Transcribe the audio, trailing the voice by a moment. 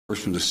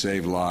enforcement to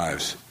save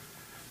lives.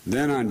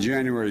 Then on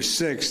January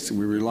 6th,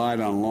 we relied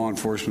on law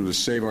enforcement to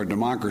save our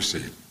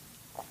democracy.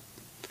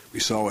 We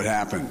saw what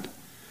happened.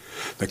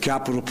 The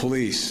Capitol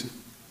Police,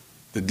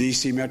 the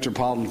D.C.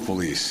 Metropolitan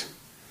Police,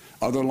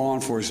 other law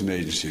enforcement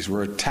agencies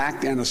were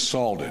attacked and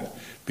assaulted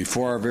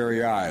before our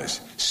very eyes,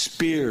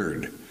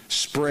 speared,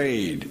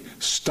 sprayed,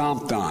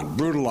 stomped on,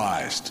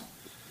 brutalized,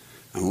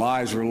 and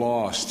lives were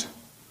lost.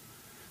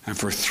 And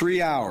for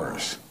 3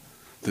 hours,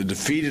 the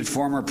defeated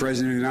former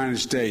President of the United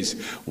States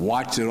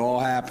watched it all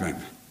happen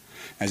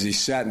as he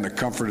sat in the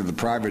comfort of the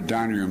private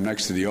dining room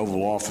next to the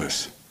Oval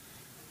Office.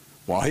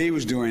 While he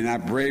was doing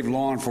that, brave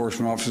law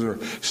enforcement officers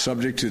were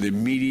subject to the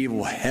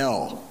medieval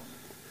hell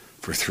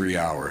for 3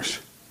 hours,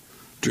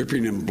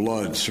 dripping in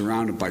blood,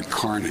 surrounded by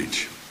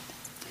carnage.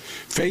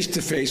 Face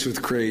to face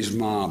with crazed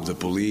mob that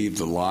believed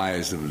the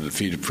lies of a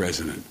defeated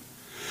president.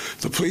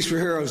 The police were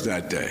heroes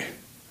that day.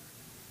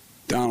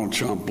 Donald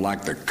Trump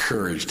lacked the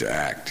courage to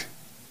act.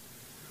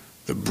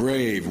 The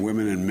brave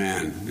women and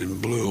men in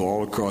blue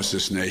all across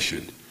this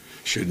nation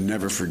should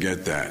never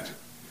forget that.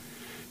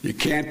 You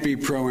can't be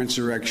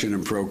pro-insurrection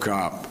and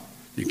pro-cop.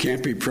 You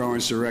can't be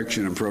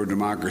pro-insurrection and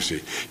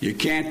pro-democracy. You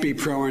can't be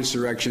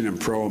pro-insurrection and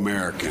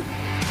pro-American.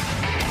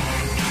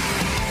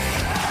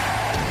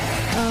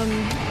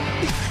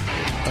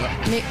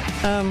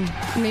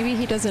 Maybe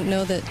he doesn't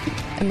know that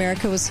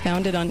America was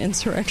founded on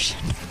insurrection.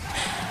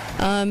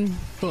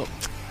 Well,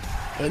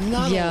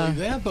 not only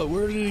that, but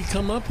where did he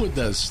come up with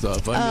that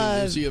stuff? I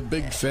mean, is he a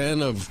big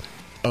fan of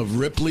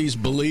Ripley's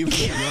Believe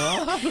It or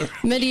Not?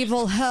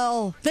 Medieval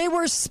hell. They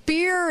were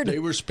speared. They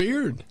were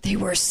speared. They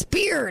were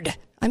speared.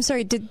 I'm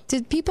sorry.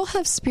 Did people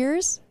have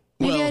spears?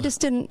 Maybe I just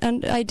didn't.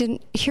 And I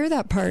didn't hear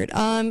that part.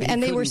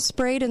 And they were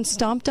sprayed and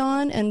stomped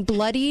on and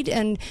bloodied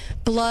and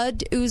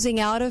blood oozing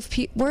out of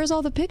people. Where's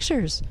all the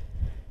pictures?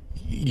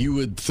 You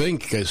would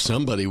think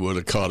somebody would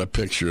have caught a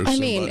picture of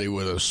somebody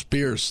with a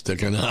spear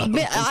sticking out.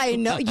 I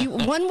know.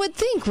 One would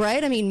think,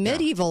 right? I mean,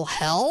 medieval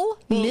hell?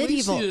 Well, medieval. At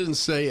least he didn't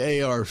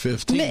say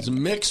AR-15s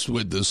mixed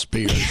with the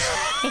spears.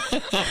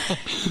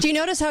 Do you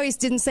notice how he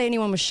didn't say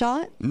anyone was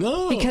shot?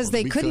 No. Because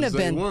they couldn't have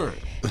been. Weren't.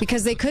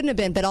 Because they couldn't have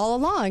been. But all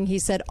along, he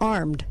said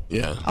armed.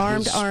 Yeah.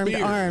 Armed.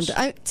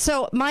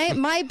 So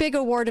my big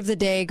award of the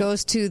day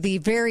goes to the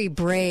very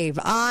brave,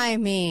 I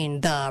mean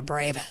the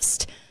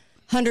bravest,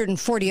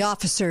 140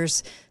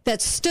 officers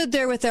that stood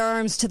there with their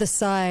arms to the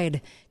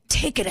side,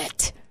 taking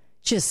it,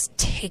 just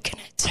taking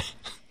it,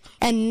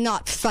 and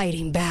not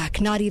fighting back,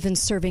 not even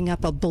serving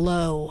up a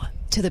blow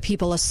to the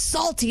people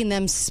assaulting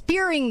them,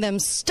 spearing them,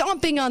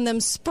 stomping on them,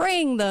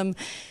 spraying them.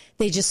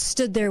 They just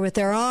stood there with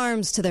their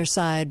arms to their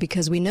side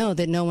because we know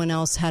that no one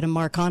else had a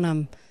mark on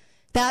them.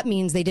 That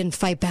means they didn't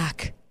fight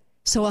back.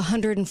 So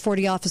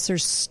 140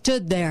 officers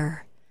stood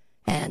there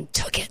and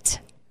took it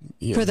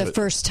for the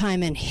first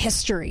time in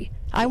history.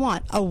 I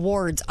want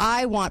awards.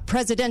 I want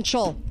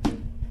presidential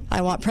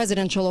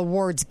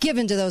awards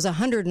given to those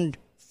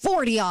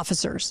 140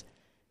 officers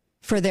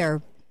for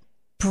their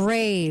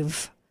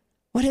brave.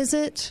 What is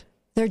it?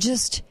 They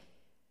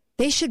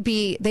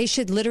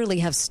should literally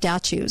have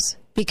statues,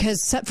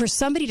 because for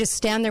somebody to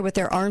stand there with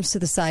their arms to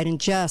the side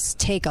and just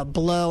take a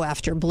blow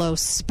after blow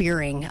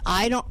spearing.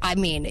 You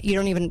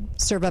don't even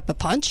serve up a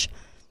punch.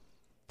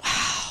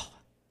 Wow.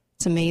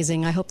 It's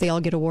amazing. I hope they all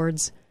get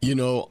awards. You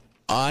know,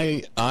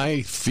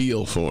 I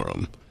feel for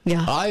them.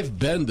 Yeah. I've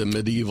been to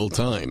medieval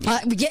times.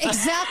 Yeah,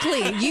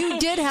 exactly. You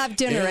did have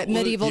dinner at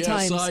medieval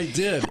times. Yes, I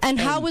did. And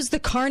how was the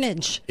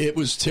carnage? It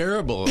was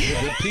terrible.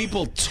 The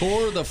people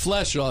tore the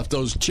flesh off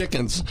those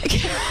chickens.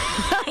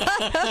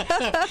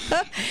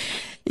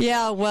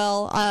 Yeah,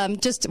 well,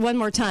 just one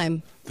more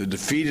time. The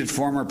defeated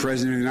former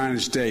President of the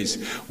United States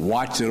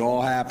watched it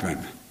all happen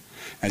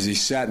as he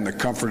sat in the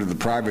comfort of the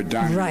private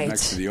dining room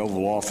next to the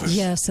Oval Office.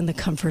 Yes, in the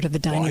comfort of the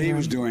dining room. While he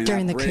was doing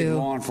during that, the brave coup.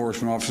 law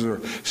enforcement officers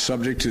were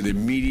subject to the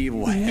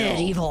medieval hell.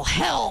 Medieval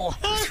hell.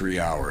 For 3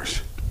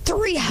 hours.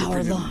 3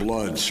 hours long.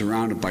 Blood,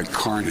 surrounded by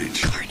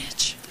carnage.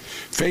 Carnage.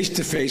 Face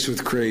to face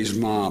with crazed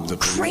mob that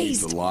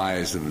believed the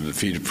lies of a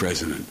defeated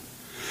president.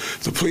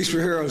 The police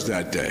were heroes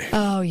that day.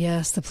 Oh,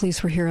 yes, the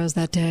police were heroes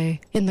that day.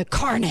 In the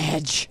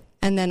carnage.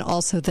 And then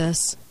also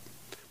this.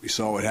 We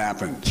saw what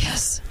happened.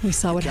 Yes, we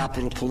saw what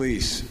happened. Capitol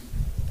Police.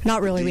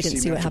 Not really, we didn't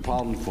see what happened.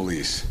 Metropolitan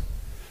Police,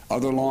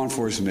 other law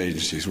enforcement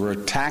agencies were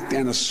attacked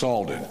and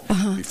assaulted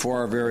before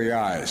our very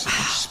eyes.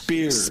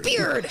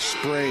 Speared,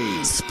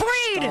 sprayed,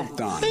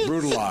 stomped on,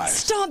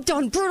 brutalized.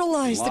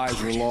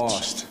 Lives were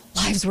lost.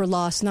 Lives were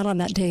lost. Not on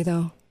that day,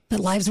 though. But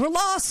lives were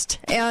lost.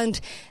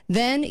 And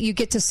then you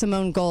get to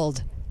Simone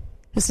Gold.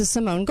 This is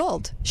Simone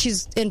Gold.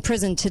 She's in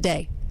prison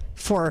today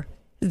for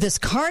this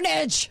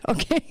carnage,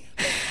 okay?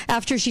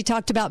 After she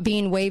talked about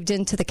being waved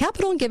into the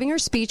Capitol and giving her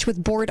speech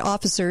with board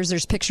officers.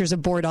 There's pictures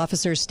of board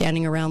officers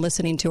standing around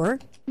listening to her.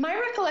 My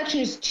recollection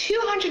is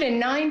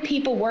 209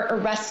 people were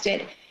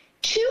arrested.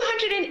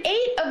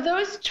 208 of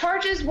those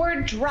charges were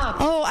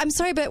dropped. Oh, I'm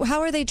sorry, but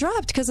how are they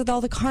dropped? Because of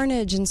all the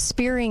carnage and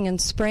spearing and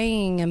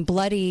spraying and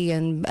bloody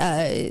and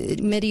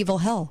medieval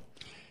hell.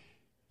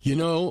 You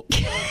know,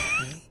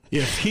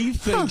 If he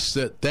thinks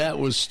that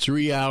was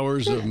 3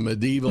 hours of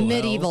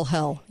medieval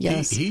hell,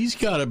 yes. He's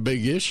got a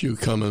big issue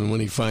coming when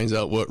he finds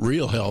out what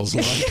real hell's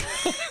like.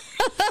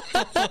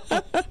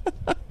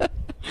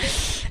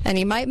 And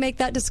he might make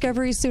that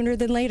discovery sooner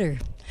than later.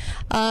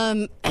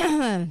 One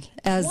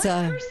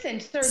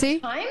person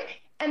served time,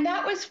 and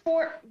that was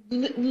for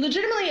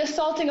legitimately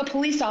assaulting a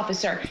police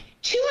officer.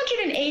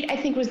 208, I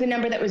think, was the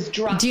number that was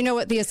dropped. Do you know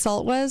what the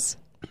assault was?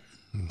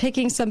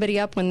 Picking somebody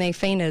up when they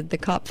fainted. The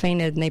cop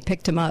fainted, and they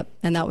picked him up,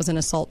 and that was an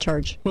assault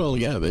charge. Well,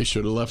 yeah, they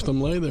should have left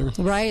him lay there.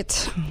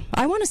 Right.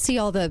 I want to see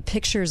all the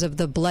pictures of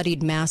the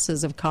bloodied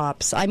masses of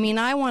cops. I mean,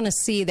 I want to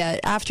see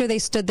that after they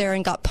stood there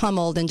and got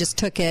pummeled and just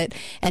took it,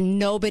 and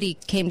nobody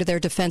came to their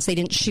defense. They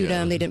didn't shoot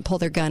them. They didn't pull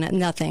their gun.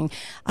 Nothing.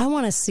 I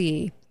want to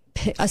see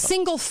a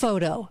single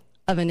photo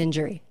of an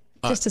injury.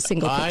 Just a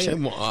single picture.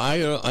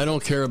 I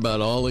don't care about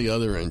all the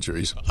other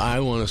injuries. I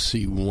want to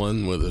see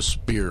one with a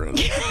spear in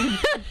it.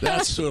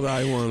 That's what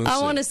I want to see.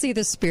 I want to see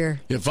the spear.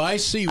 If I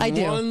see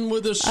one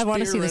with a spear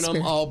in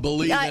them, I'll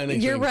believe anything.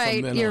 You're right.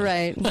 From then You're on.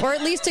 right. Or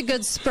at least a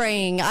good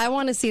spraying. I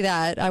want to see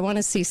that. I want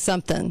to see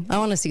something.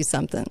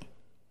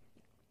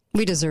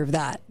 We deserve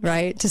that,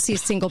 right? To see a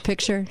single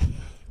picture.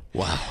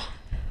 Wow.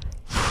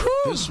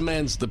 This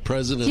man's the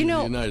president of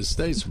the United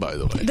States, by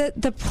the way.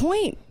 The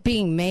point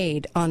being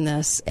made on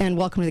this, and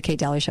welcome to the Kate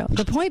Daly Show,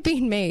 the point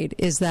being made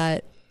is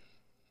that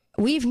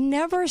we've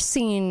never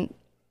seen,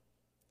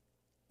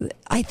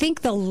 I think,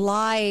 the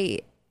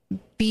lie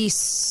be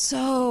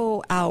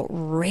so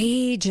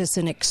outrageous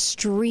and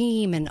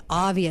extreme and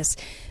obvious.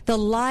 The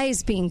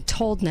lies being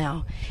told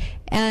now.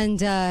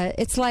 And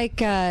it's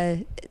like,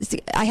 I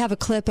have a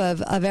clip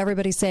of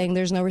everybody saying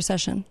there's no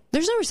recession.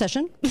 There's no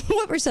recession.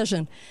 What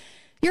recession?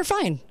 You're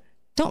fine.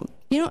 Don't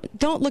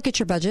look at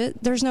your budget.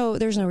 There's no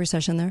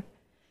recession there.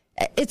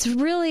 It's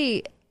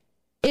really,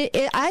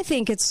 I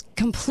think it's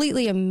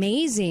completely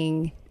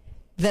amazing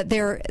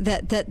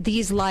that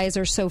these lies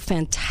are so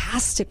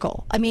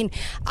fantastical. I mean,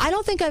 I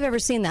don't think I've ever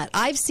seen that.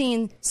 I've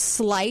seen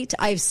slight.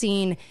 I've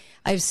seen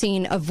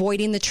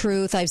avoiding the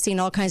truth. I've seen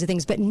all kinds of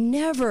things, but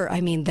never. I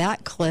mean,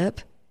 that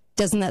clip,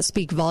 doesn't that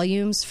speak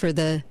volumes for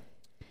the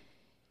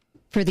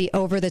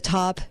over the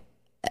top,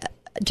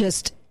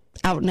 just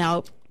out and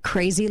out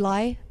crazy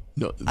lie?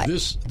 No,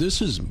 this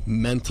is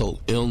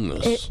mental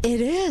illness.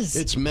 It is.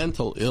 It's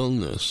mental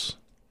illness.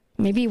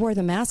 Maybe he wore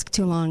the mask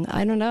too long.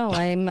 I don't know.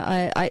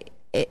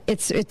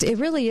 It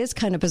really is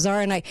kind of bizarre,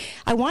 and I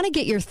want to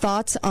get your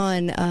thoughts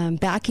on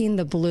backing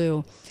the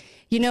blue.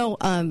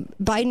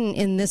 Biden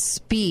in this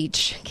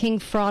speech, King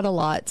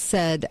Fraud-a-Lot,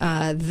 said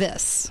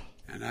this.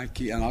 And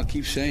I'll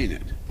keep saying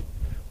it.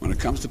 When it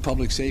comes to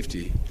public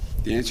safety,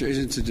 the answer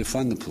isn't to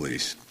defund the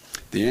police.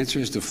 The answer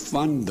is to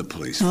fund the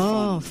police.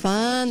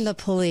 Fund the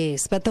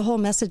police. But the whole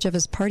message of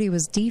his party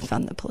was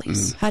defund the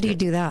police. How do you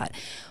do that?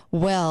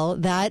 Well,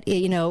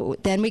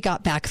 then we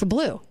got back the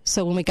blue.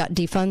 So when we got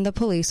defund the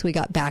police, we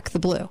got back the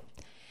blue.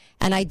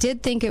 And I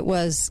did think it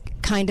was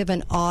kind of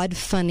an odd,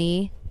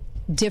 funny,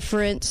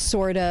 different,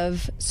 sort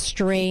of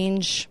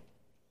strange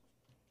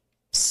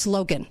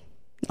slogan.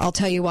 I'll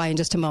tell you why in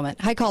just a moment.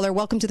 Hi, caller.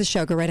 Welcome to the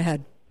show. Go right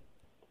ahead.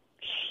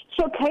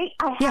 So, Kate,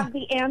 I have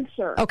the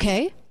answer.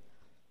 Okay.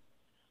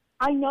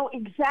 I know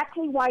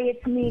exactly why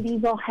it's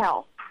medieval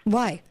hell.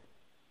 Why?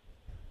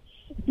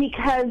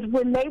 Because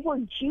when they were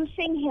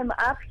juicing him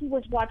up, he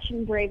was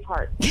watching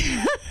Braveheart.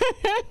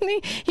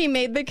 He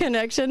made the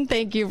connection.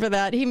 Thank you for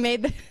that.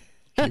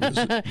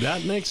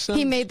 That makes sense.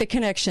 He made the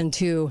connection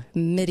to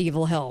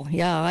medieval hell.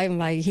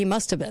 Yeah, he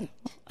must have been.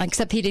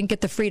 Except he didn't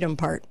get the freedom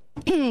part.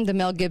 The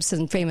Mel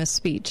Gibson famous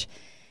speech.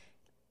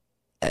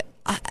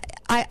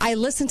 I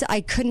listened to,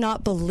 I could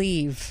not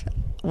believe,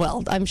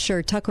 well, I'm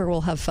sure Tucker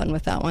will have fun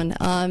with that one,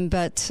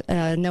 but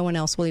no one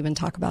else will even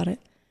talk about it.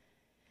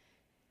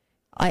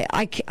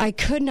 I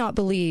could not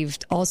believe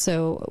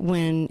also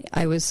when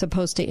I was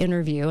supposed to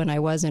interview, and I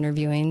was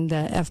interviewing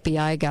the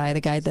FBI guy,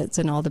 the guy that's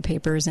in all the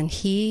papers, and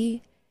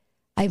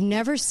I've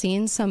never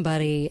seen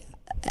somebody,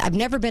 I've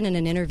never been in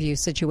an interview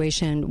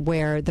situation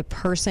where the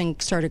person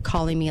started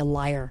calling me a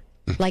liar,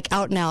 like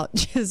out and out,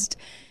 just,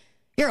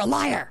 you're a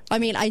liar. I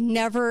mean,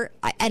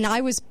 and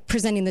I was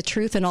presenting the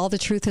truth, and all the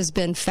truth has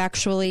been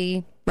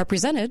factually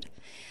represented.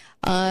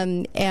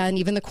 And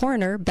even the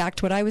coroner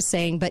backed what I was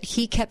saying, but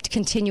he kept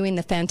continuing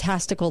the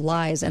fantastical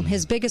lies. And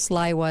his biggest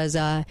lie was,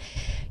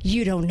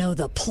 you don't know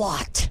the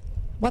plot.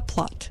 What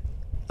plot?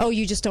 Oh,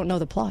 you just don't know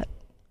the plot.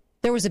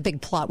 There was a big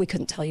plot we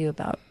couldn't tell you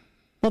about.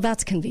 Well,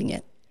 that's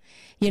convenient.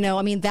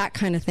 I mean, that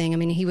kind of thing. I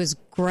mean, he was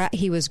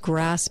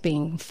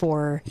grasping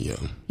for,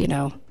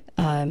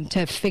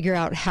 to figure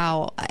out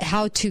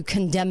how to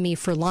condemn me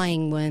for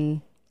lying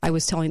when I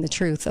was telling the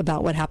truth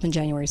about what happened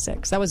January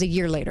 6th. That was a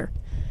year later.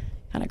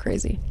 Kind of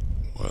crazy.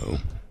 Wow.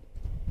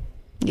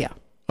 Yeah.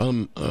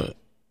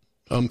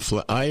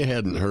 I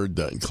hadn't heard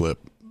that clip.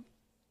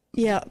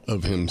 Yeah.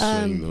 Of him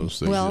saying those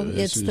things. Well,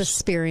 it's the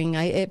spearing.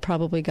 It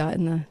probably got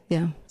in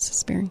it's the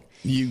spearing.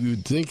 You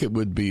would think it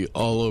would be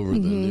all over the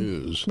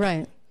news.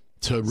 Right.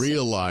 to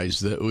realize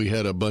that we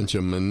had a bunch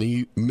of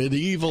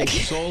medieval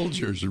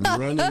soldiers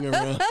running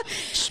around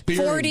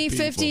spearing 40,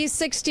 people. 50,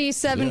 60,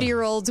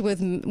 70-year-olds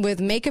with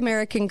Make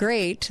American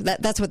Great.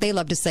 That's what they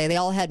love to say. They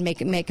all had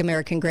Make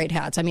American Great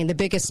hats. I mean, the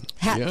biggest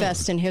hat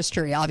fest in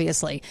history,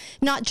 obviously.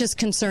 Not just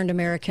concerned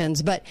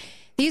Americans, but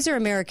these are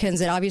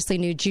Americans that obviously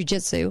knew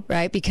jiu-jitsu,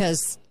 right?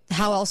 Because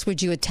how else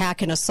would you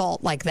attack and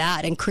assault like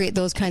that and create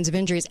those kinds of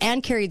injuries,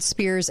 and carried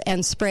spears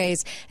and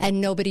sprays,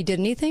 and nobody did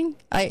anything?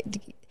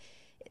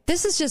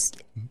 This is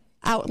just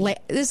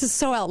this is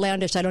so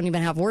outlandish, I don't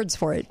even have words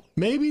for it.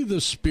 Maybe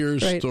the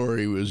Spears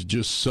story was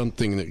just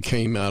something that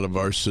came out of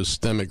our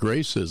systemic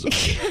racism.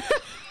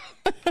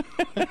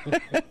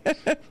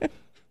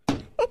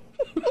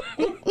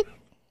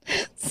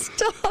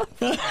 Stop.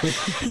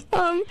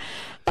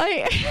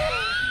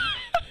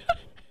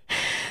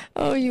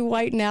 Oh, you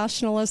white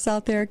nationalists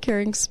out there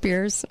carrying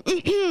spears.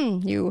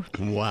 You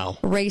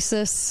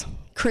racist,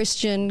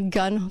 Christian,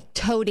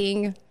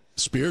 gun-toting.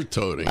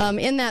 Spear-toting.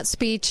 In that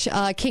speech,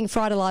 King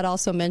Fraudelot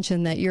also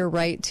mentioned that your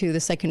right to the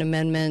Second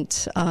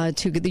Amendment,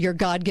 to your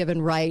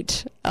God-given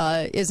right,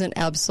 isn't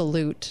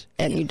absolute,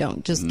 and you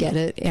don't just get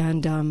it.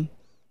 And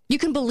you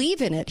can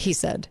believe in it, he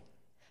said,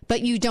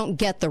 but you don't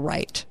get the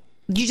right.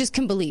 You just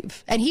can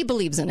believe. And he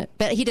believes in it,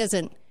 but he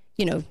doesn't,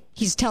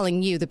 he's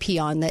telling you, the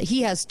peon, that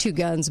he has 2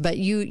 guns, but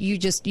you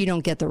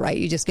don't get the right.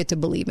 You just get to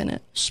believe in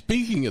it.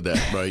 Speaking of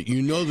that right,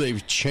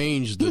 they've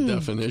changed the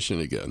definition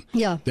again.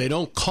 Yeah. They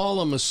don't call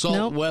them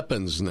assault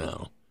weapons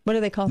now. What do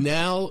they call them?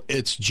 Now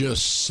it's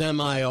just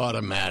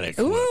semi-automatic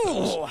weapons.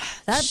 Ooh,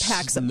 that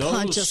packs a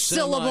punch of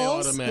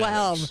syllables.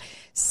 Wow.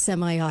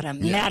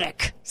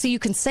 Semi-automatic. Yeah. So you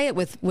can say it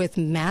with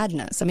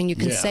madness. I mean, you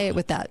can say it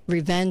with that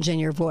revenge in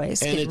your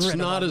voice. And it's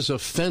not as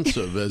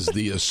offensive as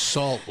the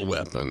assault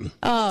weapon.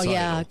 Oh,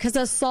 yeah, because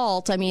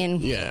assault, I mean,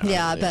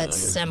 but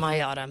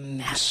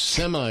semi-automatic.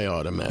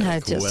 Semi-automatic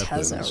that just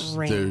weapons. Has a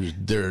ring.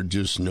 There's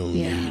just no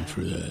need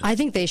for that. I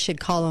think they should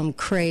call them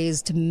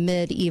crazed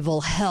medieval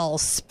hell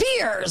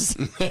spears.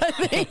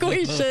 I think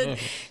we should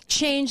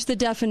change the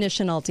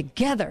definition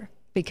altogether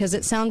because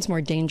it sounds more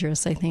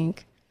dangerous, I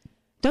think.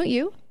 Don't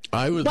you?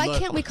 Why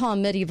can't we call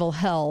them medieval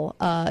hell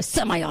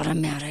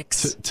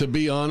semi-automatics? To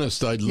be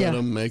honest, I'd let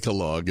them make a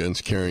law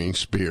against carrying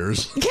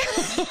spears.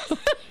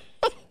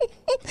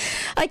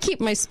 I keep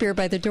my spear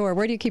by the door.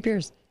 Where do you keep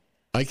yours?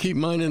 I keep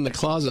mine in the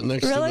closet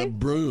next to the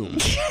broom.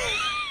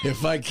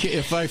 If I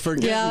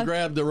forget to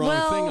grab the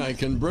wrong thing, I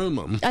can broom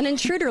them. An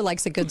intruder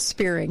likes a good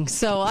spearing,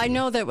 so I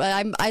know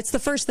that it's the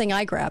first thing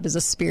I grab is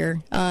a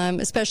spear,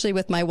 especially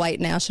with my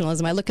white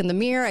nationalism. I look in the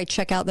mirror, I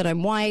check out that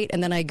I'm white,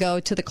 and then I go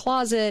to the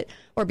closet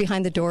or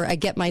behind the door, I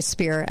get my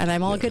spear, and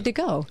I'm all good to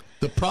go.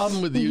 The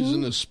problem with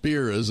using a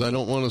spear is I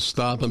don't want to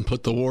stop and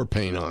put the war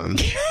paint on.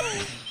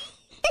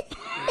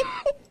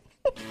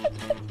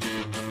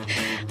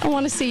 I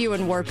want to see you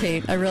in war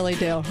paint. I really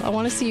do. I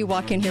want to see you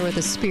walk in here with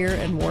a spear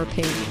and war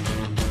paint.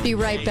 Be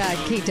right back,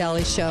 Kate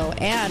Daly Show,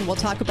 and we'll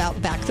talk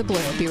about Back the Blue.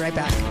 Be right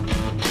back.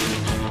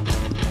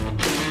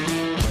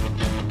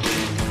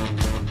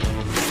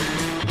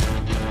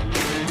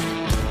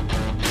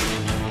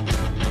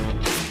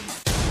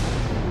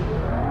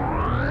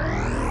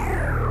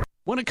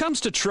 When it comes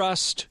to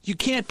trust, you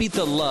can't beat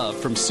the love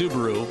from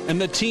Subaru and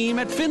the team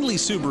at Findlay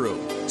Subaru.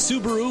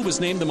 Subaru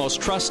was named the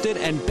most trusted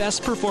and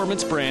best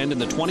performance brand in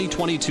the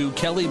 2022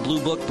 Kelley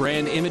Blue Book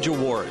Brand Image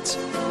Awards.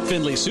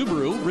 Findlay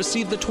Subaru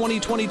received the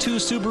 2022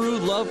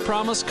 Subaru Love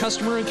Promise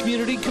Customer and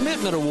Community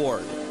Commitment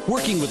Award,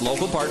 working with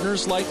local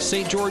partners like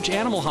St. George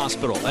Animal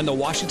Hospital and the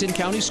Washington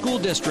County School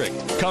District.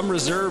 Come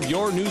reserve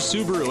your new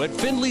Subaru at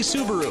Findlay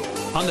Subaru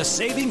on the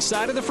savings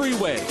side of the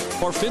freeway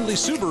or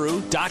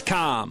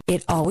FindlaySubaru.com.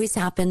 It always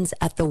happens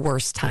at the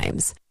worst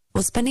times.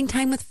 While spending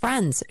time with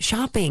friends,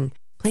 shopping,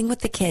 playing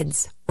with the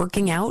kids,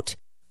 working out,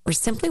 or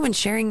simply when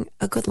sharing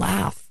a good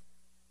laugh.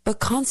 But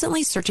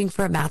constantly searching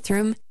for a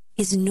bathroom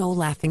is no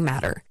laughing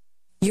matter.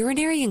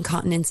 Urinary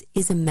incontinence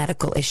is a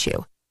medical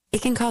issue.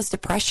 It can cause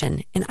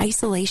depression and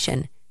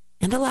isolation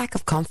and a lack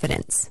of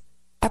confidence.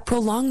 At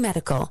Prolong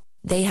Medical,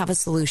 they have a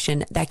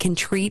solution that can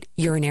treat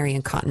urinary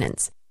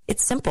incontinence.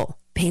 It's simple,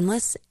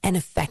 painless, and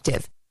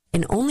effective,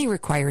 and only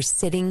requires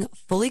sitting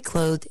fully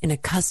clothed in a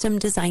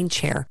custom-designed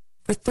chair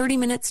for 30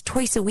 minutes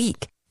twice a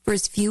week for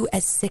as few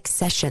as 6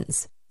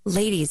 sessions.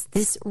 Ladies,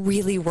 this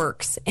really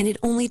works, and it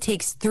only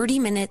takes 30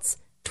 minutes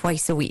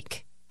twice a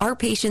week. Our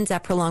patients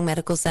at Prolong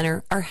Medical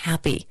Center are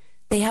happy.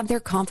 They have their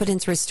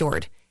confidence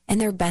restored and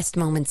their best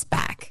moments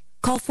back.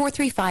 Call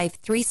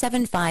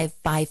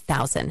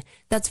 435-375-5000.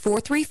 That's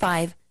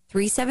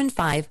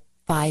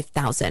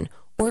 435-375-5000.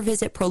 Or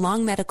visit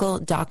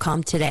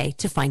prolongmedical.com today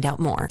to find out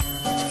more.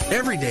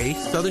 Every day,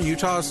 Southern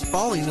Utah is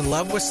falling in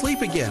love with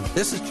sleep again.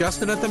 This is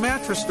Justin at the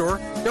Mattress Store.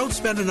 Don't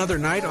spend another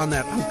night on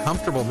that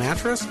uncomfortable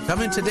mattress.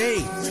 Come in today.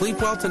 Sleep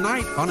well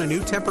tonight on a new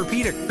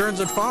Tempur-Pedic, Stearns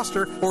 &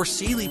 Foster, or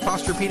Sealy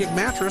Posturepedic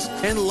mattress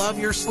and love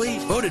your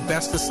sleep. Voted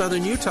best of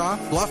Southern Utah,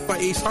 Bluff by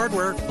Ace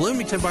Hardware,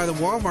 Bloomington by the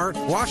Walmart,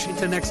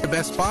 Washington next to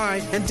Best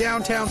Buy, and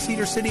downtown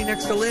Cedar City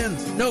next to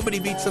Lynn's. Nobody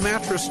beats the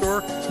Mattress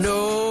Store.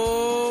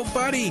 No Hello,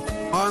 buddy.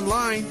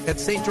 Online at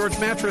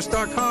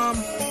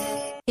stgeorgemattress.com.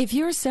 If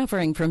you're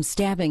suffering from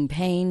stabbing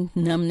pain,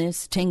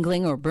 numbness,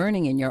 tingling, or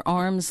burning in your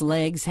arms,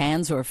 legs,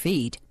 hands, or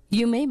feet,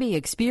 you may be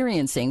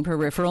experiencing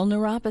peripheral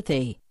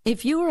neuropathy.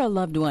 If you or a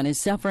loved one is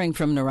suffering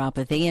from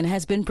neuropathy and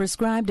has been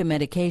prescribed a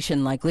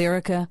medication like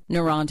Lyrica,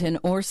 Neurontin,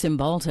 or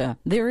Cymbalta,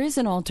 there is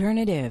an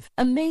alternative.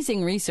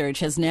 Amazing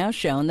research has now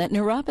shown that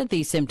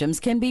neuropathy symptoms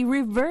can be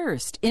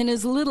reversed in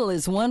as little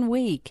as 1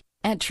 week.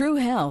 At True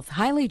Health,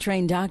 highly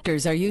trained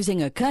doctors are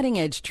using a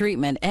cutting-edge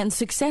treatment and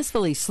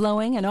successfully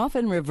slowing and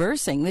often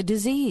reversing the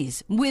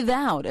disease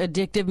without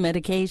addictive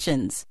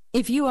medications.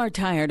 If you are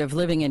tired of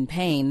living in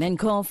pain, then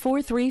call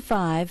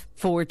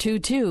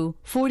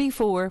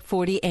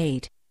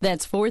 435-422-4448.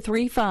 That's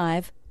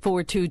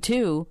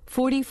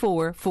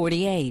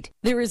 435-422-4448.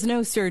 There is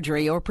no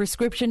surgery or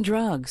prescription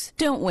drugs.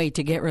 Don't wait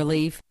to get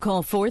relief.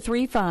 Call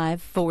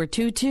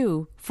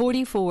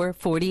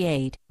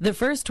 435-422-4448. The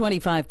first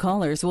 25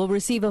 callers will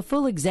receive a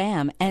full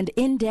exam and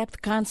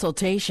in-depth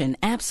consultation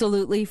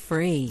absolutely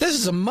free. This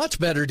is a much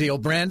better deal,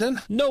 Brandon.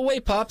 No way,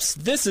 Pops.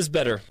 This is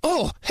better.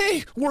 Oh,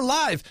 hey, we're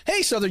live.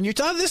 Hey, Southern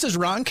Utah, this is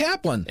Ron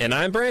Kaplan. And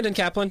I'm Brandon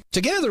Kaplan.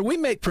 Together, we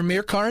make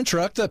Premier Car and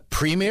Truck the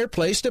premier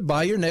place to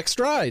buy your next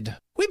ride.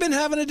 We've been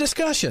having a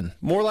discussion.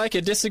 More like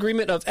a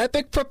disagreement of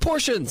epic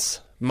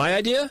proportions. My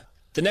idea?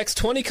 The next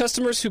 20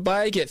 customers who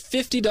buy get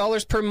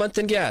 $50 per month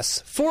in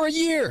gas for a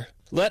year.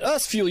 Let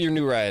us fuel your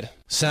new ride.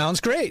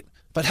 Sounds great.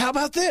 But how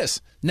about this?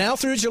 Now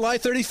through July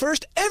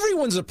 31st,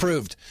 everyone's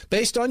approved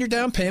based on your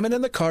down payment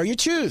and the car you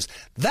choose.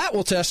 That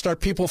will test our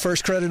People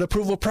First credit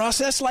approval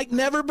process like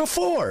never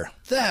before.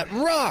 That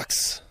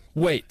rocks.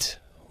 Wait,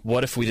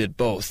 what if we did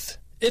both?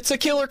 It's a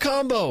killer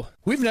combo.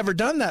 We've never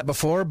done that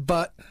before,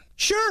 but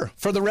sure.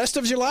 For the rest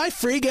of July,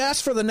 free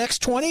gas for the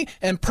next 20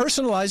 and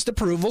personalized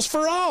approvals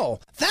for all.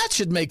 That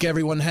should make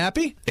everyone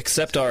happy.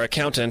 Except our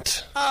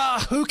accountant.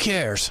 Who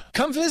cares?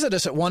 Come visit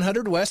us at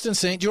 100 West and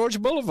St.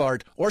 George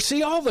Boulevard or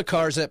see all the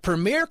cars at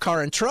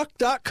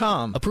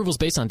premiercarandtruck.com. Approvals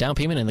based on down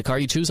payment and the car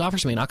you choose.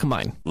 Offers may not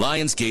combine.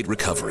 Lionsgate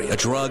Recovery, a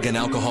drug and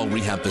alcohol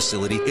rehab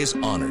facility, is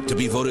honored to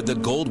be voted the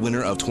gold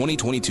winner of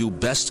 2022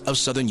 Best of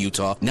Southern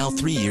Utah, now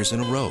 3 years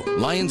in a row.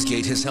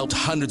 Lionsgate has helped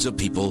hundreds of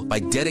people by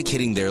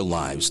dedicating their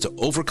lives to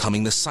overcoming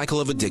the cycle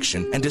of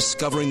addiction and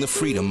discovering the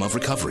freedom of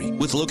recovery.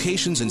 With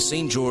locations in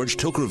St. George,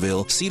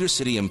 Toquerville, Cedar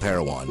City, and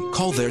Parowan,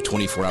 call their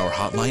 24-hour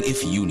hotline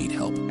if you need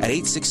help at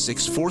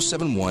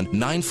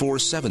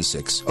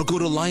 866-471-9476 or go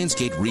to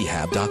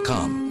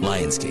lionsgaterehab.com.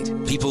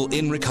 Lionsgate, people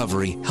in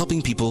recovery,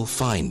 helping people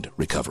find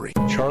recovery.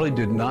 Charlie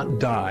did not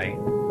die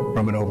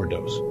from an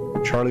overdose.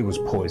 Charlie was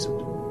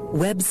poisoned.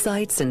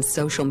 Websites and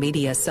social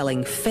media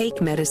selling fake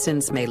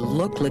medicines may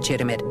look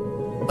legitimate,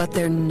 but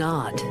they're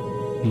not.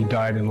 He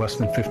died in less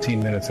than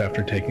 15 minutes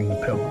after taking the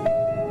pill.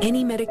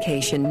 Any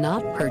medication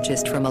not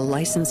purchased from a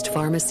licensed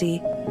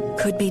pharmacy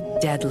could be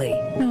deadly.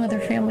 No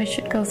other family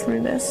should go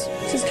through this.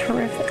 It's just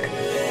horrific.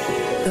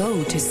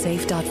 Go to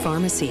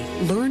safe.pharmacy.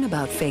 Learn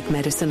about fake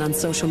medicine on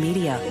social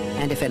media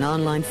and if an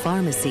online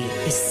pharmacy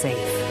is safe.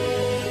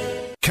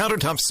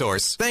 Countertop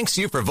Source thanks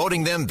you for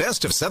voting them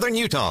Best of Southern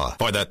Utah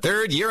for the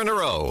 3rd year in a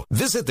row.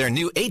 Visit their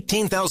new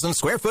 18,000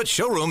 square foot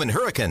showroom in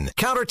Hurricane.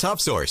 Countertop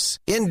Source.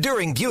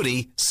 Enduring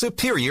beauty,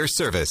 superior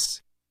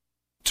service.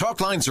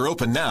 Talk lines are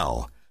open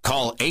now.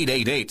 Call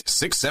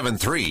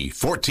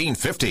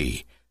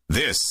 888-673-1450.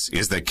 This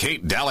is the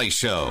Kate Daly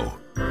Show.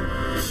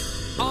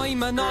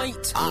 I'm a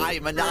knight.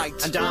 I'm a knight.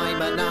 And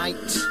I'm a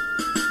knight.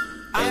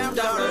 And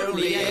our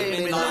only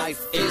aim in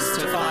life is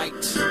to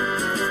fight.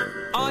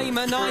 I'm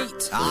a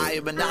knight.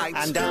 I'm a knight.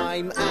 And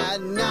I'm a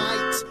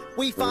knight.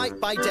 We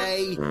fight by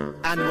day,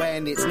 and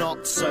when it's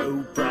not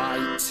so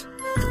bright,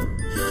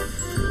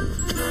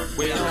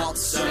 we're not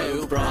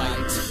so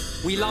bright.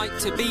 We like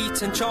to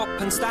beat and chop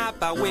and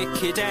stab our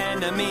wicked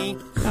enemy.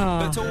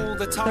 But all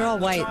the time they're all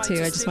white,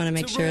 too. I just want to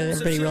make sure that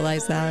everybody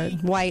realizes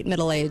that. White,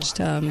 middle-aged,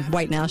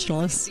 white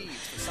nationalists.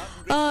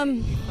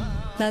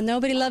 Now,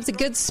 nobody loves a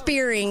good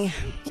spearing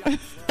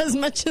as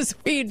much as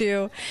we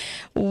do.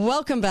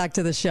 Welcome back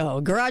to the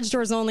show. Garage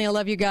Doors Only. I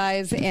love you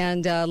guys,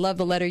 and love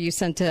the letter you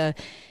sent to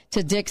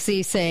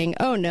Dixie saying,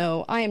 oh,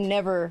 no, I am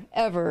never,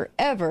 ever,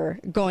 ever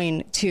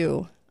going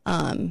to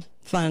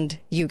fund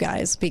you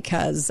guys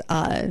because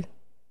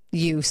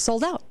you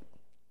sold out.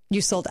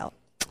 You sold out.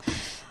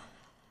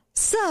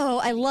 So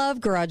I love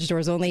Garage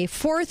Doors Only.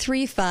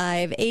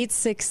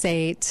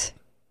 435-868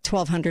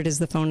 1200 is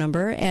the phone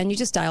number, and you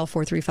just dial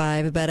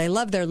 435. But I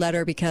love their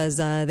letter because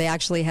they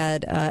actually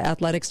had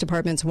athletics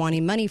departments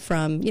wanting money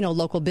from,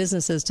 local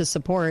businesses to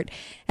support.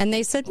 And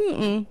they said,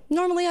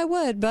 normally I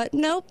would, but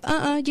nope,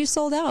 you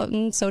sold out.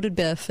 And so did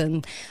Biff,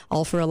 and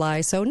all for a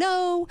lie. So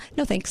no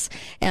thanks.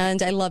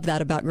 And I love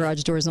that about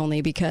Garage Doors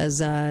Only because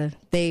they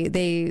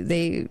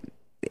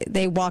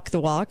walk the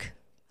walk.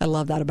 I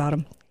love that about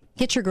them.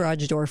 Get your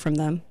garage door from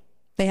them.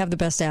 They have the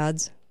best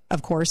ads,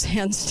 of course,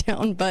 hands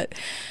down, but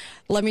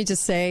let me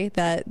just say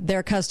that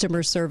their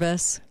customer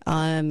service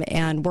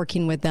and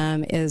working with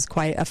them is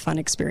quite a fun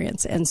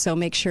experience. And so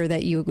make sure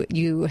that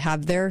you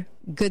have their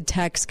good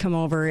techs come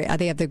over.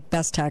 They have the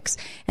best techs,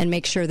 and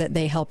make sure that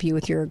they help you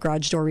with your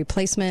garage door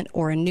replacement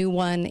or a new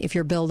one if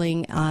you're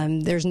building.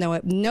 There's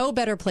no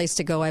better place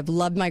to go. I've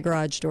loved my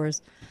garage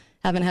doors.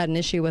 Haven't had an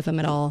issue with them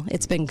at all.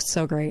 It's been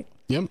so great.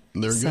 Yep,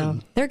 they're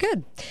good. They're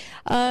good.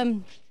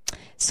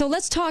 So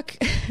let's talk.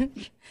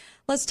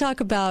 Let's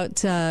talk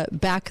about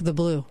Back the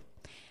Blue.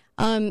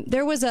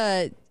 There was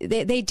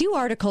they do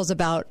articles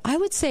about, I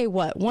would say,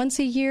 once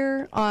a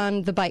year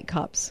on the bike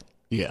cops.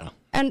 Yeah.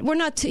 And we're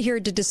not here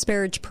to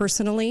disparage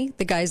personally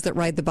the guys that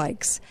ride the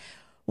bikes.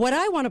 What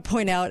I want to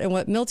point out, and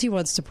what Milty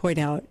wants to point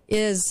out,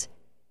 is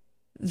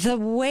the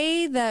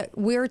way that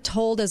we're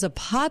told as a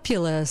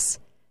populace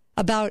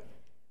about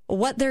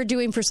what they're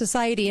doing for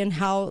society and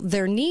how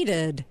they're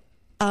needed.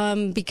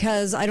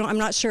 Because I'm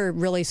not sure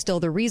really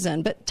still the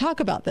reason, but talk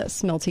about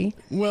this, Milty.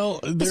 Well,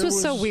 this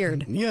was so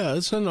weird. Yeah,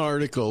 it's an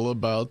article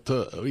about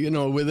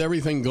with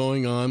everything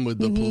going on with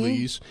the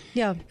police,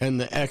 and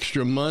the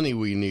extra money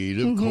we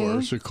need, of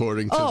course,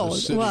 according to the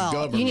city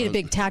government. You need a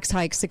big tax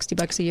hike,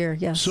 $60 a year.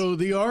 Yes. So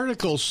the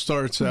article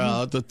starts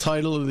out. The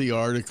title of the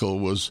article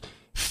was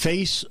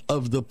 "Face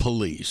of the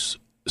Police: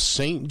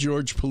 St.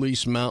 George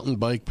Police Mountain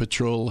Bike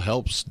Patrol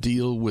helps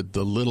deal with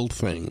the little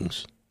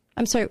things."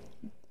 I'm sorry.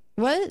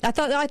 What?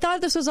 I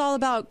thought this was all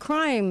about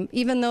crime,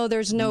 even though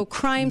there's no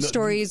crime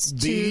stories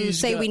to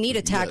say we need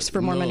a tax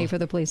for more money for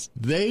the police.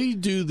 They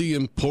do the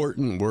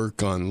important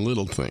work on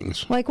little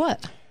things. Like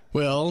what?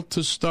 Well,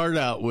 to start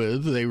out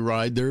with, they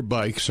ride their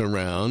bikes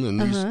around,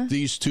 and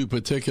these two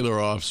particular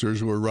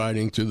officers were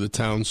riding through the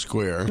town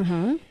square,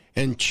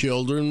 and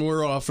children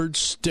were offered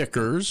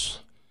stickers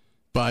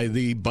by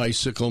the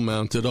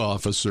bicycle-mounted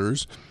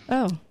officers.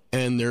 Oh.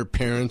 And their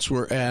parents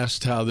were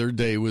asked how their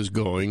day was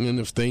going and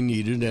if they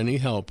needed any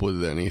help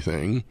with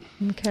anything.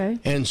 Okay.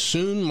 And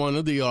soon one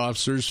of the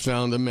officers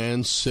found a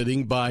man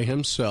sitting by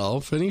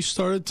himself, and he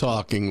started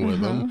talking with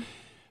him.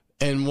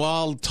 And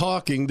while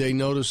talking, they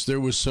noticed there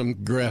was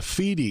some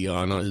graffiti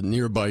on a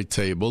nearby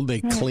table.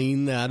 They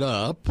cleaned that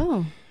up.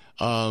 Oh.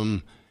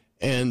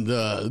 And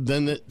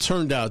then it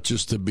turned out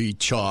just to be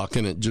chalk,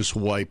 and it just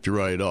wiped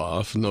right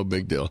off. No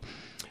big deal.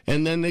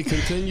 And then they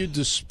continued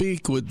to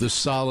speak with the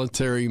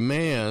solitary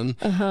man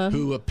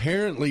who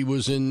apparently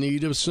was in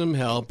need of some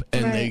help,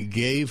 and they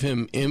gave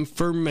him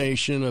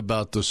information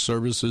about the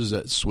services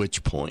at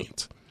Switch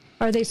Point.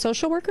 Are they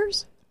social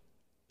workers?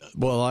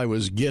 Well, I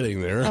was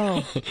getting there.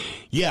 Oh.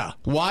 Yeah.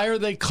 Why are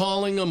they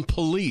calling them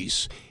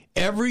police?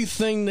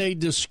 Everything they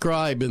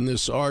describe in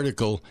this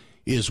article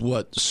is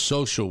what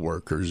social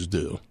workers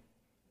do.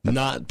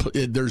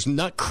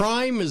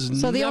 Crime is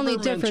so the only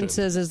mentioned. difference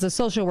is the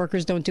social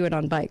workers don't do it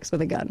on bikes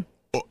with a gun.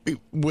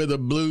 With a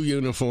blue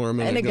uniform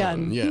and a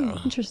gun. Yeah.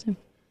 Interesting.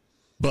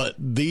 But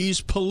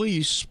these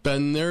police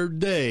spend their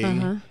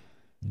day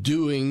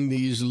doing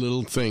these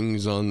little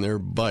things on their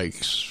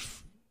bikes.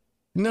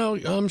 Now,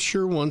 I'm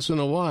sure once in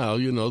a while,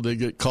 they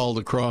get called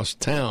across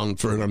town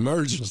for an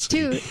emergency.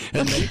 Dude.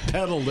 And they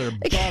pedal their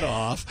butt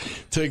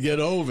off to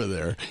get over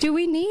there. Do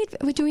we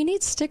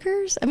need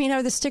stickers? I mean,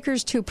 are the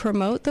stickers to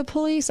promote the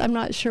police? I'm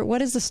not sure.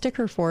 What is the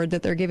sticker for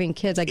that they're giving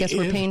kids? I guess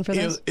we're paying for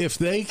this. If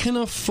they can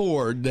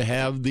afford to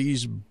have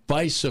these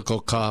bicycle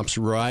cops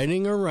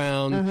riding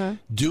around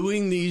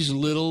doing these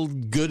little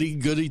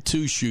goody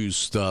two-shoes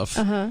stuff,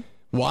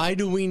 why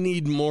do we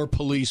need more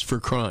police for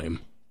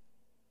crime?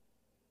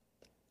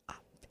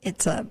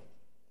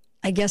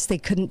 I guess they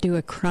couldn't do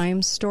a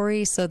crime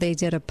story, so they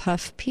did a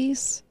puff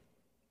piece.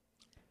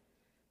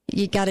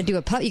 You got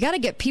to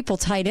get people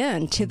tied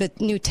in to the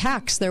new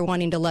tax they're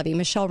wanting to levy.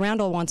 Michelle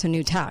Randall wants a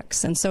new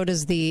tax, and so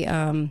does the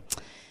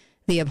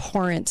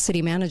abhorrent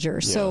city manager.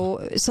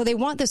 Yeah. So they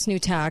want this new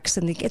tax,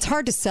 and it's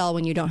hard to sell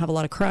when you don't have a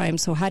lot of crime.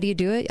 So how do you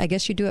do it? I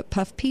guess you do it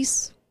puff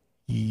piece.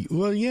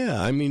 Well,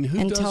 yeah. I mean,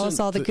 and tell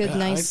us all the good,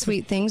 nice,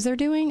 sweet things they're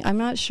doing. I'm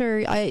not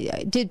sure.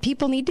 Did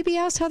people need to be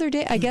asked how their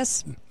day? I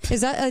guess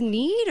is that a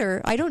need,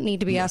 or I don't need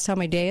to be asked how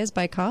my day is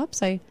by cops.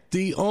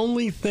 The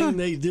only thing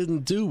they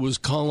didn't do was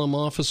call them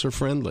officer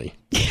friendly.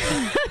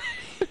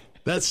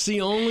 That's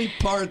the only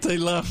part they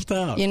left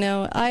out.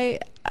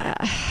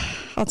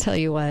 I'll tell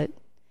you what.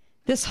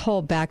 This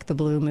whole Back the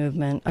Blue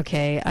movement,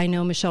 okay, I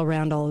know Michelle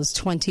Randall is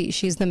 20,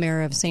 she's the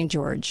mayor of St.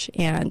 George,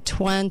 and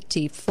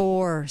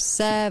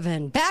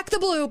 24/7, back the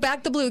blue,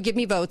 give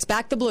me votes,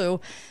 back the blue,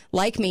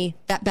 like me,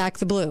 back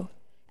the blue,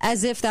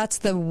 as if that's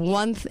the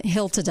one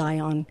hill to die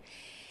on.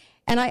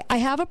 And I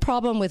have a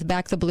problem with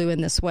Back the Blue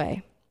in this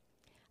way.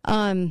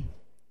 It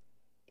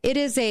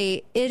is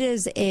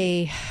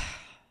a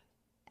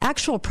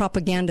actual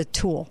propaganda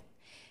tool.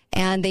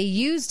 And they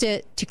used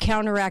it to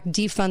counteract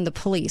defund the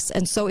police.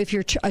 And so if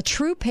you're a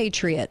true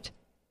patriot,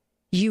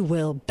 you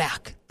will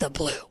back the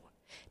blue.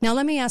 Now,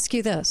 let me ask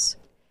you this.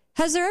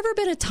 Has there ever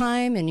been a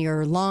time in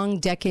your long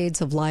decades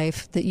of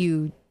life that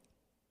you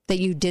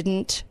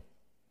didn't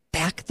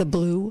back the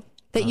blue?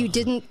 That you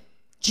didn't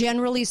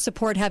generally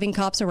support having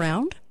cops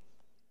around?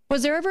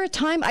 Was there ever a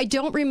time? I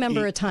don't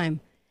remember a time.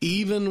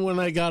 Even when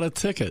I got a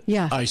ticket,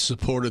 I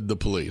supported the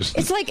police.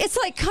 It's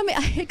like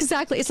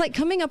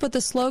coming up with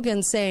a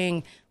slogan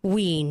saying,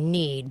 "We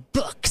need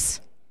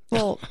books."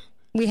 Well,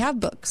 we have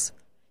books.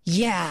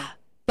 Yeah,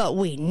 but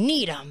we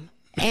need them.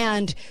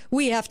 And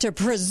we have to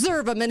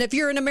preserve them. And if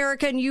you're an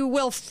American, you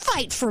will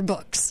fight for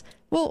books.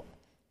 Well,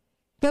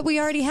 but we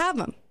already have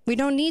them. We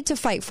don't need to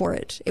fight for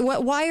it.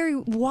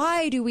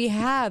 Why do we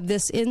have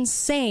this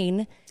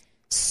insane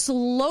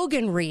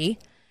sloganry?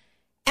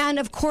 And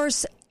of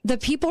course, the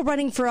people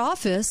running for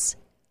office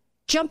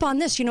jump on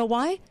this. You know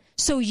why?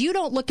 So you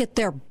don't look at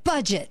their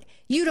budget.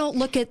 You don't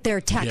look at their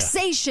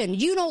taxation.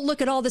 You don't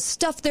look at all the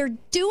stuff they're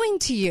doing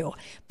to you.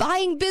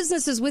 Buying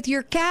businesses with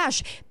your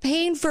cash,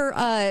 paying for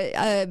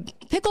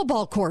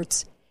pickleball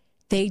courts.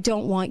 They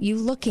don't want you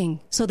looking.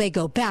 So they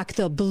go back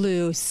the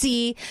blue.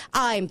 See,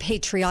 I'm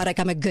patriotic.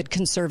 I'm a good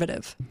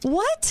conservative.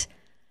 What?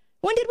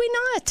 When did we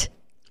not?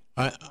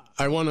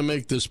 I want to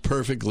make this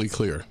perfectly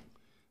clear.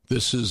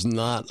 This is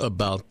not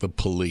about the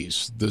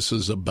police. This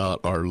is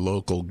about our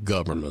local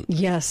government.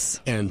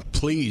 Yes. And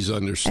please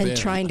understand. And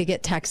trying to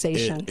get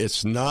taxation.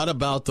 It's not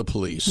about the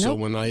police. Nope. So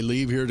when I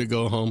leave here to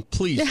go home,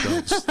 please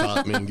don't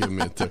stop me and give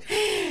me a tip.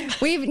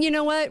 You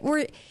know what?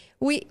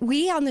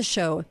 We on the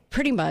show,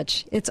 pretty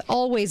much, it's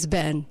always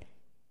been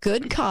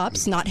good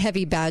cops, not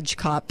heavy badge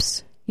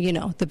cops. You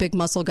know, the big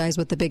muscle guys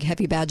with the big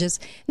heavy badges.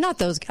 Not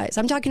those guys.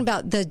 I'm talking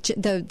about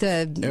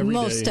the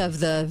most of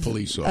the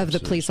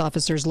police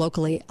officers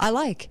locally. I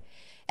like,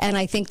 and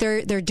I think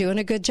they're doing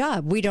a good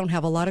job. We don't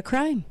have a lot of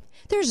crime.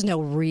 There's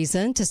no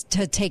reason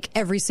to take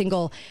every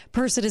single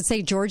person in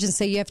St. George and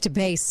say you have to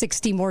pay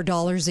 $60 more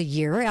a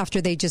year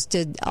after they just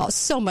did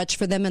so much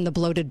for them in the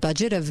bloated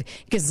budget of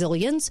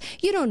gazillions.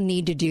 You don't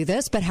need to do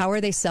this, but how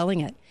are they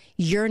selling it?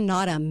 You're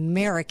not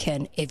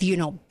American if you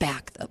don't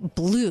back the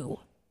blue.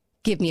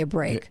 Give me a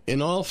break. In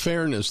all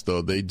fairness,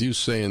 though, they do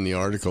say in the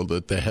article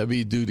that the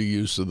heavy-duty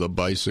use of the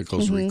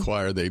bicycles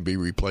require they be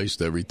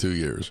replaced every 2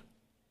 years.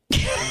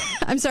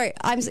 I'm sorry.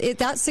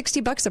 That's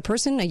 $60 a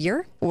person a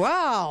year?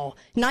 Wow.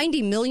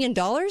 $90 million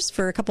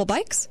for a couple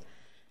bikes?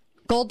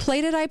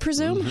 Gold-plated, I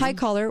presume? Hi,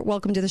 caller.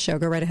 Welcome to the show.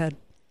 Go right ahead.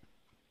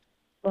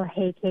 Well,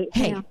 hey, Kate.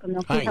 Hey, Uncle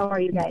Milky. How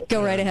are you guys?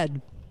 Go right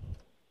ahead.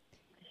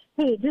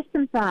 Hey, just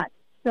some thoughts.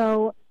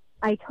 So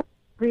I totally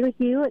agree with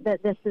you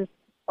that this is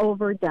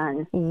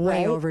overdone.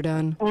 Way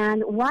overdone.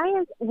 And why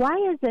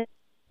is it?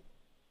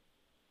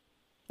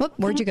 Whoop,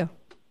 where'd you go?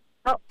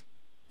 Oh,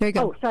 there you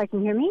go. Oh, sorry, can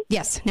you hear me?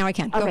 Yes, now I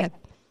can. Go ahead.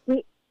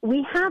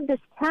 We have this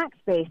tax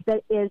base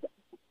that is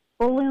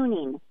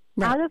ballooning,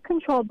 out of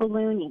control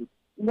ballooning.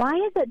 Why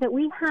is it that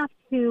we have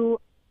to,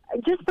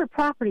 just for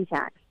property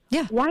tax,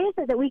 why is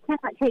it that we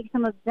cannot take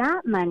some of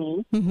that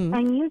money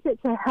and use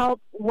it to help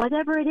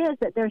whatever it is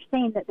that they're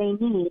saying that they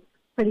need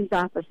for these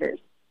officers?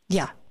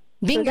 Yeah.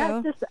 Bingo.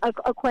 So that's just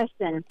a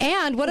question.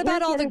 And what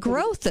about all the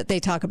growth that they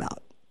talk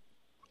about?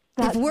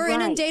 If we're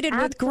inundated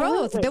with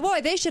growth,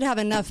 boy, they should have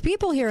enough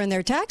people here in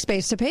their tax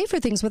base to pay for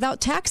things without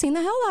taxing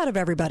the hell out of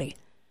everybody.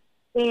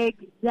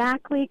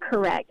 Exactly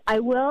correct. I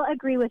will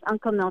agree with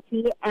Uncle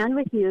Milty and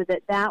with you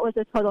that was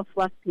a total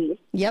fluff piece.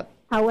 Yep.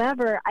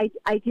 However,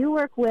 I do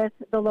work with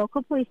the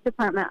local police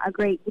department a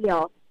great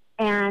deal,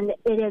 and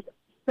it is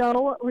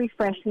so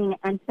refreshing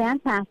and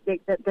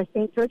fantastic that the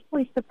St. George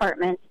Police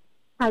Department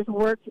has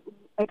worked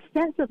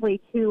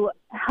extensively to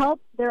help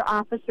their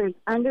officers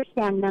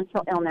understand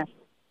mental illness.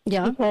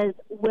 Yeah. Because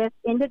with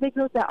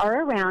individuals that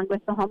are around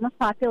with the homeless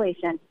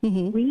population,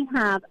 we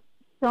have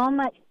so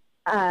much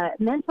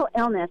mental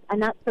illness,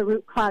 and that's the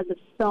root cause of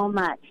so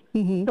much.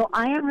 So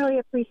I am really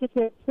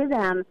appreciative to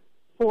them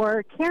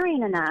for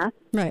caring enough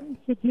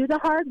to do the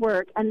hard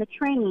work and the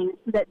training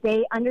so that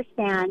they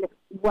understand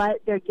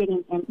what they're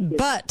getting into.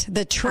 But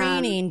the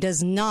training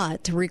does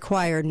not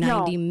require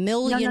 $90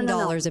 million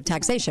of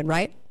taxation,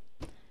 right?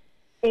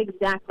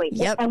 Exactly.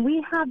 Yep. And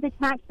we have the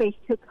tax base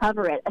to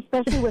cover it,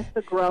 especially with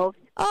the growth.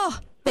 Oh,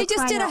 they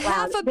just did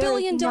 $500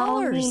 million.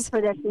 No need for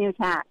this new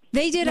tax.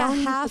 They did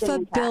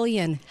 $500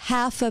 million.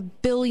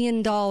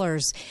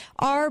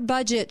 Our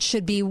budget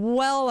should be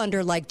well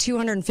under like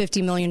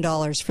 $250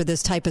 million for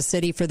this type of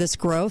city, for this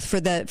growth,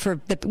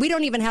 we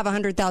don't even have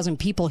 100,000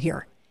 people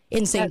here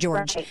in St.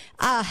 George. Right.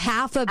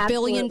 $500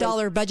 million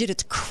budget.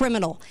 It's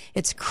criminal.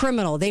 It's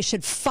criminal. They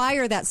should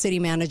fire that city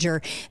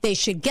manager. They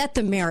should get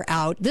the mayor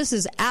out. This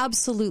is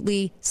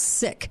absolutely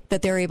sick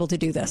that they're able to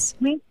do this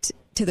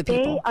to the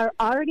people. They are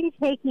already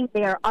taking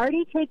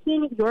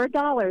your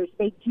dollars.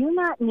 They do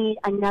not need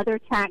another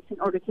tax in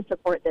order to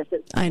support this.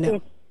 I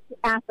know. It's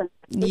awesome.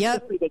 It's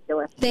just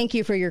ridiculous. Thank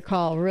you for your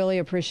call. Really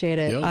appreciate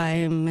it. Yep.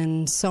 I'm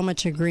in so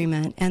much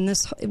agreement. And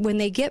this, when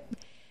they get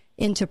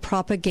into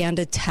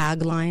propaganda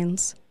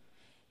taglines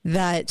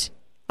that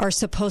are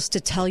supposed to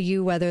tell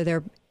you whether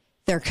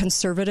they're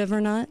conservative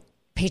or not,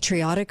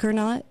 patriotic or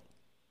not,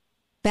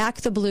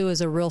 Back the Blue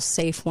is a real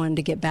safe one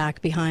to get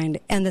back behind.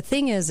 And the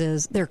thing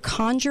is they're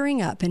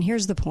conjuring up, and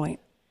here's the point,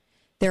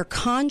 they're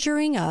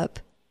conjuring up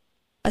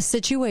a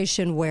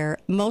situation where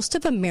most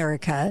of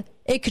America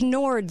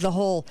ignored the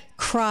whole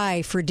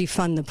cry for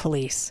defund the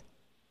police.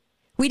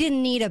 We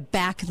didn't need a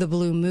Back the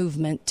Blue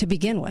movement to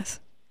begin with.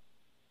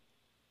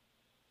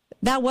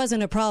 That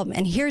wasn't a problem.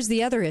 And here's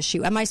the other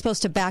issue. Am I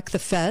supposed to back the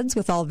feds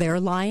with all their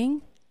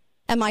lying?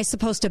 Am I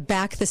supposed to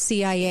back the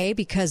CIA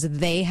because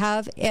they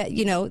have,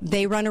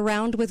 they run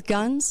around with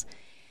guns?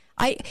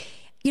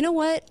 You know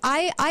what?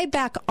 I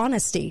back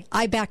honesty.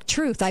 I back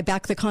truth. I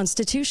back the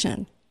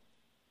Constitution.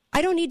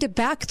 I don't need to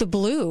back the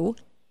blue.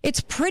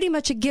 It's pretty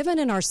much a given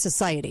in our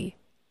society.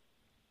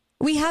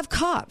 We have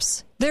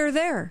cops. They're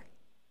there.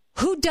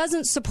 Who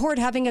doesn't support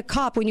having a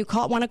cop when you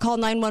want to call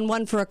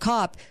 911 for a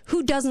cop?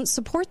 Who doesn't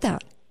support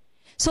that?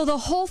 So the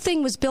whole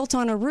thing was built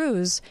on a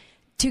ruse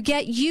to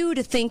get you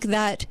to think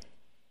that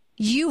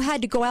you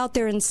had to go out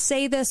there and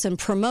say this and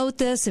promote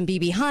this and be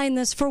behind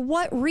this. For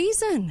what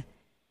reason?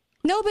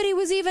 Nobody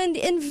was even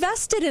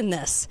invested in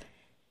this.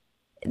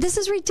 This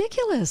is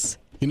ridiculous.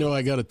 You know,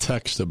 I got a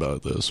text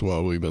about this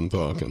while we've been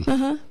talking.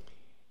 Uh-huh.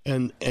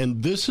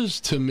 And this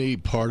is, to me,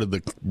 part of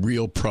the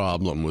real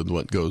problem with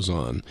what goes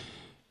on.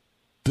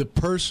 The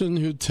person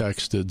who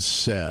texted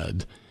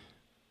said,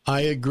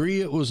 I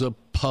agree it was a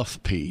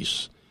puff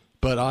piece,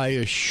 but I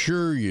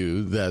assure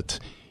you that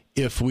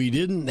if we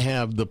didn't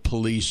have the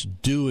police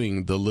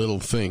doing the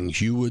little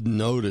things, you would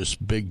notice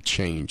big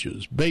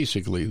changes.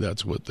 Basically,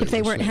 that's what they were saying. If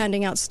they weren't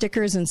handing out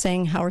stickers and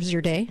saying, how was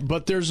your day?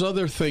 But there's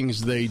other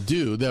things they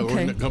do that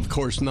were, of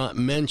course, not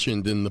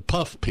mentioned in the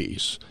puff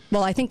piece.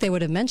 Well, I think they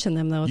would have mentioned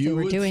them, though, if they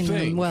were doing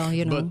them well,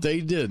 But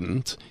they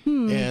didn't.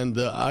 And,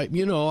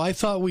 I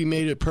thought we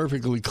made it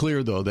perfectly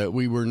clear, though, that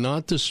we were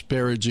not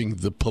disparaging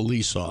the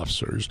police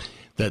officers,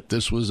 that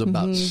this was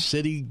about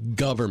city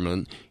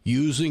government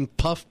using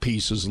puff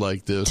pieces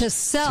like this to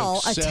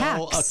sell a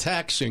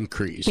tax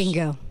increase.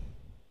 Bingo.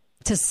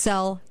 To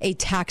sell a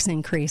tax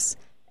increase.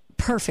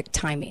 Perfect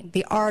timing.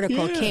 The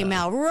article came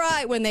out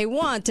right when they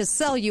want to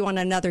sell you on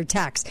another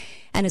tax.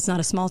 And it's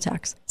not a small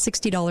tax.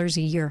 $60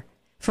 a year.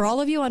 For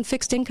all of you on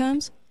fixed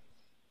incomes,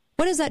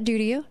 what does that do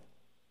to you?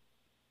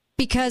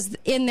 Because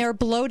in their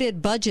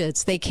bloated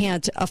budgets, they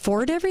can't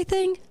afford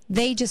everything.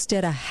 They just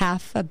did a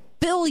 $500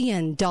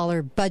 million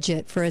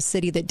budget for a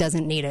city that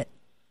doesn't need it.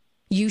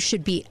 You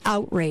should be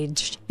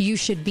outraged. You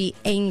should be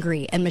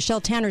angry. And Michelle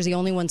Tanner's the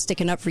only one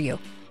sticking up for you.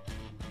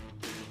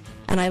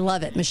 And I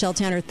love it. Michelle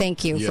Tanner,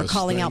 thank you for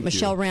calling out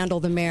Michelle Randall,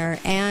 the mayor,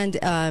 and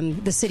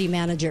the city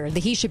manager.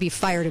 He should be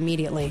fired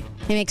immediately.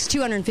 He makes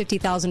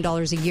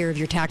 $250,000 a year of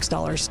your tax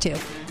dollars, too,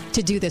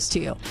 to do this to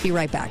you. Be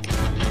right back.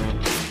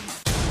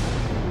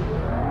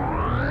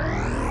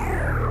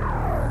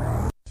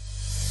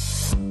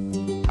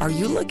 Are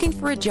you looking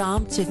for a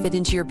job to fit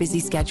into your busy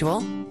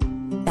schedule?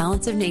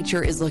 Balance of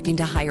Nature is looking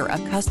to hire a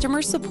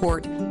customer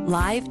support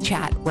live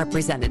chat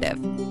representative.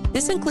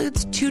 This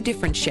includes 2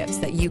 different shifts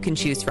that you can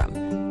choose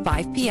from,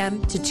 5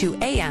 p.m. to 2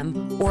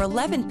 a.m. or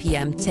 11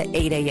 p.m. to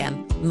 8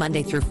 a.m.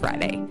 Monday through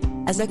Friday.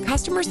 As a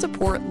customer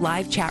support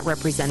live chat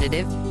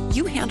representative,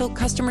 you handle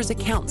customers'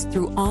 accounts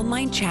through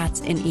online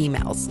chats and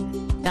emails.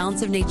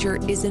 Balance of Nature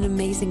is an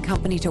amazing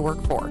company to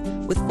work for,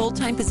 with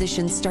full-time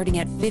positions starting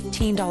at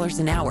 $15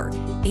 an hour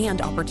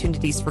and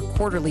opportunities for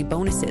quarterly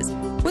bonuses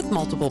with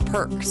multiple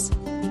perks.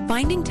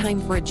 Finding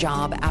time for a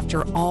job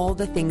after all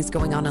the things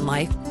going on in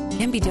life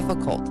can be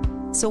difficult,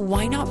 so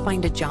why not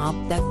find a job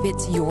that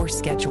fits your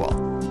schedule?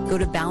 Go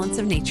to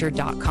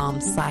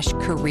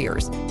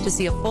balanceofnature.com/careers to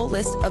see a full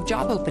list of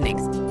job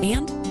openings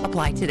and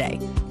apply today.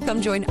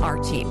 Come join our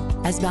team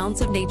as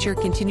Balance of Nature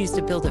continues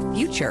to build a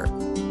future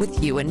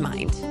with you in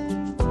mind.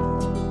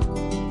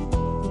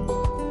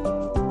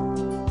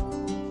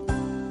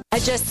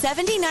 At just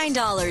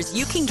 $79,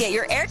 you can get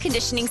your air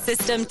conditioning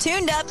system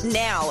tuned up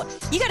now.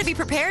 You got to be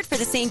prepared for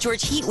the St.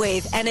 George heat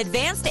wave, and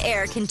Advanced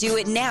Air can do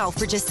it now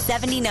for just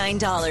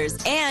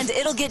 $79. And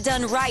it'll get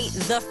done right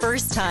the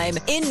first time,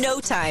 in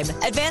no time.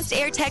 Advanced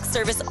Air Tech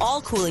service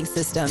all cooling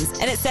systems.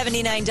 And at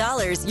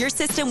 $79, your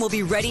system will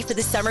be ready for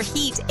the summer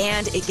heat,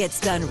 and it gets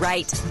done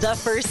right the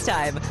first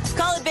time.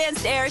 Call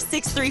Advanced Air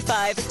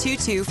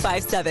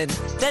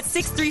 635-2257. That's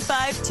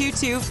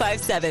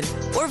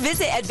 635-2257. Or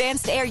visit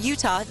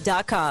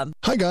AdvancedAirUtah.com.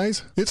 Hi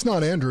guys, it's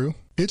not Andrew.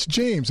 It's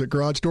James at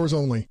Garage Doors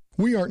Only.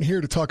 We aren't here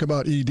to talk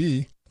about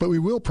ED, but we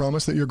will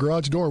promise that your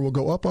garage door will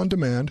go up on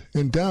demand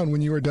and down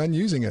when you are done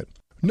using it.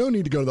 No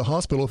need to go to the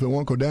hospital if it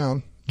won't go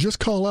down. Just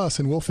call us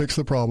and we'll fix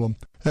the problem.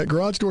 At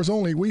Garage Doors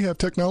Only, we have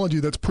technology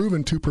that's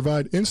proven to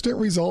provide instant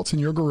results in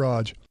your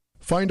garage.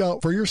 Find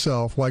out for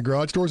yourself why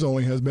Garage Doors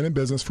Only has been in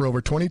business for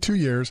over 22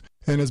 years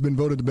and has been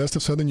voted the best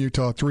of Southern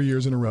Utah 3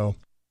 years in a row.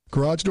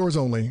 Garage Doors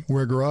Only,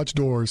 where garage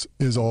doors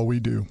is all we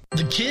do.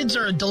 The kids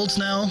are adults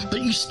now,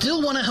 but you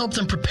still want to help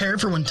them prepare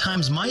for when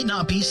times might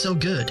not be so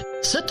good.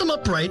 Set them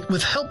up right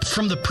with help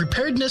from the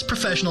preparedness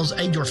professionals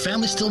at Your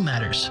Family Still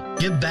Matters.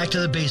 Get back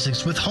to the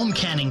basics with home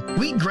canning,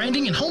 wheat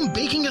grinding, and home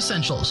baking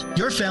essentials.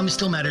 Your Family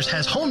Still Matters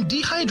has home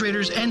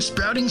dehydrators and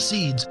sprouting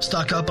seeds.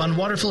 Stock up on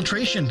water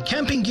filtration,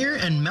 camping gear,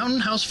 and Mountain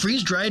House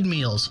freeze-dried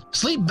meals.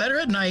 Sleep better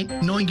at night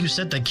knowing you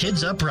set the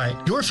kids up right.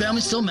 Your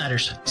Family Still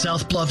Matters.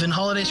 South Bluff in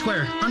Holiday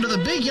Square, under the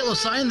big yellow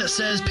sign that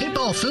says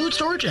PayPal Food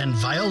Storage and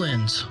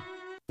Violins.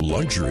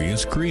 Luxury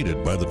is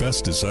created by the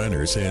best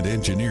designers and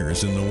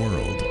engineers in the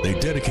world. They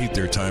dedicate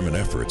their time and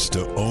efforts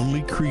to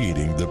only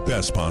creating the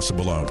best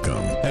possible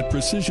outcome. At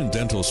Precision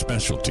Dental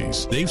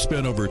Specialties, they've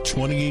spent over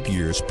 28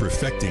 years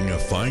perfecting a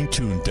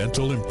fine-tuned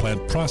dental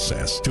implant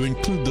process to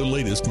include the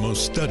latest,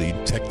 most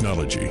studied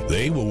technology.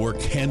 They will work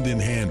hand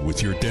in hand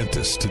with your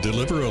dentist to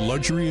deliver a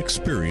luxury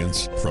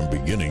experience from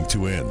beginning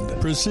to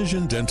end.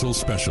 Precision Dental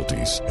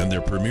Specialties and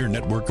their premier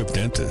network of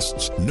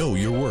dentists know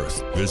your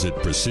worth. Visit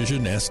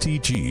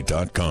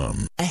precisionstg.com.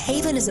 A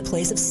haven is a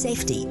place of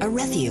safety, a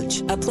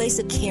refuge, a place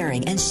of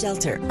caring and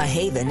shelter. A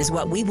haven is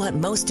what we want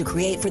most to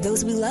create for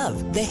those we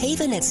love. The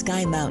Haven at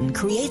Sky Mountain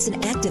creates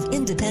an active,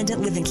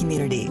 independent living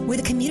community with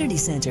a community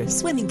center,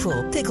 swimming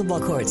pool,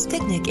 pickleball courts,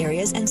 picnic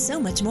areas, and so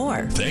much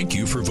more. Thank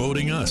you for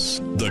voting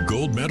us the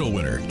gold medal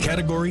winner,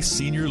 category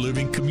Senior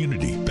Living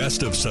Community,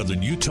 Best of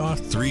Southern Utah,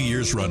 3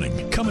 years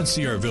running. Come and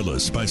see our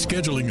villas by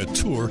scheduling a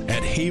tour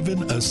at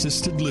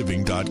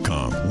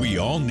havenassistedliving.com. We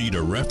all need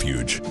a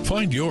refuge.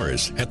 Find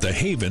yours at the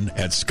Haven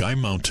at Sky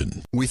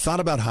Mountain. We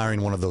thought about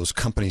hiring one of those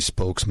company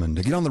spokesmen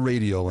to get on the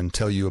radio and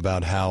tell you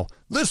about how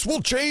this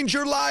will change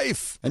your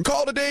life and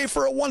call today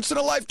for a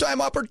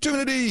once-in-a-lifetime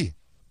opportunity.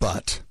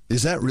 But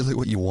is that really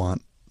what you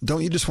want?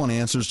 Don't you just want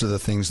answers to the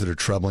things that are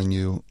troubling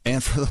you,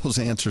 and for those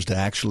answers to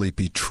actually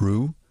be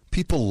true?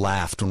 People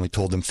laughed when we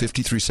told them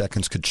 53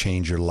 seconds could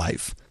change your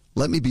life.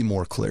 Let me be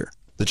more clear.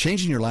 The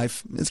change in your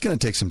life, it's going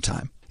to take some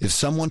time. If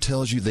someone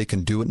tells you they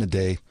can do it in a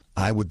day,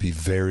 I would be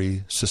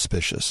very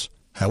suspicious.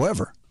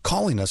 However,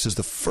 calling us is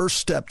the first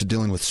step to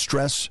dealing with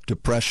stress,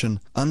 depression,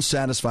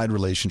 unsatisfied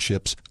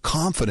relationships,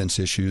 confidence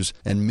issues,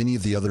 and many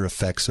of the other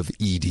effects of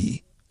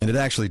ED. And it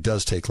actually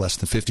does take less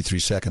than 53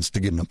 seconds to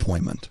get an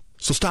appointment.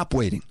 So stop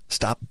waiting.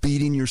 Stop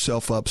beating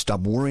yourself up. Stop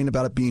worrying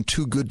about it being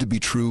too good to be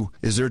true.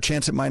 Is there a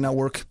chance it might not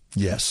work?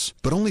 Yes,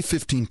 but only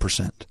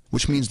 15%,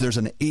 which means there's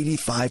an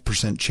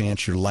 85%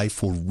 chance your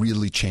life will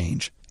really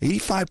change.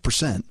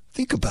 85%.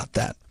 Think about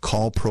that.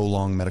 Call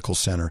Prolong Medical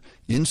Center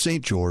in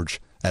St. George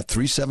at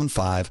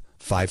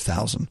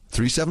 375-5000.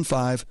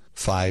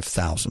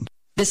 375-5000.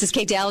 This is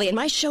Kate Daly, and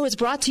my show is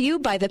brought to you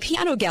by the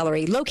Piano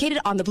Gallery, located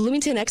on the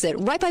Bloomington exit,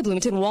 right by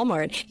Bloomington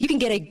Walmart. You can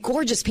get a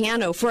gorgeous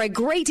piano for a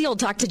great deal.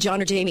 Talk to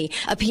John or Jamie.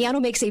 A piano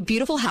makes a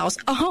beautiful house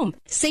a home.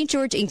 St.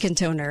 George Ink and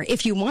Toner.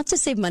 If you want to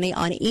save money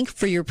on ink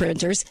for your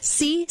printers,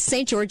 see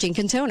St. George Ink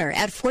and Toner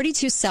at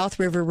 42 South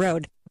River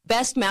Road.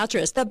 Best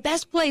Mattress, the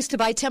best place to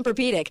buy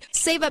Tempur-Pedic.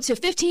 Save up to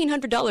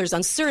 $1,500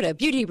 on Serta,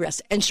 Beauty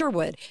Rest, and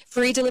Sherwood.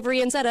 Free delivery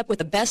and setup with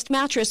the Best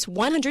Mattress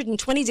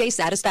 120-day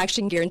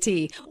satisfaction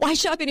guarantee. Why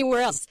shop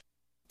anywhere else?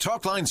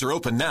 Talk lines are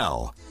open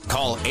now.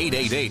 Call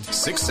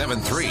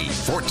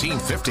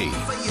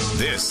 888-673-1450.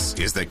 This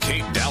is the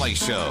Kate Daly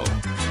Show.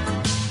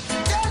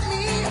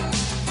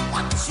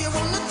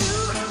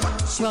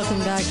 Welcome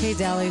back, Kate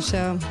Daly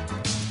Show.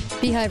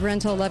 Beehive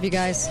Rental, love you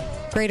guys.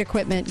 Great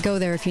equipment. Go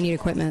there if you need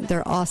equipment.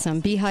 They're awesome.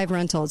 Beehive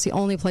Rental, it's the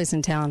only place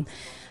in town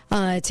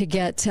to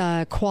get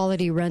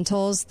quality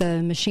rentals.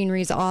 The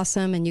machinery is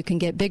awesome, and you can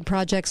get big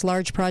projects,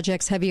 large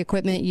projects, heavy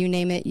equipment, you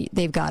name it,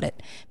 they've got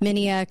it.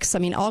 Mini-X, I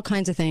mean, all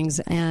kinds of things,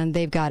 and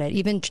they've got it.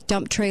 Even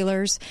dump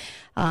trailers.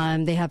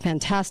 They have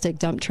fantastic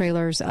dump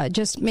trailers.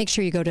 Just make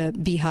sure you go to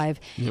Beehive.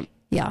 Yep.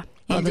 Yeah.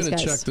 I'm going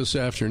to check this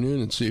afternoon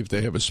and see if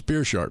they have a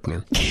spear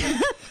sharpener.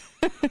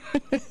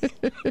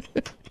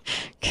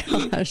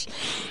 Gosh,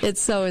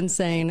 it's so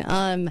insane.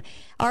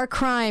 Our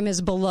crime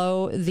is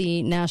below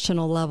the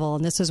national level,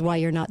 and this is why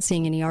you're not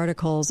seeing any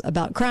articles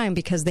about crime,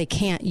 because they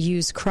can't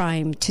use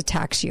crime to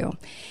tax you.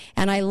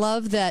 And I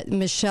love that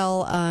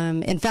Michelle,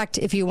 in fact,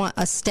 if you want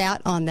a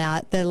stat on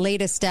that, the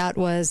latest stat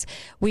was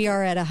we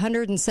are at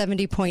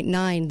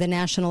 170.9. The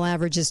national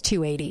average is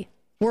 280.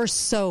 We're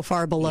so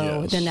far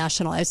below the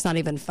national. It's not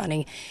even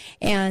funny.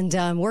 And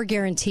we're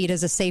guaranteed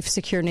as a safe,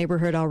 secure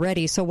neighborhood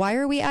already. So why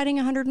are we adding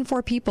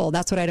 104 people?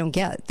 That's what I don't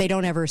get. They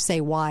don't ever say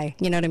why.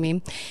 You know what I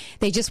mean?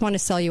 They just want to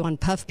sell you on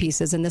puff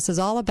pieces. And this is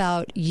all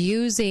about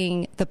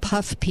using the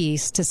puff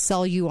piece to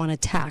sell you on a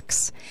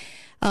tax.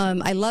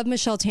 I love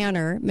Michelle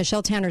Tanner.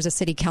 Michelle Tanner is a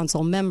city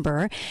council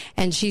member,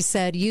 and she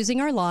said,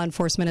 using our law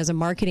enforcement as a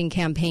marketing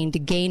campaign to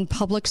gain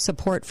public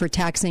support for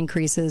tax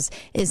increases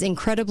is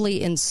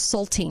incredibly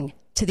insulting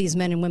to these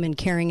men and women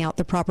carrying out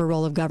the proper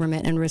role of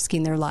government and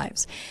risking their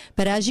lives.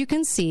 But as you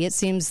can see, it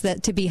seems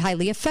that to be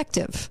highly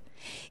effective.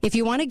 If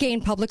you want to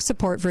gain public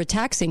support for a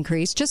tax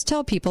increase, just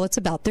tell people it's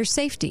about their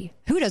safety.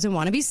 Who doesn't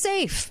want to be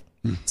safe?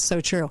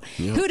 So true.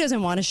 Yep. Who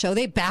doesn't want to show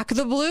they back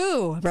the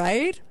blue,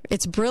 right?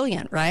 It's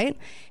brilliant, right?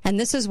 And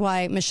this is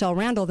why Michelle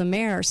Randall, the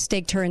mayor,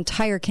 staked her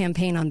entire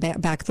campaign on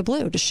Back the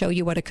Blue, to show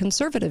you what a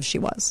conservative she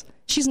was.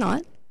 She's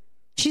not.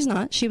 She's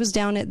not. She was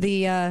down at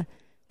the...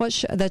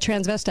 the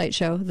transvestite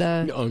show,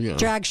 the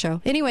drag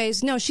show.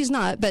 Anyways, no, she's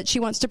not, but she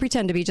wants to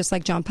pretend to be, just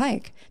like John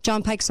Pike.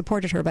 John Pike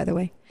supported her, by the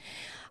way.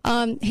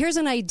 Here's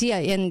an idea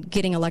in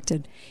getting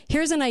elected.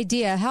 Here's an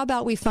idea. How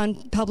about we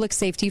fund public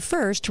safety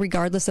first,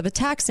 regardless of a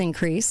tax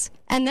increase?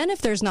 And then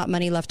if there's not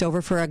money left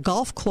over for a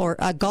golf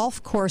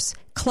course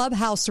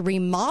clubhouse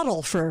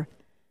remodel for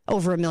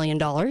over $1 million,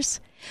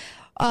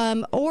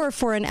 Or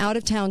for an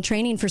out-of-town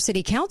training for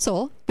city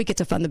council, we get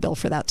to fund the bill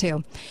for that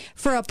too.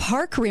 For a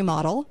park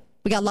remodel,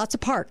 we got lots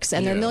of parks,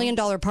 and they're $1 million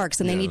parks,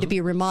 and they need to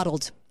be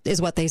remodeled,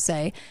 is what they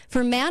say.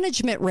 For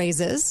management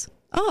raises,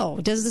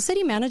 does the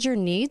city manager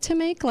need to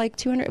make like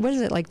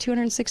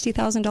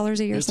 $260,000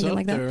 a year, something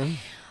like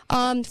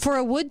that? For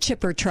a wood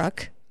chipper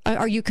truck,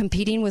 are you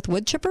competing with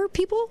wood chipper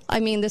people? I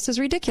mean, this is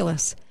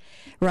ridiculous,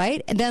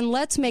 right? And then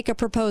let's make a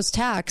proposed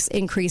tax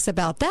increase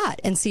about that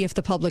and see if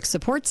the public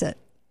supports it.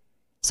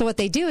 So what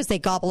they do is they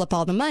gobble up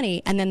all the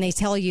money, and then they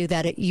tell you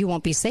that you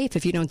won't be safe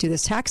if you don't do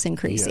this tax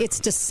increase. Yeah. It's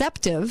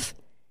deceptive.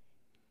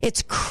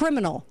 It's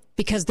criminal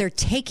because they're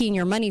taking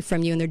your money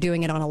from you and they're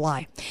doing it on a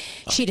lie.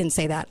 She didn't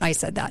say that. I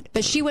said that.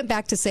 But she went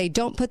back to say,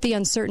 don't put the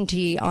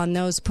uncertainty on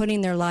those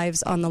putting their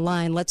lives on the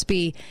line. Let's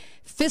be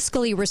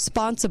fiscally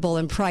responsible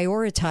and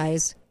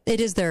prioritize. It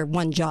is their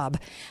one job.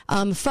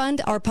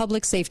 Fund our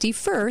public safety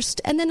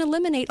first and then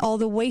eliminate all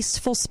the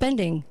wasteful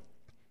spending.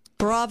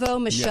 Bravo,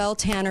 Michelle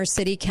Tanner,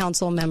 City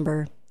Council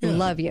member.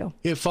 Love you.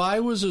 If I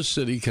was a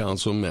City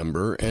Council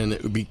member and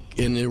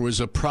there was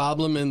a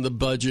problem in the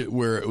budget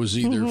where it was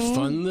either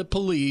fund the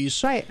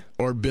police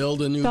or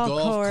build a new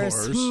golf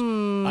course,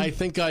 I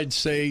think I'd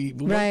say,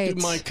 what do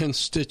my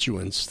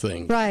constituents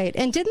think? Right.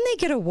 And didn't they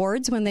get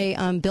awards when they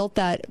built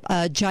that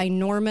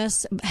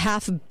ginormous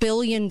 $500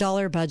 million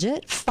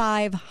budget,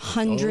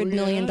 $500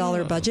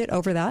 million budget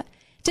over that?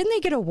 Didn't they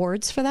get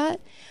awards for that?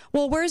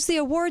 Well, where's the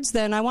awards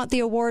then? I want the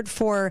award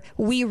for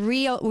we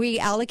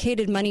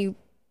reallocated money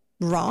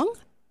wrong,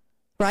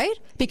 right?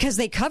 Because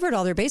they covered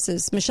all their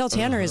bases. Michelle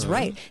Tanner is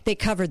right. They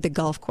covered the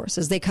golf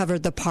courses. They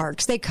covered the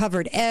parks. They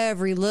covered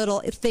every little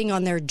thing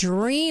on their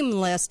dream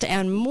list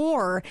and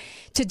more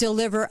to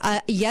deliver,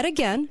 yet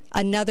again,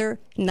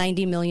 another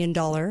 $90 million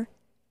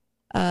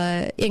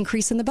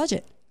increase in the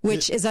budget,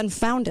 which is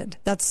unfounded.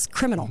 That's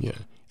criminal. Yeah.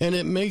 And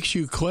it makes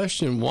you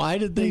question, why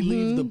did they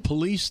leave the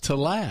police to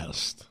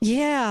last?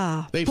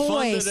 Yeah. They Boy,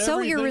 funded so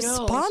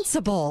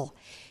irresponsible.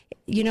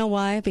 You know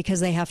why?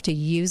 Because they have to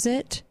use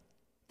it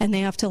and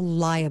they have to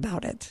lie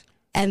about it.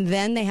 And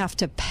then they have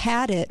to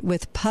pad it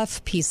with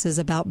puff pieces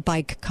about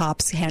bike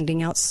cops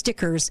handing out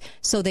stickers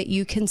so that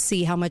you can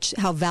see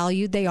how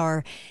valued they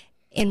are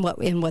in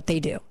what they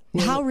do.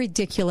 Well, how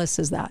ridiculous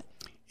is that?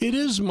 It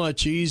is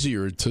much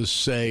easier to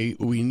say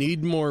we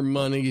need more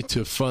money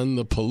to fund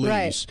the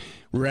police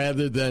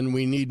rather than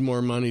we need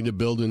more money to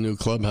build a new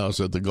clubhouse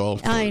at the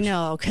golf course. I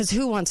know, because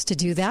who wants to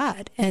do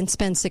that and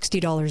spend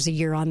 $60 a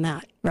year on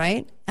that,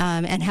 right?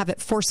 And have it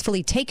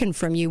forcefully taken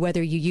from you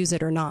whether you use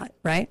it or not,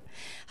 right?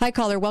 Hi,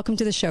 caller. Welcome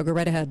to the show. Go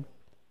right ahead.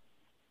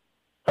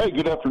 Hey,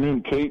 good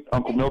afternoon, Kate,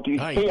 Uncle Milty.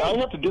 Hi. Hey, I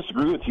have to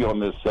disagree with you on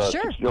this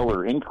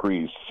 $6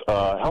 increase.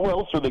 How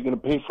else are they going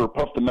to pay for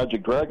Puff the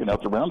Magic Dragon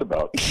out the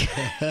roundabout?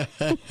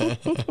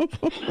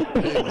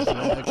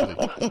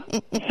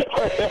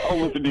 I'll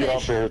listen to you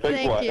off air.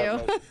 Thank you.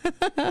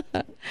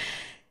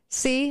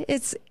 See,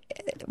 it's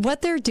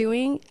what they're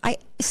doing.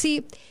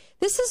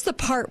 This is the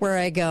part where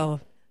I go,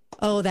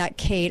 oh, that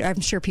Kate. I'm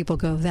sure people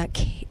go, that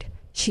Kate.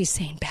 She's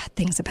saying bad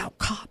things about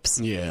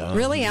cops. Yeah.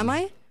 Really, am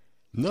I?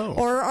 No.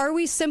 Or are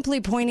we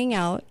simply pointing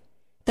out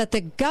that the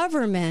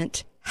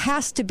government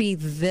has to be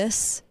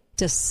this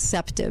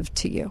deceptive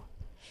to you?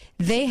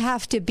 They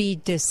have to be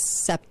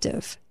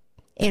deceptive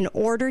in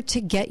order to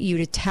get you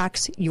to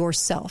tax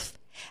yourself.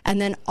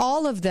 And then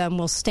all of them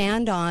will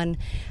stand on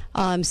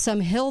some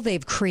hill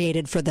they've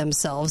created for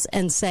themselves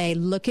and say,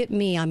 look at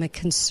me, I'm a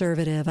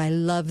conservative. I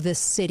love this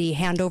city,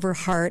 hand over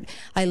heart.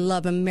 I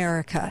love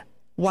America,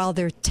 while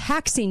they're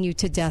taxing you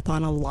to death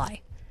on a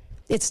lie.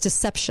 It's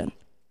deception.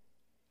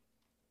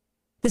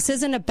 This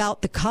isn't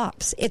about the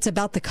cops. It's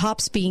about the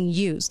cops being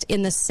used.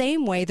 In the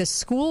same way, the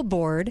school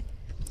board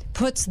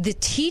puts the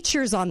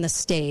teachers on the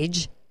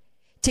stage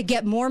to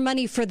get more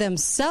money for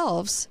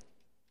themselves,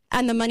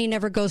 and the money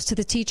never goes to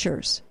the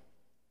teachers,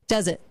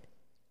 does it?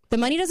 The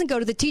money doesn't go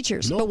to the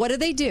teachers. Nope. But what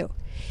do?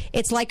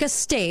 It's like a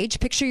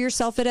stage. Picture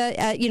yourself at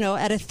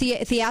a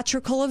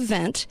theatrical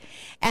event,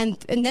 and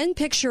then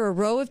picture a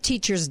row of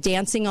teachers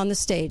dancing on the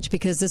stage,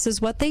 because this is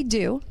what they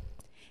do.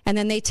 And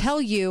then they tell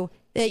you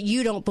that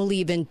you don't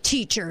believe in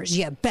teachers,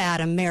 you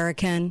bad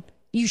American.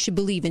 You should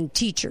believe in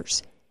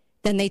teachers.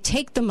 Then they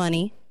take the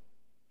money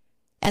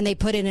and they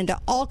put it into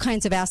all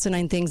kinds of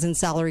asinine things and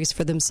salaries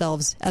for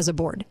themselves as a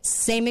board.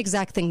 Same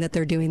exact thing that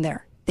they're doing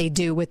there. They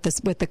do with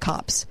the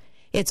cops.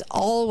 It's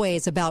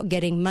always about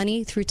getting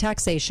money through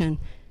taxation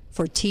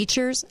for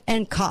teachers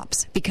and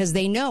cops, because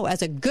they know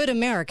as a good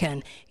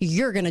American,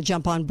 you're going to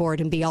jump on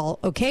board and be all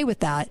okay with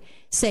that,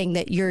 saying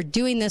that you're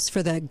doing this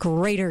for the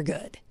greater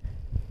good.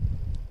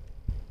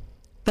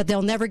 But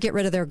they'll never get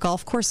rid of their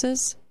golf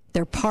courses,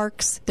 their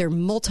parks, their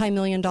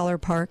multi-million-dollar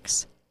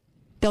parks.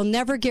 They'll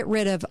never get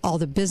rid of all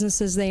the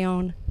businesses they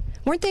own.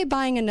 Weren't they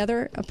buying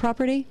another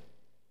property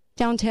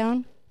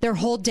downtown? Their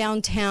whole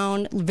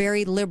downtown,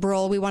 very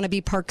liberal, we want to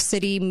be Park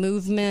City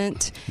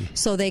movement,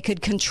 so they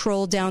could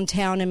control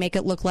downtown and make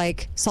it look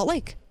like Salt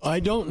Lake. I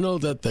don't know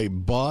that they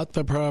bought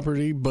the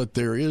property, but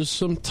there is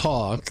some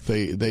talk.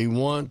 They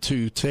want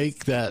to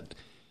take that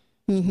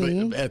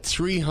But at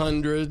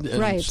 300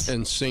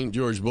 and St.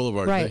 George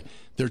Boulevard,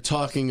 they're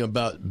talking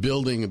about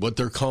building what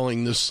they're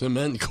calling the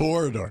cement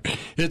corridor.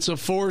 It's a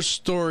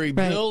 4-story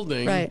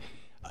building. Right.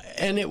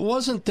 And it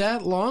wasn't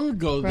that long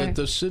ago that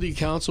the city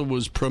council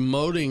was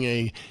promoting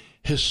a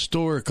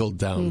historical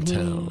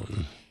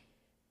downtown.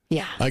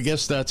 Yeah. I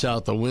guess that's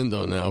out the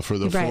window now for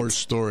the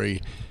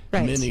 4-story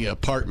mini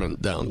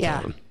apartment downtown.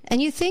 Yeah.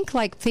 And you think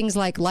like things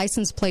like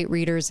license plate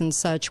readers and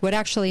such would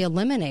actually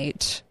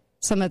eliminate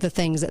some of the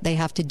things that they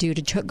have to do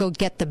to go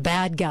get the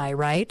bad guy,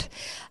 right?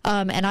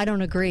 And I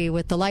don't agree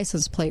with the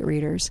license plate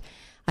readers.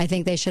 I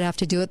think they should have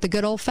to do it the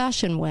good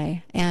old-fashioned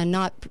way and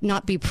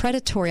not be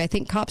predatory. I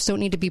think cops don't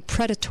need to be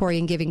predatory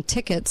in giving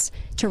tickets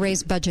to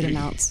raise budget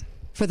amounts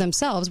for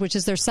themselves, which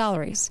is their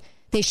salaries.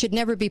 They should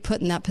never be put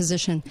in that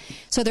position.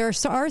 So there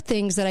are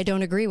things that I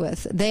don't agree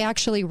with. They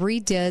actually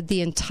redid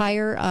the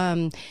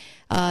entire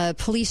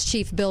police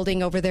chief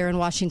building over there in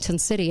Washington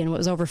City, and it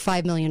was over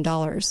 $5 million.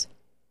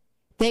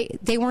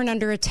 They weren't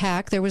under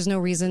attack. There was no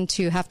reason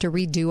to have to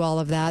redo all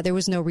of that. There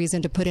was no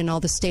reason to put in all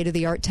the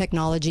state-of-the-art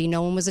technology.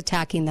 No one was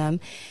attacking them.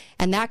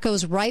 And that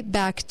goes right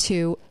back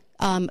to,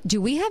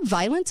 do we have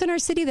violence in our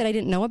city that I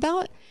didn't know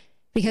about?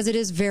 Because it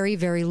is very,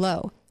 very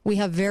low. We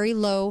have very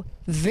low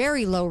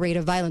rate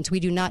of violence. We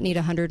do not need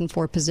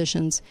 104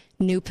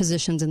 new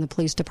positions in the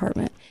police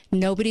department.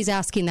 Nobody's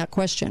asking that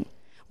question.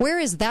 Where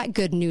is that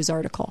good news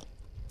article?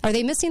 Are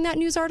they missing that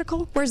news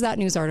article? Where's that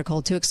news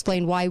article to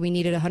explain why we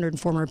needed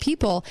 104 more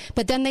people?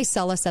 But then they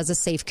sell us as a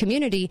safe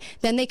community.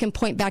 Then they can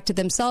point back to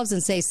themselves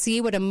and say,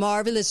 see what a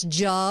marvelous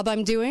job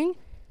I'm doing?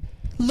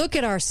 Look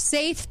at our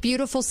safe,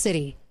 beautiful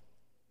city.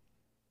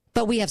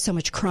 But we have so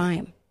much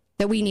crime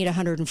that we need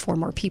 104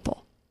 more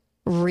people.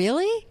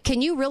 Really?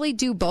 Can you really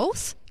do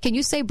both? Can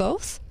you say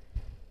both?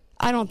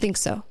 I don't think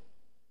so.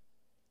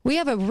 We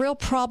have a real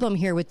problem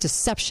here with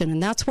deception,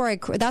 and that's where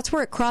it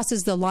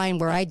crosses the line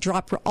where I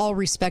drop all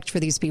respect for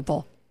these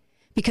people,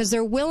 because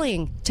they're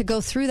willing to go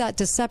through that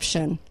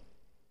deception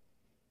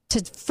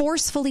to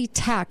forcefully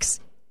tax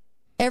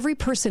every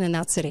person in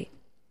that city.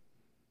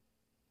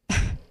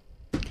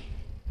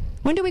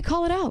 When do we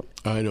call it out?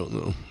 I don't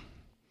know.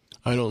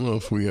 I don't know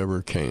if we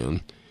ever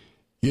can.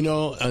 You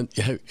know,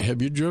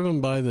 have you driven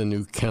by the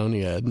new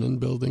county admin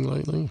building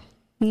lately?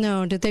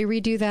 No. Did they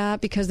redo that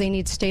because they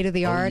need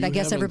state-of-the-art? I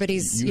guess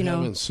everybody's, You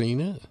haven't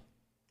seen it?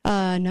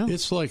 No.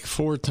 It's like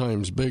 4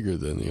 times bigger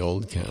than the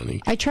old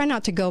county. I try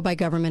not to go by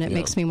government. It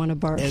makes me want to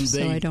barf, and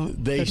so I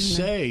don't. They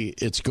say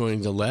it's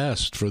going to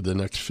last for the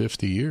next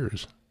 50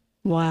 years.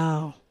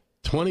 Wow.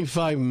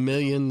 $25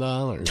 million.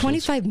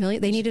 $25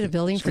 million? They needed a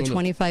building for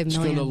 $25 million. It's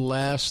going to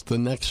last the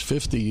next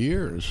 50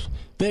 years.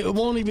 They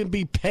won't even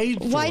be paid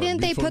for it. Why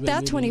didn't they put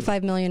that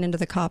 $25 million into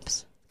the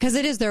cops? Because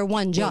it is their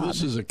one job. Well,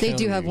 this is a they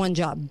do county. have one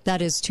job.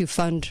 That is to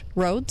fund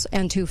roads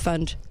and to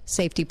fund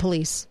safety,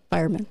 police,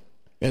 firemen.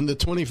 And the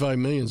 $25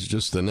 million is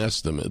just an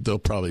estimate. There'll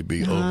probably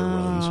be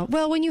overruns.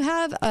 Well, when you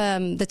have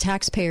the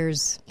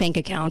taxpayer's bank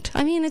account,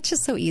 I mean, it's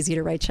just so easy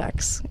to write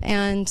checks.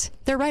 And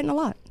they're writing a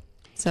lot.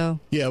 So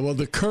yeah, well,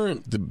 the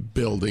current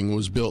building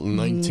was built in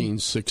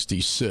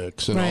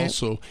 1966 and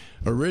also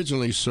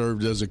originally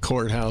served as a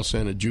courthouse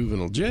and a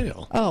juvenile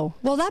jail. Oh,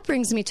 well, that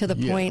brings me to the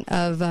point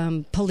of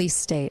police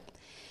state.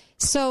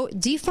 So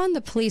defund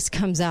the police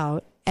comes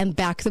out and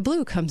Back the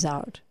Blue comes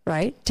out,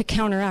 right, to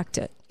counteract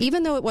it.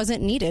 Even though it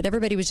wasn't needed,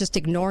 everybody was just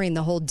ignoring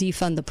the whole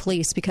defund the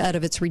police because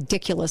of its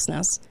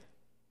ridiculousness.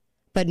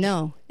 But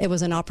no, it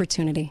was an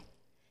opportunity.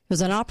 It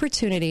was an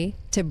opportunity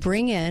to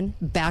bring in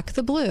Back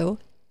the Blue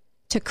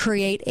to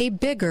create a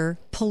bigger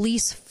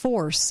police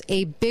force,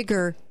 a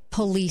bigger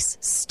police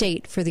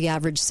state for the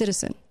average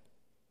citizen.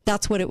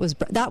 That's what it was.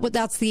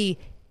 That's the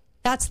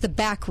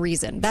back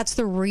reason. That's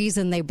the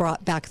reason they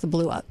brought Back the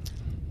Blue up.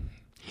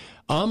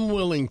 I'm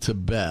willing to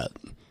bet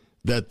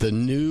that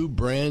the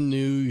brand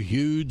new,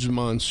 huge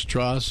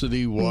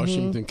monstrosity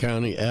Washington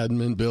County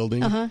admin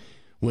building,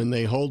 when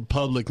they hold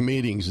public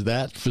meetings,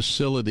 that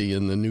facility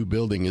in the new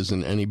building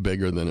isn't any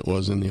bigger than it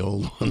was in the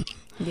old one.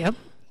 Yep.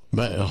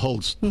 But it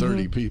holds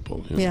 30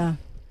 people. You know? Yeah.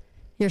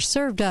 You're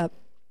served up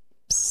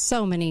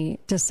so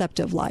many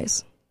deceptive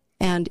lies.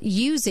 And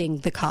using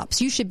the cops.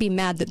 You should be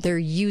mad that they're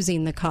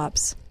using the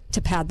cops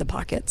to pad the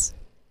pockets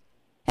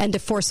and to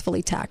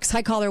forcefully tax.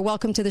 Hi, caller.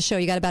 Welcome to the show.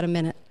 You got about a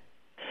minute.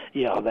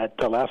 Yeah, that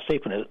last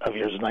statement of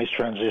yours is a nice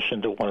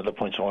transition to one of the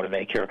points I want to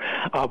make here.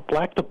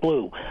 Black the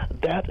Blue,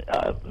 that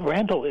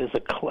Randall is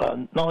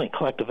not only a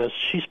collectivist,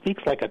 she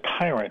speaks like a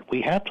tyrant.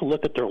 We have to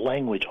look at their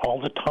language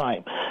all the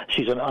time.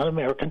 She's an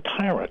un-American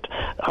tyrant.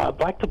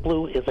 Black the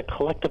Blue is a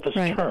collectivist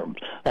term.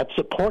 That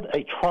support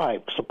a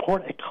tribe,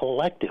 support a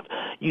collective.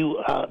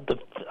 The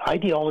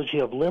ideology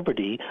of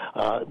liberty,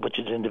 which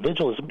is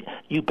individualism,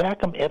 you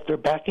back them if they're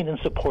backing and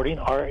supporting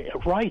our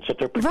rights, if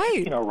they're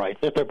protecting our rights,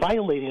 if they're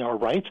violating our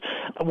rights.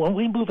 When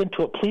we move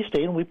into a police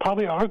state, and we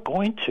probably are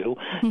going to,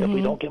 if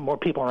we don't get more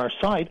people on our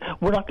side,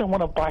 we're not going to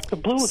want to Black the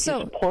Blue if you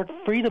support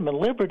freedom and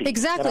liberty.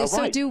 Exactly.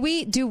 So do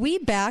we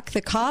back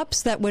the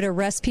cops that would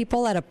arrest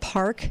people at a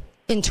park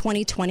in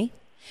 2020?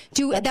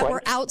 that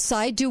were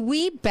outside. Do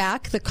we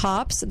back the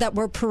cops that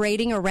were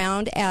parading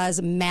around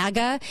as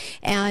MAGA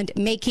and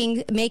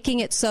making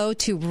it so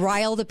to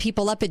rile the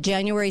people up at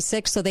January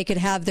 6th so they could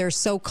have their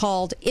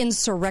so-called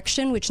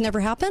insurrection, which never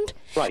happened?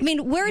 Right. I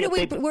mean, where do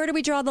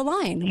we draw the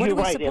line? What You're are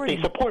we right. supporting?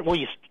 If they support,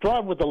 you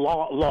start with the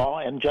law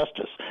and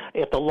justice.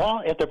 If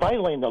they're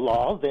violating the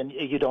law, then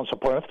you don't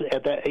support them.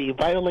 If you're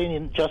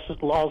violating justice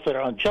laws that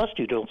are unjust,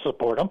 you don't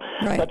support them.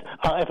 Right. But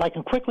if I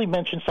can quickly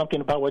mention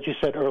something about what you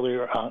said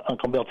earlier,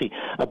 Uncle Milty,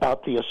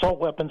 about the assault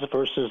weapons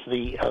versus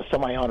the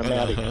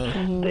semi-automatic.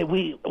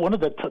 One of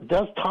the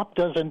top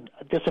dozen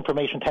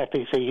disinformation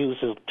tactics they use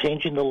is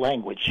changing the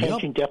language,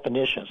 changing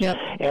definitions.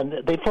 And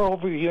for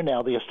over a year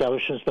now, the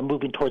establishment's been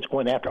moving towards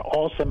going after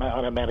all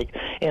semi-automatic.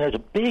 And there's a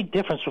big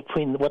difference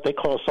between what they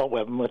call assault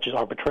weapon, which is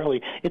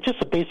arbitrarily, it's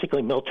just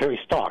basically military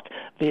stock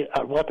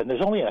weapon.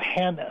 There's only a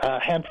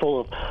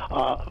handful of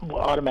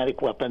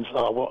automatic weapons,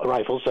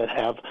 rifles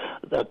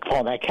that fall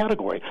in that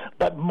category.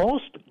 But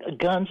most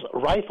guns,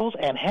 rifles,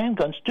 and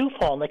handguns do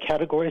fall in the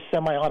category of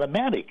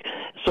semi-automatic.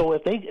 So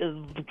if they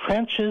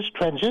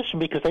transition,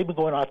 because they've been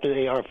going after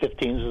the AR-15s,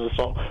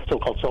 the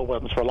so-called assault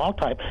weapons for a long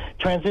time,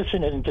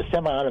 transition it into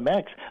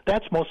semi-automatics,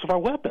 that's most of our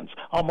weapons.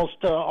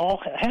 Almost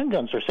all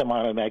handguns are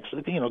semi-automatics,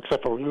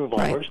 except for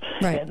revolvers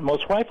and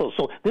most rifles.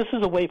 So this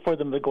is a way for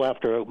them to go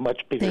after a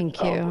much bigger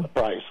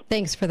prize.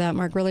 Thanks for that,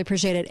 Mark. Really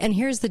appreciate it. And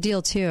here's the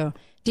deal, too.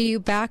 Do you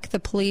back the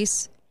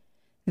police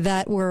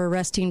that were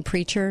arresting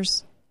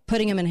preachers,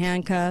 putting them in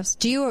handcuffs?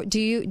 Do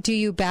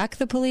you back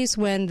the police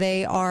when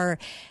they are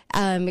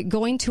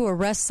going to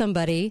arrest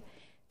somebody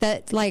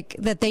that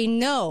they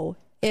know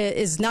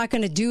is not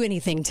going to do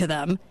anything to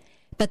them,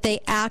 but they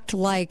act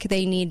like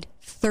they need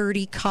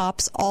 30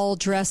 cops all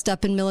dressed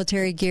up in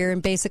military gear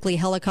and basically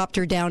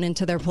helicopter down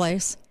into their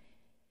place?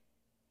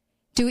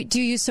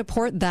 Do you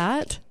support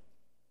that?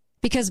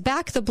 Because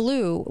Back the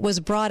Blue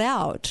was brought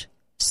out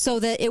so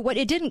that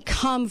it didn't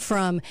come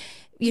from,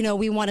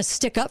 we want to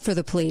stick up for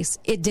the police.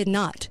 It did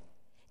not.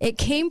 It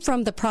came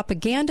from the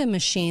propaganda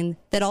machine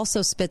that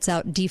also spits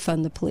out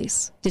defund the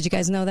police. Did you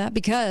guys know that?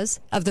 Because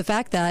of the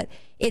fact that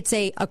it's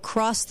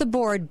across the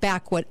board,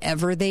 back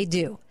whatever they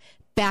do.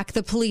 Back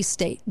the police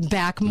state.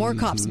 Back more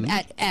cops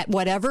at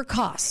whatever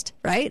cost,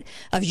 right?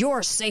 Of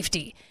your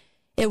safety.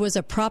 It was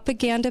a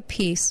propaganda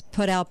piece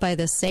put out by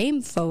the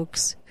same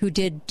folks who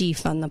did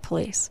defund the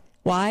police.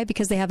 Why?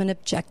 Because they have an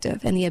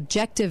objective. And the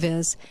objective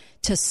is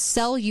to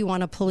sell you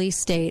on a police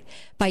state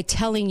by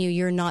telling you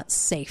you're not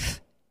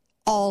safe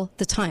all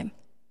the time.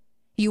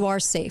 You are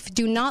safe.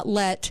 Do not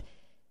let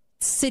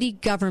city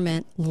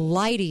government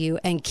lie to you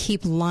and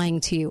keep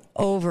lying to you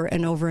over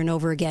and over and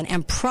over again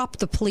and prop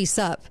the police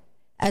up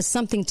as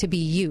something to be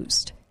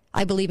used.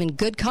 I believe in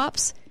good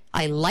cops.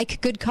 I like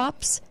good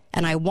cops.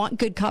 And I want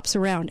good cops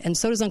around. And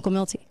so does Uncle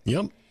Milty.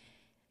 Yep.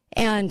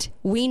 And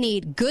we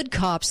need good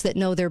cops that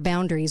know their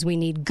boundaries. We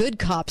need good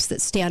cops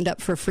that stand up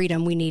for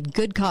freedom. We need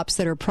good cops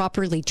that are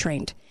properly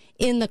trained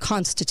in the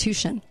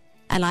Constitution.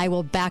 And I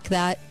will back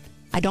that.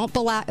 I don't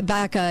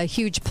back a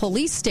huge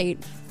police state.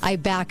 I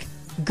back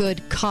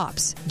good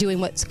cops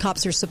doing what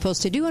cops are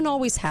supposed to do and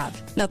always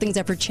have. Nothing's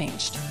ever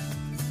changed.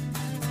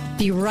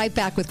 Be right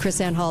back with Chris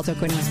Ann Hall. Don't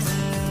go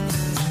anywhere.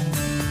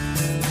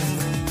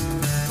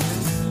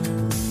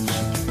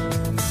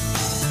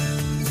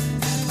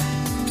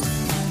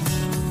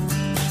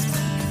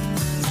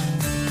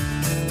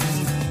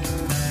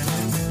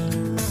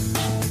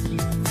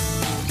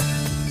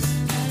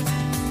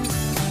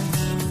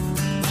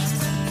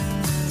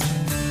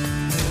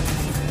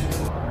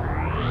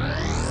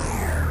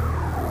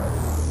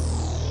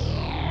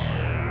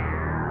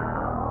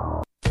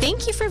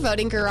 Thank you for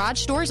voting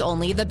Garage Doors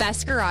Only the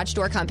best garage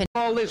door company.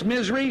 All this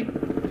misery,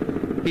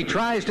 he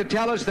tries to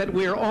tell us that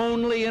we're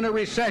only in a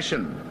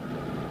recession,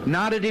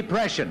 not a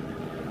depression,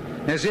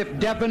 as if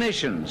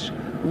definitions,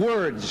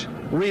 words,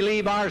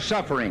 relieve our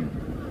suffering.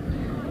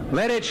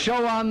 Let it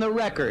show on the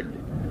record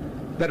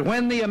that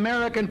when the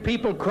American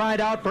people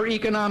cried out for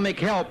economic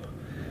help,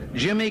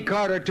 Jimmy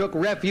Carter took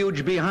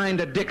refuge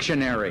behind a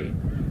dictionary.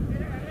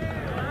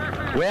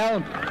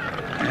 Well,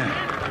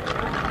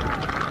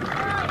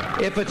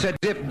 if it's a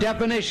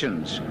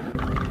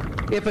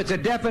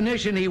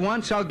definition he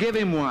wants, I'll give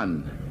him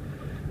one.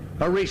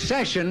 A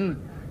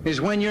recession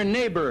is when your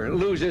neighbor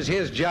loses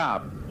his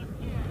job.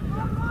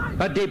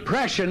 A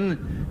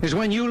depression is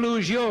when you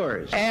lose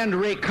yours. And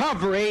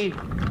recovery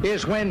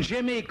is when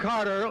Jimmy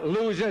Carter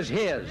loses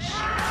his.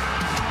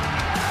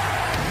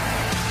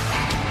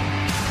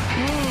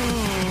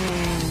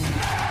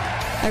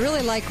 I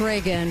really like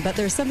Reagan, but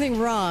there's something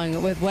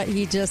wrong with what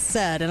he just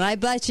said. And I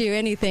bet you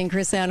anything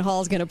Chris Ann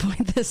Hall is going to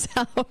point this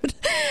out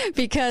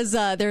because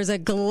there's a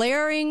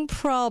glaring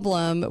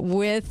problem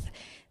with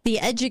the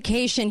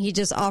education he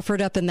just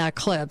offered up in that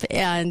clip.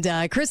 And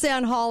Chris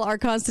Ann Hall, our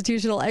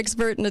constitutional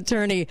expert and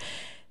attorney,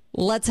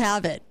 let's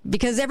have it.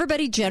 Because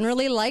everybody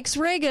generally likes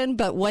Reagan,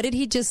 but what did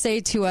he just say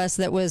to us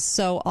that was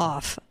so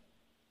off?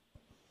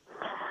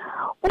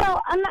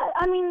 Well,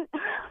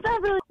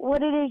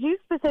 what it is you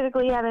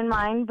specifically have in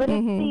mind, but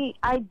it's the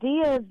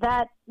idea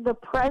that the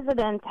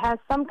president has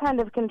some kind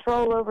of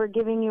control over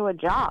giving you a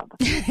job.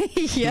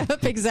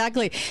 Yep,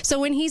 exactly. So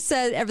when he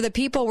said the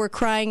people were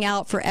crying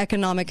out for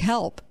economic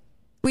help,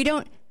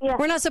 we're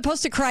not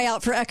supposed to cry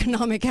out for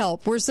economic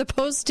help. We're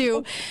supposed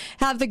to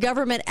have the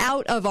government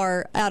out of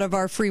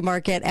our free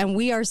market, and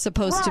we are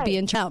supposed to be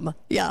in charge.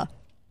 Yeah.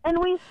 And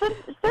we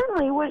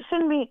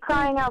shouldn't be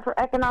crying out for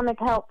economic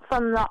help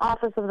from the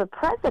office of the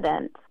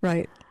president.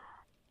 Right.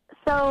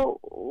 So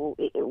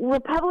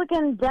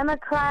Republican,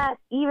 Democrat,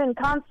 even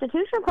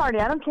Constitution Party,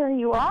 I don't care who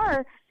you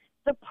are,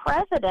 the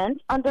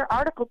president under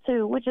Article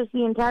 2, which is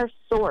the entire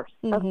source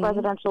of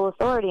presidential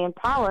authority and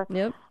power,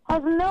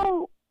 has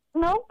no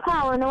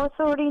power, no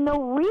authority,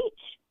 no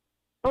reach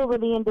over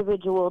the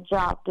individual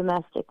job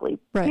domestically,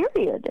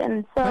 period.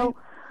 And so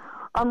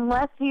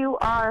unless you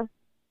are...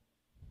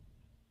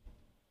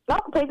 Oh,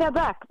 take that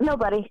back.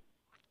 Nobody.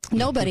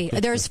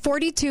 There's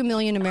 42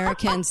 million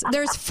Americans.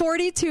 There's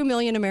 42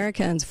 million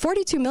Americans,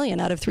 42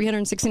 million out of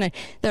 369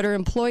 that are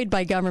employed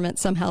by government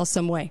somehow,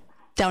 some way,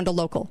 down to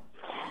local.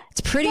 It's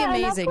pretty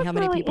amazing how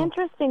many people. It's really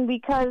interesting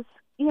because,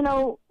 you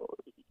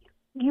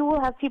will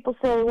have people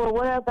say, well,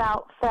 what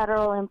about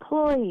federal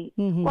employees?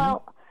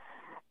 Well,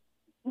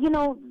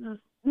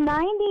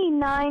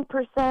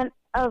 99%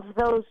 of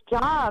those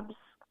jobs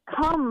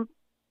come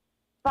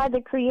by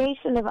the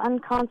creation of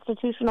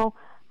unconstitutional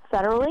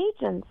federal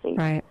agencies.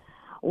 Right.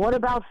 What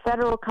about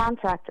federal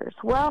contractors?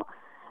 Well,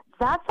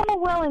 that's all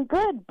well and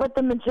good, but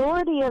the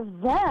majority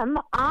of them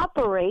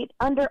operate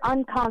under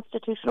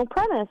unconstitutional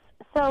premise.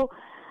 So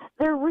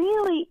there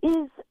really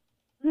is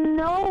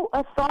no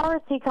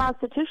authority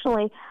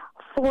constitutionally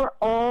for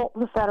all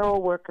the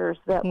federal workers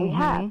that we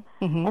have.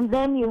 And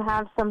then you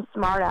have some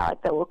smart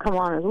aleck that will come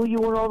on and, you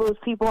want all those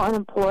people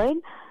unemployed?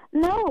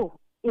 No,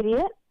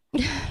 idiot.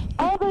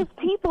 All those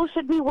people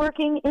should be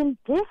working in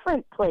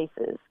different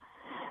places.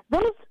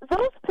 Those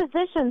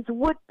positions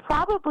would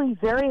probably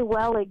very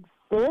well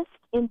exist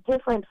in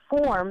different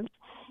forms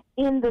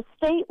in the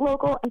state,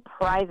 local, and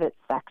private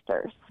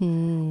sectors.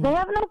 They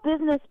have no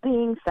business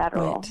being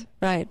federal.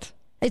 Right.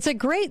 It's a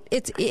great.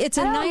 It's a nice.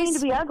 I don't mean to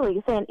be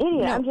ugly saying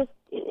idiot. No. I'm just.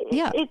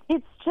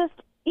 It's just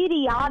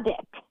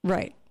idiotic.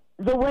 Right.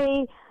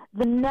 The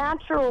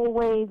natural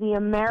way the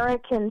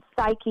American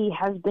psyche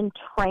has been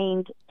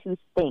trained to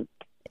think.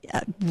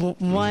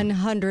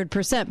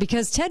 100%,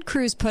 because Ted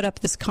Cruz put up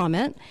this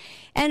comment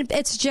and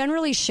it's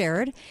generally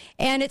shared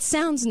and it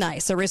sounds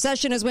nice. A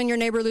recession is when your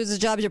neighbor loses a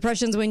job,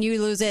 depression is when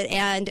you lose it,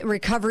 and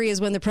recovery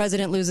is when the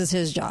president loses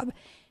his job.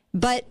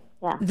 But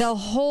the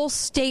whole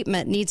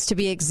statement needs to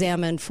be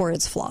examined for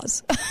its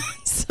flaws.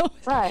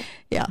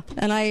 Yeah,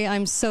 and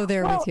I'm so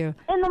there with you.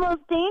 And the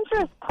most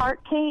dangerous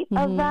part, Kate,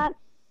 of that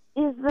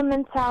is the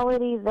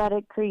mentality that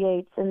it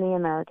creates in the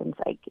American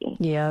psyche.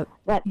 Yeah.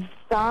 That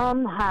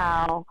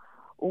somehow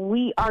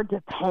we are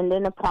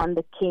dependent upon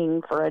the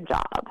king for a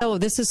job. Oh,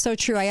 this is so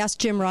true. I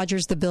asked Jim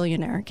Rogers, the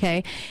billionaire,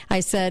 okay?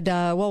 I said,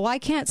 well, why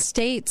can't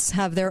states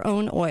have their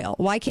own oil?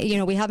 Why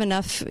can't, we have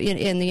enough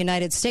in the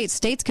United States.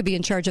 States could be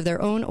in charge of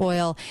their own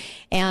oil,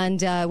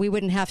 and we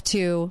wouldn't have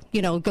to,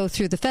 go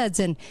through the feds.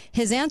 And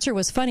his answer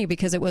was funny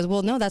because it was,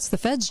 well, no, that's the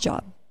feds'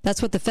 job.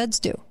 That's what the feds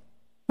do.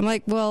 I'm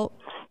like, well...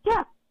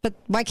 Yeah. But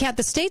why can't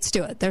the states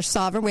do it? They're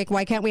sovereign.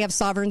 Why can't we have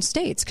sovereign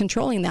states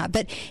controlling that?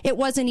 But it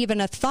wasn't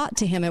even a thought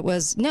to him. It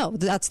was, no,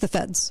 that's the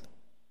feds.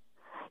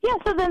 Yeah,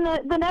 so then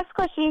the next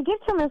question you give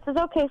to him is,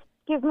 okay,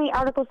 give me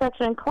article,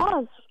 section, and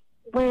clause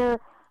where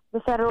the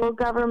federal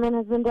government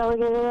has been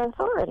delegated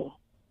authority.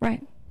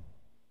 Right.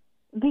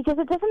 Because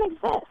it doesn't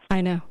exist. I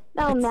know.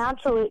 Now,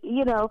 naturally,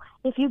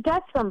 if you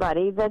get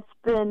somebody that's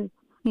been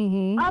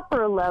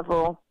upper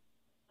level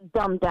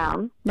dumbed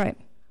down, right,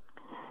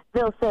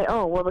 they'll say,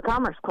 oh, well, the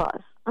Commerce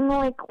Clause. I'm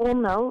like, well,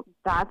 no,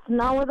 that's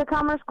not what the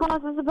Commerce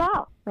Clause is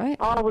about. Right.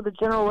 Oh, with the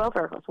General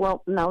Welfare Clause.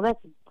 Well, no, that's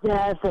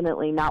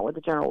definitely not what the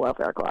General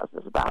Welfare Clause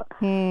is about.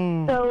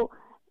 So,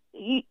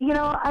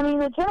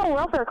 the General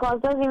Welfare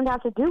Clause doesn't even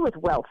have to do with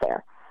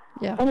welfare.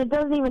 Yeah. And it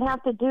doesn't even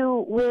have to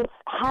do with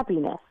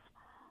happiness.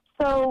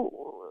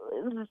 So,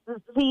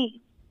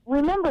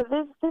 remember,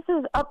 this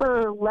is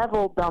upper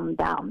level dumbed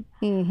down.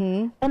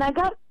 And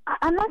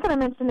I'm not going to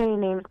mention any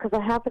names because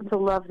I happen to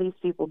love these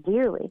people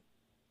dearly.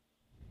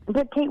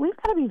 But, Kate, we've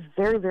got to be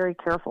very, very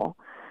careful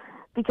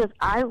because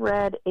I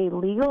read a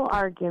legal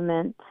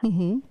argument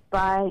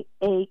by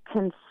a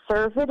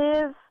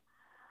conservative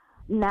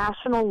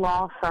national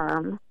law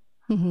firm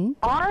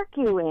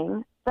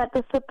arguing that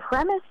the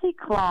Supremacy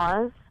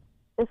Clause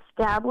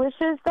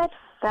establishes that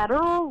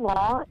federal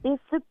law is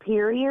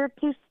superior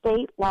to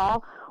state law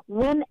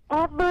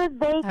whenever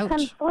they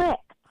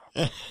conflict.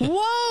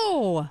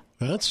 Whoa!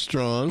 That's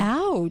strong.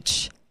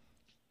 Ouch.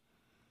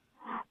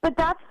 But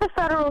that's the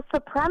federal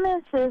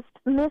supremacist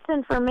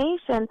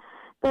misinformation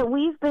that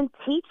we've been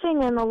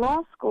teaching in the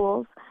law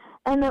schools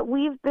and that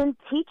we've been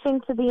teaching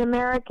to the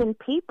American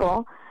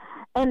people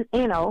and,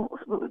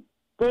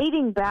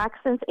 dating back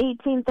since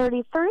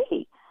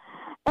 1833.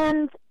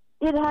 And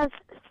it has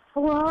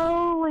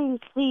slowly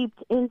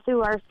seeped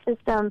into our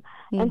system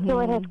until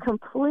it has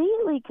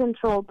completely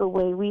controlled the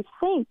way we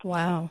think.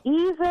 Wow.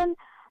 Even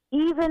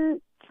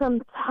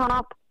some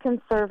top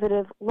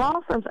conservative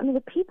law firms. I mean,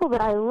 the people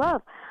that I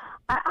love.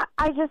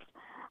 I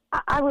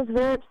was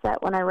very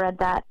upset when I read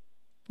that.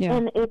 Yeah.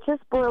 And it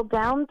just boiled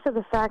down to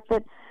the fact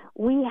that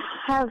we've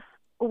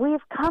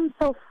come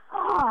so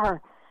far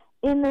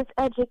in this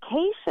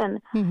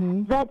education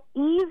that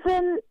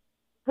even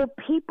the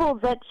people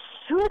that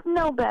should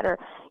know better,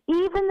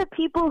 even the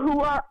people who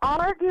are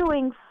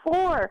arguing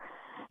for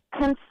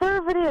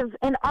conservative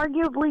and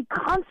arguably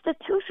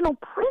constitutional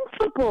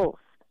principles,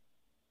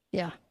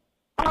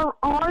 are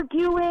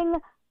arguing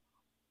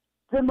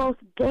the most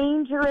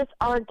dangerous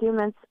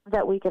arguments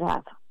that we could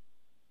have.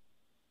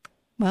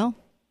 Well,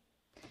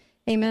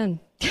 amen.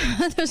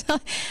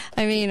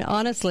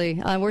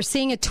 Honestly, we're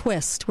seeing a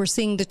twist. We're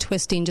seeing the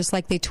twisting, just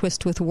like they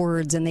twist with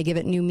words and they give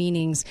it new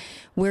meanings.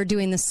 We're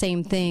doing the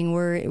same thing.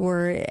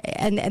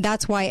 And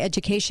that's why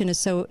education is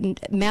so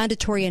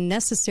mandatory and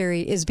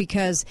necessary, is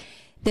because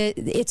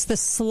it's the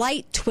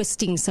slight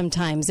twisting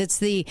sometimes. It's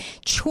the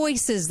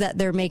choices that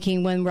they're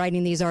making when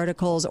writing these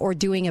articles or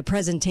doing a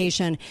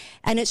presentation.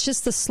 And it's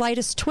just the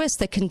slightest twist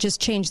that can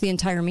just change the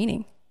entire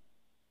meaning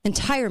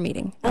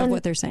of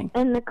what they're saying.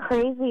 And the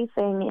crazy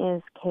thing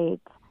is, Kate,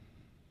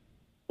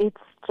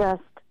 it's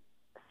just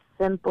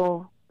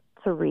simple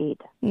to read.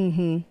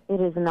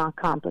 It is not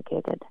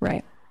complicated.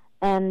 Right.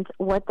 And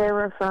what they're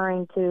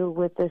referring to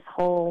with this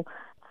whole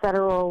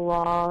federal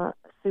law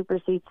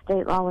supersedes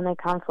state law when they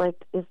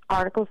conflict is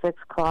Article 6,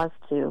 Clause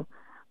 2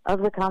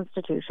 of the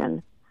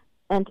Constitution.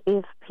 And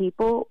if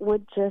people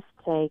would just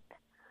take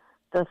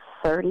the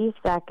 30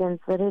 seconds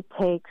that it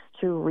takes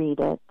to read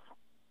it,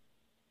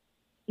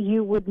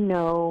 you would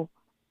know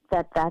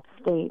that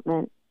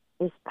statement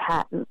is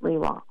patently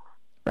wrong.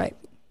 Right.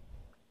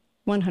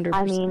 100%.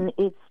 I mean,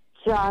 it's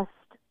just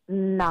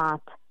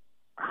not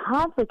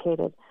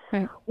complicated,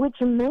 which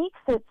makes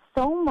it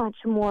so much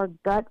more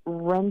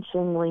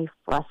gut-wrenchingly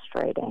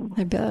frustrating.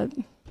 I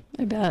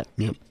bet.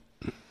 Yep.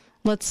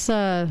 Let's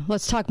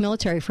talk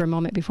military for a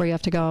moment before you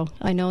have to go.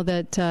 I know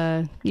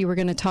that you were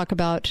going to talk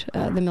about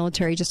the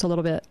military just a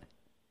little bit.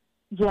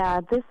 Yeah,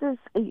 this is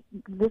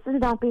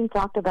not being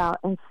talked about,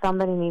 and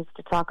somebody needs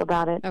to talk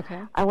about it. Okay.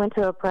 I went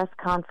to a press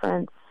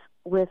conference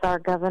with our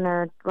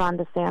governor, Ron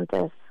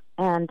DeSantis,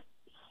 and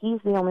he's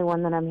the only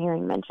one that I'm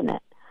hearing mention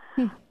it.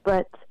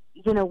 But,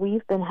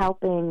 we've been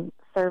helping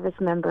service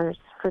members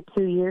for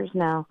 2 years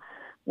now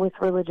with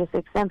religious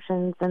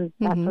exemptions and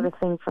that sort of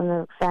thing from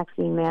the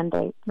vaccine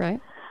mandate. Right.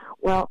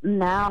 Well,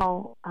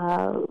 now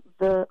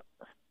the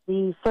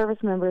service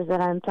members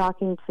that I'm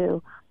talking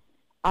to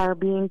are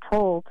being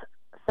told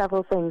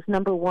several things.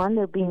 Number one,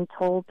 they're being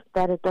told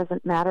that it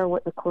doesn't matter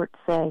what the courts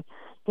say.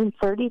 In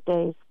 30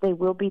 days, they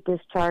will be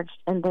discharged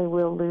and they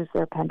will lose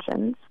their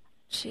pensions.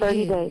 Jeez.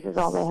 30 days is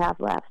all they have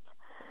left.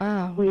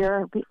 Wow. We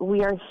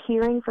are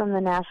hearing from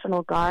the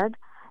National Guard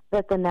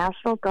that the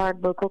National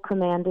Guard local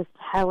command is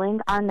telling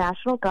our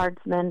National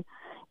Guardsmen,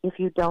 if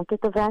you don't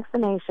get the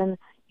vaccination,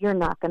 you're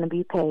not going to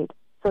be paid.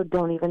 So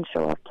don't even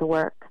show up to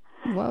work.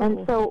 Whoa.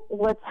 And so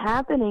what's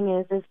happening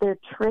is they're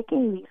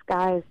tricking these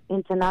guys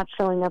into not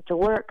showing up to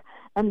work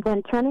and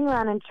then turning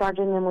around and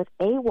charging them with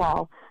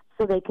AWOL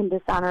so they can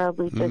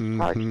dishonorably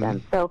discharge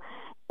them. So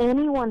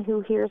anyone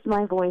who hears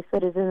my voice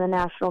that is in the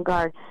National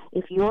Guard,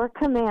 if your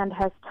command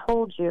has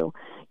told you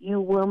you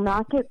will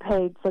not get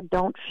paid, so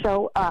don't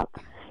show up,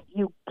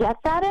 you get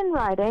that in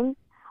writing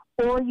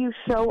or you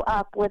show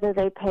up whether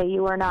they pay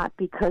you or not,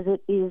 because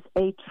it is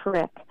a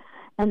trick.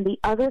 And the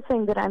other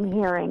thing that I'm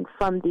hearing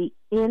from the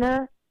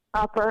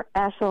upper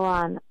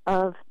echelon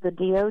of the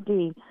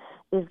DOD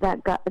is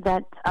that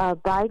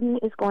Biden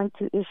is going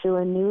to issue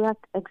a new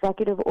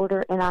executive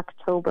order in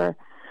October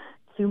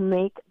to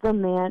make the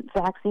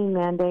vaccine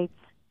mandates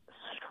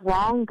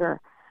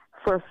stronger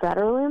for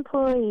federal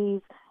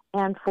employees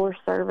and for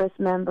service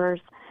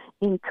members,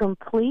 in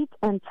complete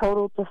and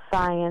total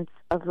defiance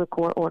of the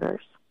court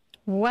orders.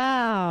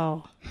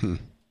 Wow.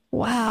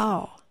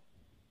 Wow.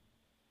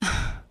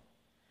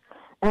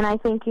 And I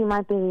think you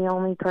might be the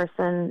only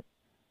person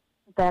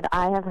that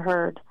I have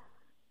heard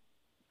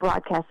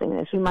broadcasting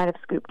this. You might have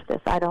scooped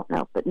this. I don't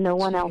know. But no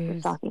one else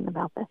is talking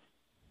about this.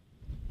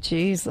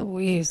 Jeez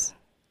Louise.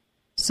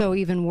 So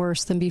even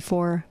worse than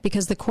before,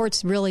 because the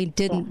courts really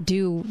didn't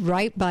do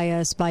right by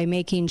us by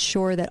making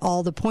sure that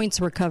all the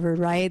points were covered,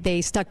 right? They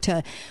stuck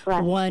to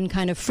one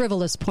kind of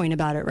frivolous point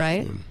about it,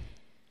 right?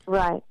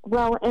 Right.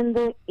 Well, and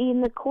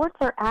the courts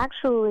are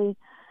actually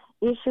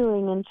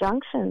issuing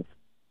injunctions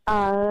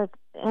and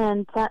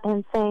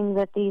saying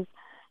that these,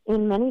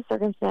 in many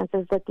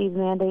circumstances, that these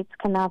mandates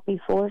cannot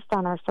be forced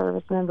on our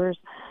service members,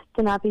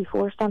 cannot be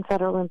forced on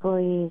federal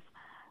employees.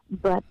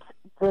 But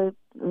the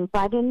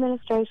Biden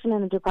administration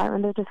and the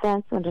Department of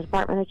Defense and the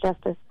Department of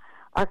Justice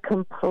are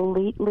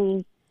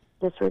completely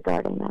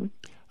disregarding them.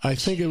 I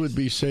think it would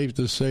be safe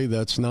to say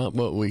that's not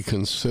what we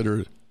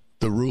consider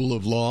the rule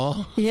of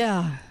law.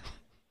 Yeah.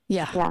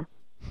 Yeah.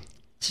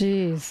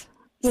 Jeez.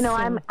 You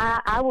know,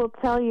 I will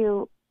tell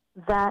you,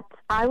 that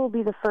I will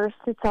be the first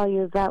to tell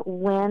you that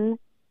when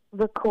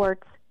the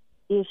courts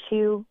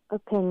issue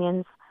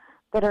opinions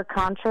that are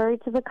contrary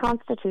to the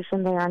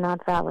Constitution, they are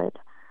not valid.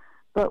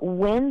 But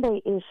when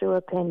they issue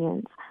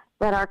opinions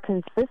that are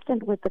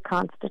consistent with the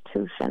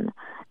Constitution,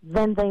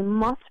 then they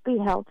must be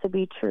held to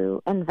be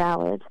true and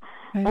valid.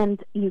 Right.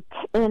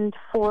 And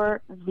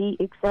for the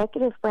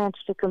executive branch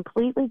to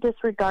completely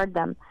disregard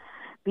them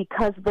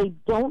because they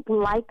don't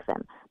like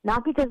them,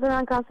 not because they're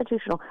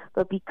unconstitutional,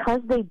 but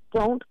because they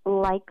don't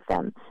like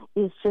them,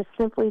 is just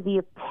simply the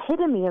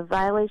epitome of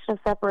violation of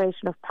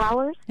separation of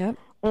powers. Yep.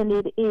 And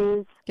it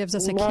is gives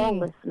us a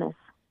lawlessness. king.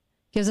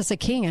 Gives us a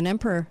king, an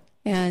emperor.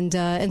 And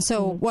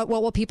so what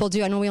will people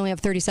do? I know we only have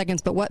 30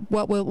 seconds, but what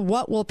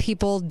will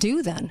people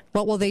do then?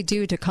 What will they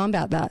do to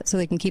combat that so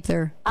they can keep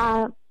their...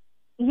 I'm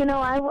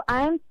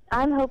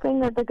hoping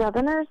that the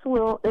governors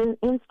will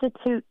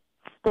institute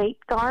state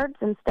guards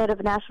instead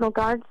of national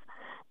guards,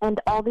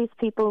 and all these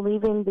people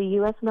leaving the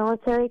U.S.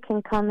 military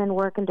can come and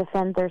work and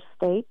defend their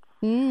states.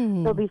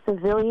 There'll be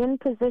civilian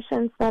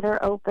positions that are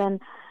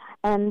open,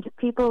 and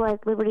people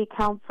like Liberty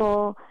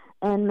Counsel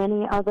and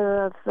many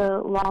other of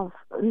the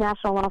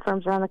national law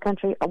firms around the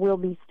country will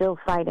be still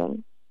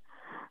fighting.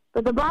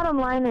 But the bottom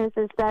line is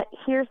that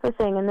here's the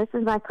thing, and this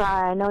is my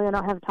cry. I know you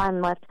don't have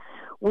time left.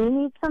 We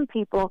need some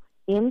people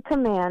in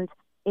command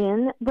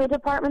in the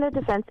Department of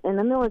Defense, in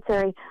the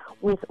military,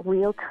 with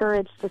real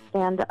courage to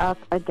stand up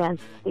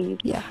against these,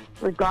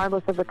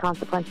 regardless of the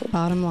consequences.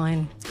 Bottom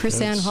line.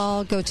 KrisAnne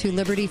Hall, go to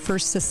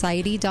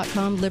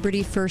libertyfirstsociety.com,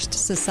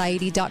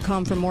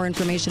 libertyfirstsociety.com for more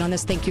information on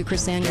this. Thank you,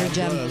 KrisAnne. You're a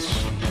gem.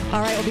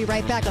 All right, we'll be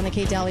right back on the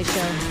Kate Daly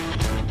Show.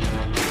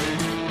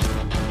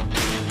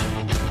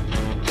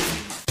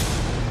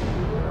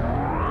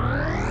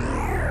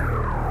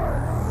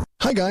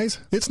 Hi guys,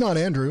 it's not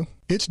Andrew.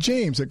 It's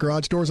James at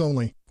Garage Doors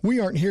Only. We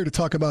aren't here to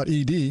talk about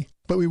ED,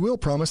 but we will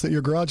promise that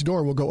your garage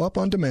door will go up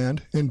on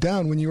demand and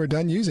down when you are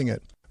done using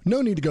it.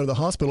 No need to go to the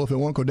hospital if it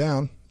won't go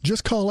down.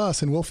 Just call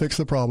us and we'll fix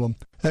the problem.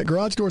 At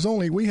Garage Doors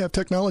Only, we have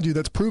technology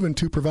that's proven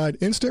to provide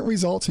instant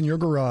results in your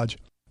garage.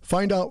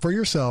 Find out for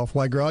yourself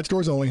why Garage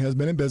Doors Only has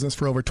been in business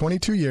for over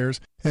 22 years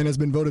and has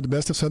been voted the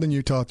best of Southern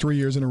Utah 3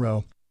 years in a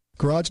row.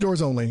 Garage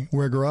Doors Only,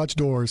 where garage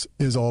doors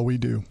is all we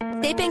do.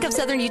 State Bank of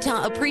Southern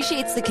Utah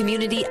appreciates the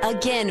community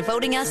again,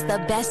 voting us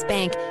the best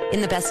bank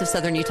in the Best of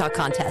Southern Utah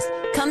contest.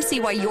 Come see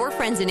why your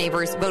friends and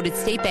neighbors voted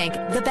State Bank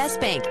the best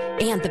bank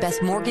and the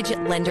best mortgage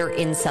lender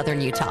in Southern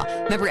Utah.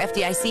 Member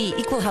FDIC,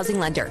 equal housing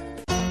lender.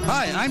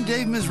 Hi, I'm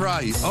Dave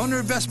Mizrahi, owner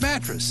of Best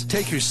Mattress.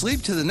 Take your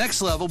sleep to the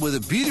next level with a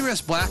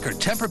Beautyrest Black or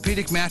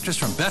Tempur-Pedic mattress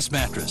from Best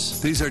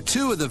Mattress. These are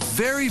two of the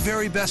very,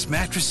 very best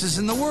mattresses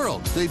in the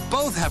world. They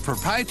both have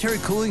proprietary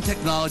cooling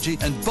technology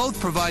and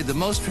both provide the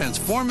most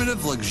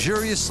transformative,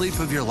 luxurious sleep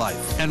of your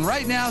life. And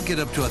right now, get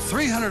up to a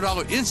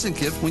 $300 instant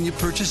gift when you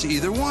purchase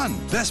either one.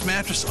 Best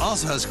Mattress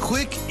also has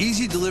quick,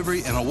 easy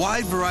delivery and a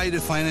wide variety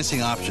of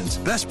financing options.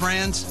 Best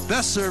brands,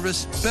 best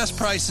service, best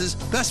prices,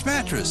 Best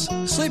Mattress.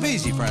 Sleep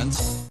easy,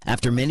 friends.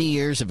 After many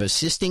years of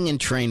assisting and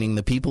training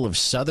the people of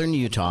Southern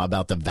Utah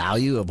about the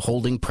value of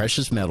holding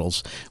precious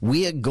metals,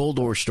 we at Gold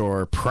Ore Store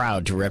are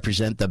proud to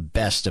represent the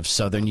best of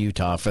Southern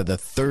Utah for the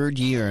third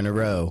year in a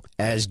row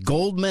as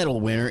gold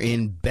medal winner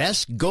in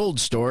Best Gold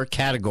Store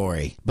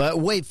category. But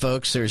wait,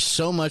 folks, there's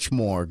so much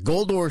more.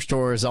 Gold Ore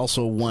Store has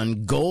also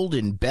won gold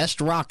in Best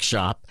Rock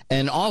Shop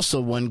and also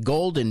won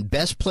gold in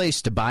Best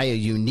Place to buy a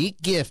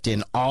unique gift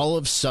in all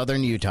of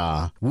Southern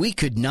Utah. We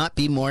could not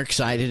be more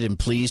excited and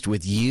pleased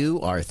with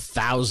you, our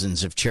thousands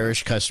of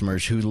cherished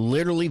customers who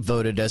literally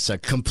voted us a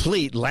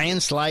complete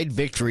landslide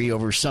victory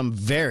over some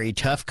very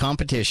tough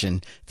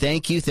competition.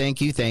 Thank you, thank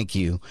you, thank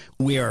you.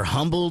 We are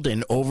humbled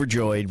and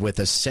overjoyed with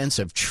a sense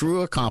of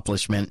true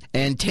accomplishment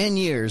and 10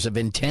 years of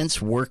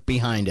intense work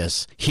behind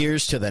us.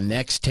 Here's to the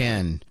next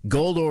 10.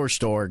 Gold Ore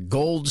Store,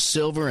 gold,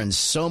 silver, and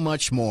so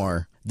much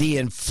more. The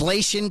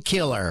Inflation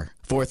Killer.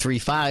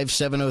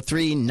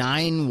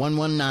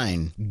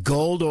 435-703-9119.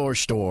 Gold Ore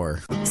Store.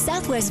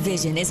 Southwest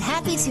Vision is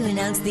happy to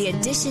announce the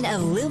addition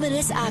of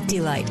Luminous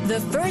OptiLight, the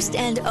first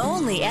and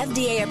only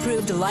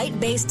FDA-approved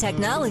light-based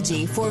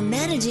technology for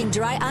managing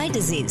dry eye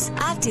disease.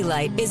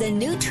 OptiLight is a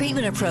new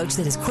treatment approach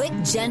that is quick,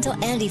 gentle,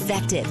 and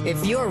effective.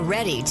 If you're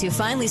ready to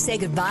finally say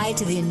goodbye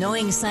to the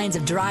annoying signs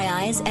of dry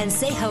eyes and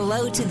say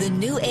hello to the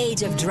new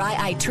age of dry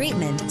eye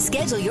treatment,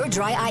 schedule your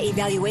dry eye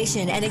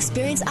evaluation and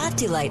experience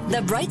OptiLight,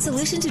 the bright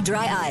solution to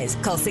dry eyes.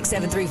 Call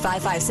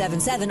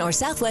 673-5577 or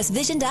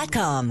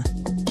southwestvision.com.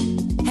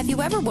 Have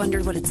you ever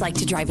wondered what it's like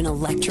to drive an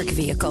electric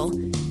vehicle?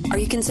 Are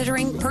you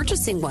considering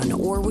purchasing one,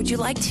 or would you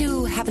like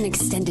to have an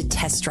extended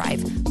test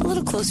drive a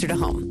little closer to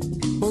home?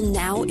 Well,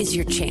 now is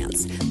your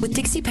chance. With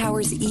Dixie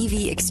Power's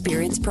EV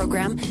Experience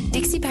program,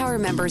 Dixie Power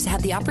members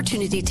have the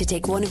opportunity to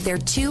take one of their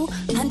 2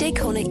 Hyundai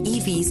Kona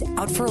EVs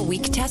out for a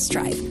week test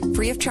drive,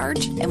 free of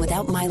charge and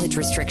without mileage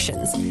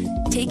restrictions.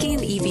 Taking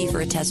an EV for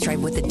a test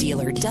drive with a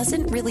dealer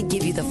doesn't really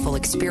give you the full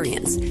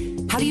experience.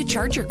 How do you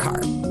charge your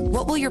car?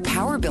 What will your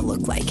power bill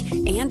look like?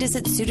 And is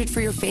it suited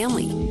for your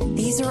family?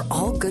 These are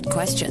all good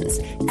questions.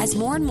 As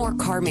more and more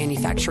car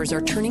manufacturers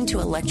are turning to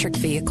electric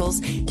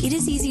vehicles, it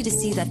is easy to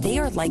see that they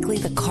are likely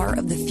the car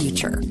of the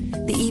future.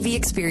 The EV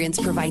Experience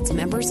provides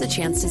members a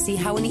chance to see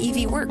how an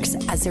EV works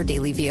as their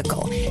daily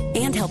vehicle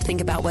and help think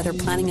about whether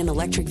planning an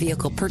electric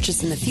vehicle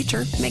purchase in the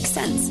future makes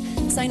sense.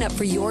 Sign up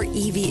for your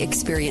EV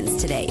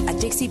Experience today at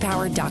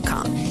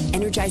DixiePower.com.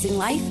 Energizing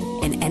life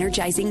and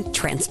energizing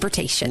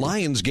transportation.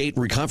 Lionsgate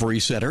Recovery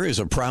Center is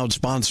a proud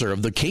sponsor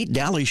of the Kate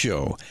Daly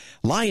Show.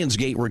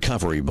 Lionsgate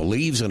Recovery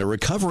believes in a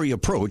recovery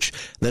approach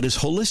that is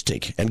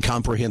holistic and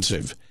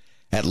comprehensive.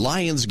 At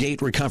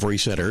Lionsgate Recovery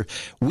Center,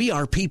 we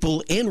are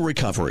people in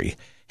recovery,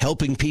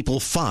 helping people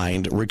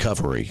find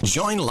recovery.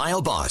 Join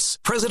Lyle Boss,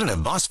 president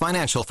of Boss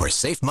Financial, for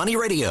Safe Money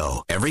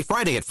Radio every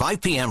Friday at 5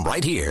 p.m.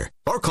 right here.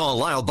 Or call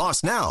Lyle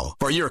Boss now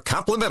for your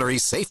complimentary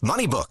Safe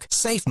Money book,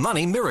 Safe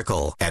Money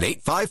Miracle, at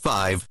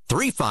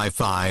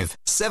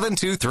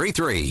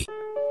 855-355-7233.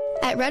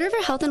 At Red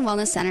River Health and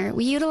Wellness Center,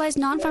 we utilize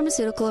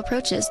non-pharmaceutical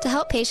approaches to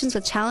help patients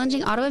with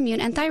challenging autoimmune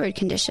and thyroid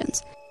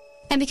conditions.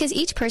 And because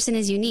each person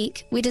is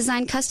unique, we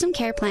design custom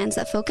care plans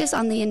that focus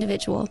on the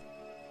individual.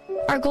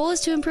 Our goal is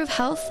to improve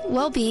health,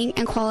 well-being,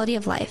 and quality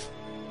of life.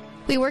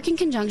 We work in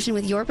conjunction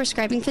with your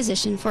prescribing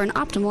physician for an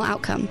optimal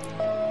outcome.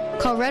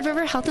 Call Red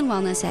River Health and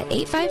Wellness at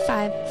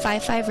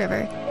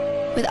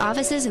 855-55-RIVER, with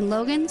offices in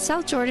Logan,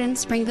 South Jordan,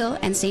 Springville,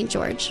 and St.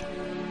 George.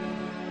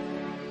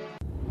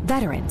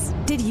 Veterans,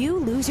 did you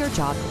lose your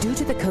job due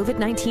to the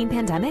COVID-19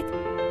 pandemic?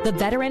 The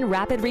Veteran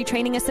Rapid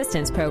Retraining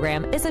Assistance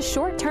Program is a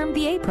short-term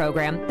VA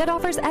program that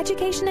offers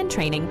education and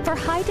training for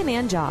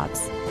high-demand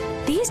jobs.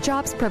 These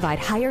jobs provide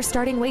higher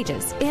starting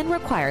wages and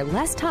require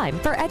less time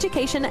for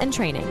education and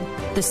training.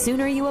 The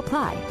sooner you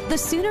apply, the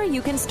sooner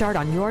you can start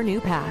on your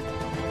new path.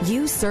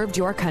 You served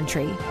your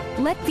country.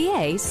 Let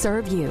VA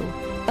serve you.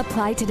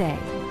 Apply today.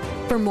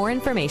 For more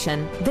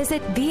information,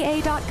 visit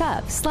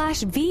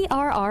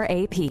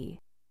va.gov/VRRAP.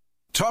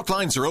 Talk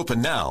lines are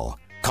open now.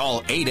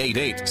 Call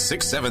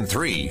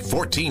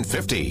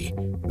 888-673-1450.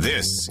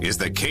 This is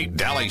the Kate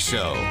Daly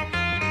Show.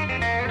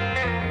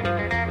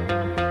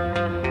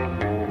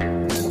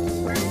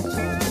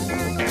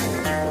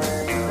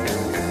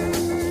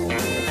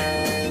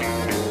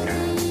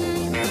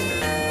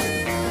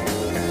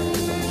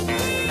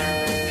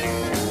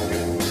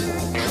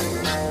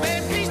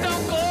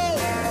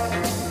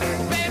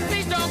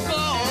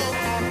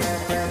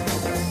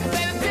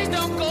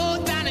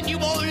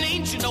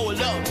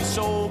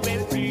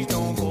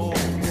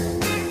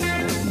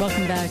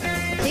 Welcome back.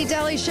 Kate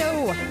Daly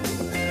Show.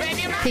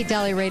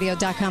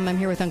 KateDalyRadio.com. I'm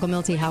here with Uncle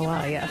Milty. How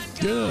are you?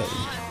 Good.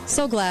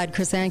 So glad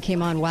Chris Ann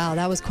came on. Wow,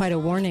 that was quite a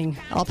warning.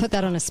 I'll put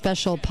that on a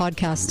special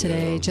podcast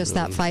today, just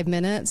that 5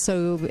 minutes,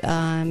 so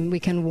we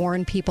can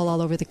warn people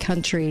all over the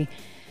country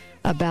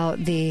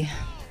about the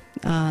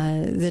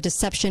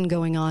deception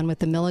going on with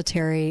the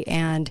military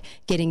and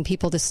getting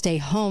people to stay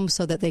home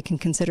so that they can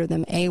consider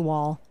them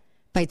AWOL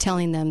by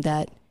telling them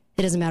that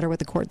it doesn't matter what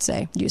the courts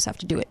say. You just have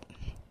to do it.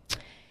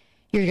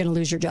 You're going to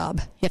lose your job.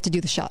 You have to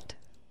do the shot.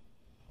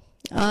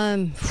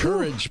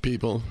 Courage,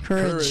 people.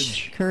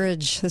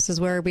 Courage. This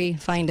is where we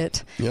find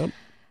it. Yep.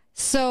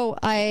 So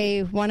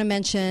I want to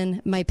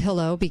mention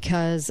MyPillow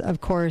because,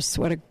 of course,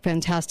 what a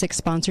fantastic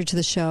sponsor to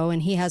the show.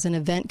 And he has an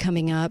event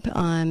coming up,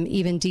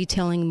 even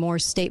detailing more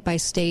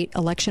state-by-state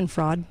election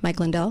fraud. Mike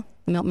Lindell,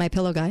 the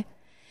MyPillow guy.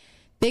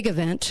 Big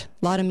event.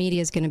 A lot of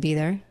media is going to be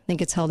there. I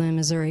think it's held in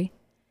Missouri.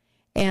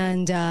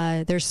 And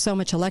there's so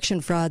much election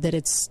fraud that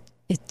it's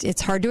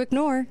hard to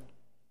ignore.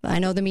 I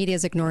know the media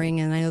is ignoring,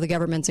 and I know the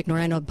government's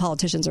ignoring. I know the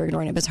politicians are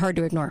ignoring it, but it's hard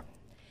to ignore.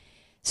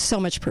 So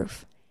much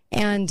proof.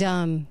 And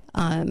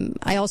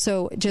I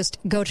also just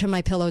go to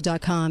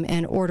MyPillow.com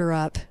and order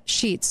up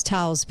sheets,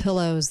 towels,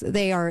 pillows.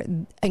 They are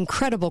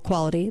incredible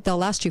quality. They'll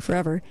last you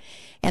forever.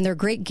 And they're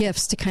great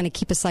gifts to kind of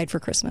keep aside for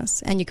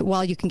Christmas. And you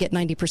can get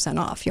 90%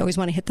 off. You always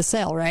want to hit the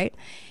sale, right?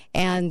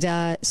 And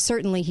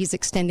certainly he's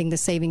extending the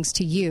savings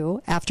to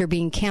you after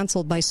being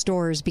canceled by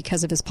stores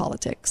because of his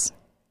politics.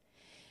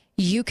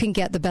 You can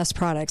get the best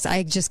products.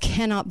 I just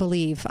cannot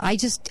believe. I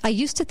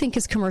used to think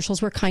his commercials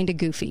were kind of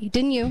goofy.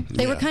 Didn't you?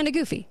 They were kind of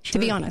goofy, to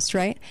be honest,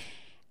 right?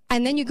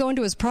 And then you go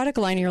into his product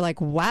line and you're like,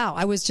 wow,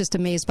 I was just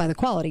amazed by the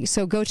quality.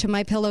 So go to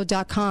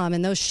MyPillow.com,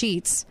 and those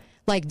sheets,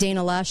 like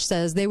Dana Lash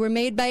says, they were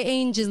made by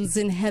angels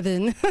in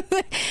heaven.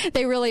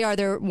 They really are.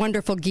 They're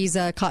wonderful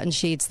Giza cotton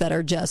sheets that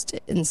are just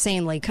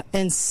insanely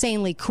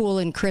cool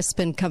and crisp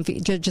and comfy.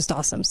 Just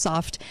awesome.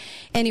 Soft.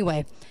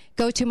 Anyway,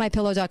 go to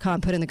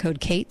MyPillow.com, put in the code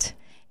KATE,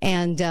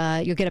 and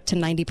you'll get up to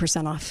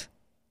 90% off.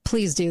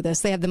 Please do this.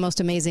 They have the most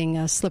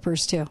amazing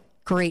slippers, too.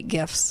 Great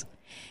gifts.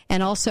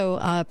 And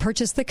also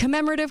purchase the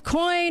commemorative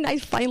coin. I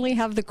finally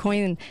have the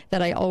coin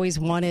that I always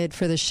wanted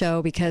for the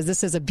show because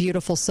this is a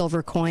beautiful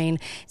silver coin.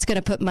 It's going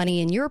to put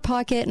money in your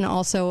pocket, and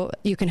also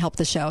you can help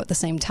the show at the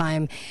same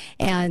time.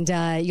 And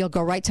you'll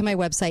go right to my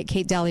website,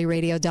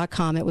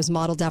 KateDalyRadio.com. It was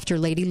modeled after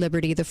Lady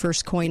Liberty, the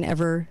first coin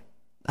ever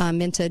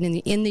minted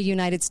in the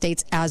United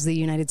States as the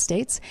United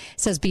States. It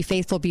says, be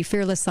faithful, be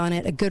fearless on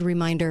it. A good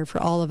reminder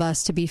for all of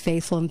us to be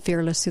faithful and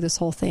fearless through this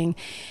whole thing.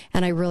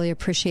 And I really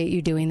appreciate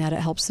you doing that. It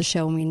helps the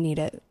show and we need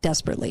it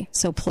desperately.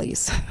 So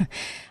please,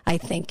 I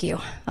thank you.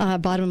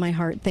 Bottom of my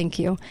heart, thank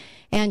you.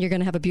 And you're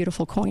going to have a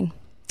beautiful coin.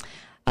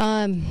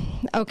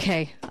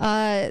 Okay.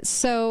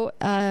 So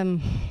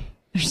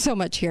there's so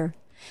much here.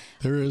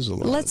 There is a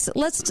lot.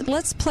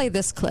 Let's play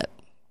this clip,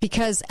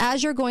 because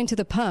as you're going to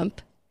the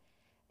pump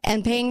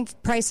and paying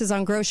prices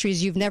on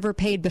groceries you've never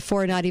paid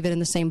before, not even in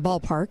the same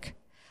ballpark,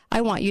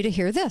 I want you to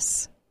hear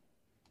this.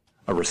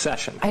 A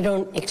recession. I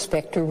don't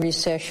expect a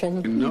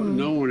recession.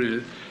 No one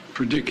is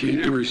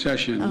predicting a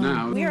recession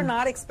now. We are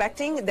not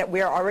expecting that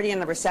we are already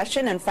in a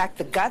recession. In fact,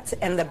 the guts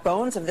and the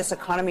bones of this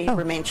economy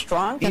remain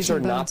strong. These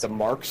are not the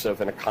marks of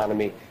an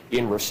economy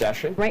in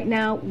recession. Right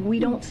now, we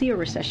don't see a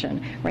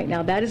recession. Right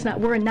now,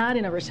 we're not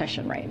in a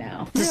recession right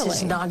now. This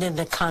is not an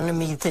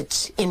economy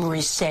that's in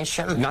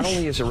recession. Not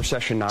only is a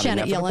recession not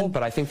inevitable,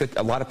 but I think that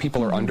a lot of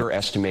people are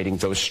underestimating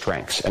those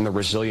strengths and the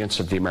resilience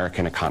of the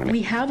American economy.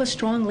 We have a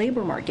strong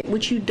labor market,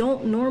 which you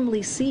don't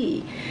normally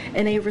see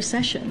in a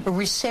recession. A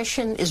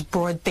recession is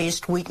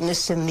broad-based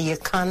weakness in the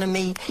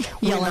economy.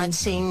 We're not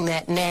seeing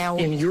that now.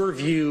 In your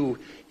view,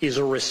 is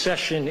a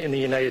recession in the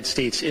United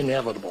States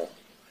inevitable?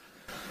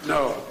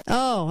 No.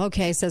 Oh,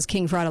 okay, says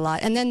King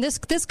Fraud-A-Lot. And then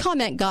this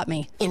comment got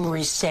me. In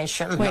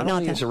recession. Not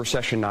only is a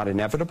recession not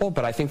inevitable,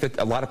 but I think that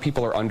a lot of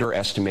people are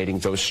underestimating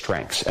those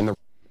strengths.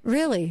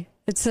 Really?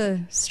 It's a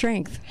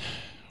strength.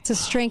 It's a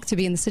strength to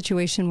be in the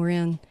situation we're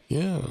in.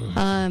 Yeah.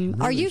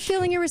 Are you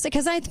feeling a recession?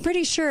 Because I'm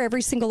pretty sure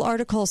every single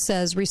article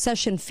says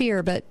recession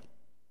fear, but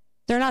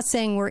they're not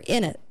saying we're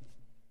in it.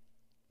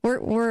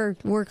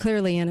 We're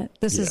clearly in it.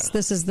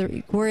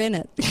 We're in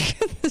it.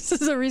 This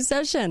is a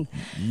recession.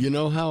 You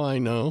know how I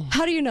know?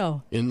 How do you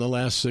know? In the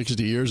last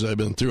 60 years, I've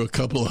been through a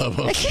couple of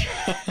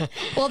them.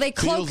 Well, they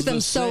cloak them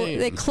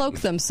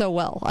so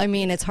well. I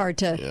mean, it's hard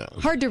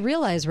to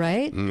realize,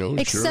 right? No,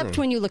 except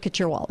when you look at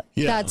your wallet.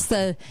 Yeah, that's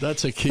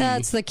a key.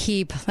 That's the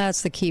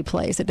key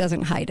place. It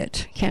doesn't hide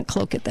it. Can't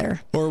cloak it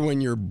there. Or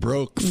when you're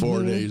broke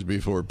 4 days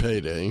before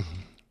payday.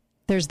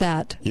 There's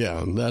that.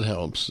 Yeah, that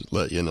helps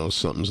let you know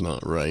something's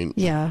not right.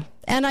 Yeah.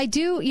 And I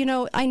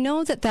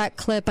know that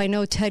clip, I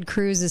know Ted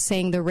Cruz is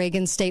saying the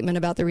Reagan statement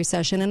about the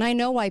recession, and I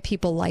know why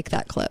people like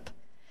that clip.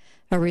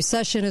 A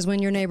recession is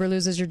when your neighbor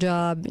loses your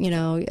job,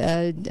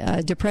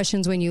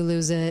 depression's when you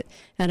lose it,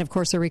 and of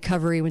course a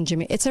recovery when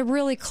Jimmy. It's a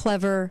really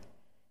clever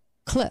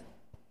clip.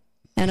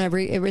 And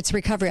it's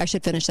recovery. I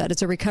should finish that.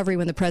 It's a recovery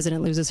when the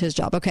president loses his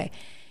job. Okay.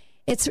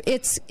 It's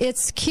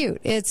cute.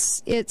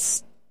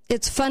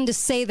 It's fun to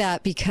say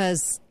that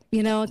because,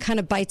 it kind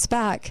of bites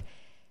back.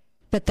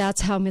 But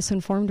that's how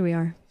misinformed we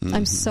are. Mm-hmm.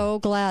 I'm so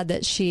glad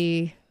that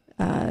she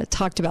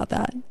talked about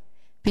that,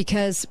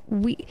 because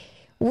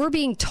we're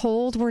being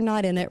told we're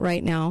not in it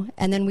right now,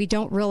 and then we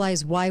don't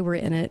realize why we're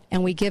in it,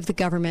 and we give the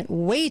government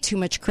way too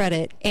much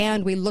credit,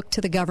 and we look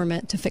to the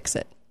government to fix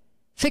it.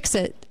 Fix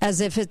it as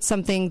if it's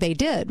something they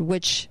did,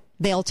 which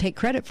they'll take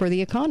credit for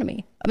the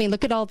economy. I mean,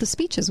 look at all the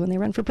speeches when they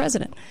run for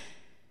president.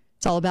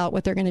 It's all about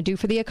what they're going to do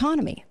for the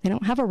economy. They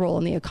don't have a role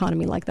in the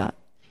economy like that.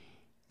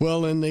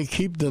 Well, and they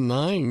keep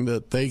denying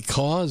that they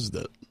caused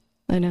it.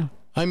 I know.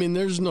 I mean,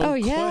 there's no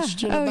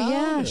question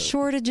about it.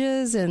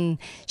 Shortages and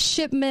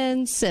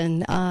shipments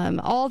and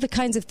all the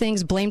kinds of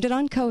things. Blamed it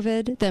on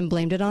COVID, then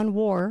blamed it on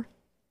war,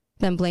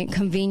 then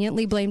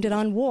conveniently blamed it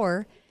on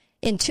war.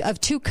 Of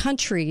two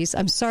countries,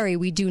 I'm sorry,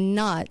 we do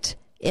not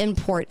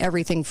import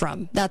everything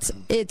from.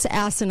 It's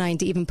asinine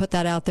to even put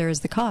that out there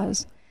as the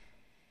cause.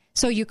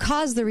 So you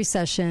cause the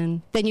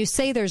recession, then you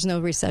say there's no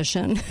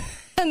recession,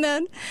 and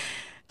then,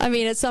 I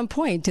mean, at some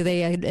point, do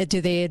they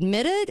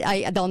admit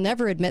it? They'll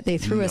never admit they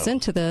threw us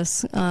into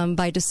this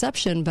by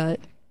deception,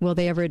 but will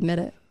they ever admit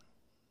it?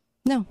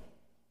 No,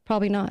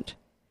 probably not.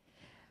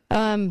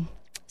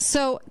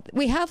 So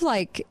we have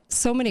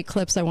so many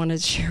clips I wanted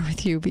to share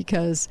with you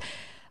because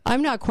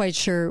I'm not quite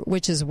sure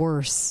which is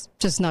worse.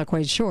 Just not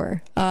quite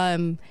sure.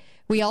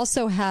 We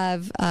also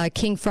have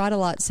King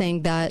Fraud-A-Lot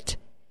saying that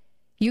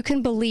you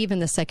can believe in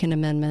the Second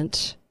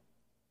Amendment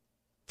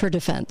for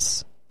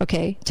defense,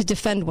 okay, to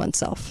defend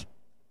oneself.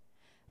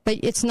 But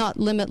it's not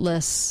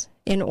limitless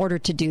in order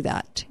to do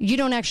that. You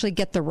don't actually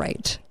get the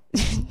right.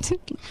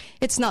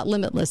 It's not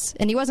limitless.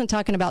 And he wasn't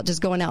talking about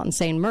just going out and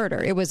saying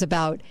murder. It was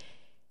about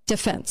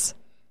defense.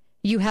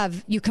 You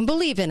can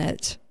believe in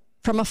it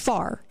from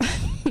afar.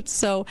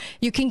 So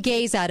you can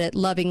gaze at it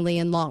lovingly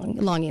and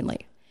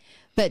longingly.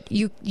 But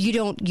you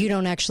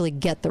don't actually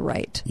get the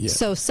right. Yeah.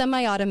 So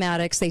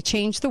semi-automatics, they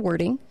changed the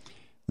wording.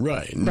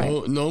 Right.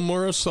 No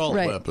more assault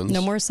weapons.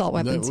 No more assault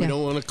weapons. We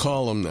don't want to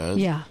call them that.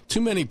 Yeah.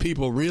 Too many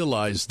people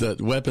realize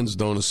that weapons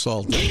don't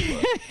assault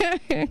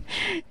anybody.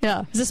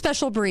 Yeah. It's a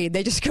special breed.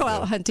 They just go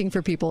out hunting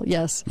for people.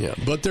 Yes. Yeah.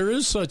 But there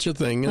is such a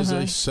thing as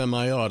a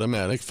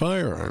semi-automatic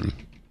firearm.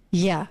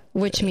 Yeah.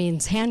 Which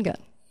means handgun.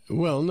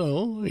 Well,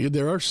 no,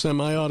 there are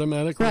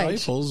semi-automatic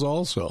rifles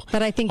also.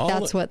 But I think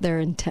that's what their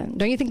intent.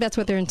 Don't you think that's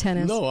what their intent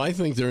is? No, I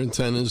think their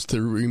intent is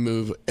to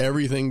remove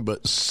everything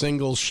but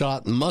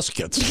single-shot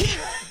muskets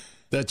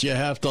that you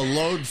have to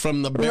load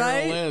from the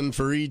barrel end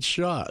for each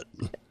shot.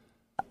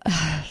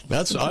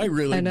 I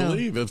really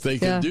believe if they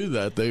could do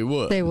that, they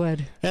would. They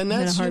would. And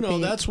that's,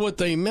 that's what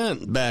they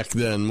meant back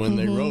then when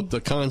they wrote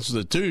the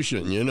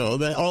Constitution.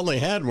 That all they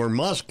had were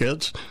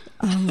muskets.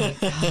 Oh my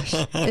gosh.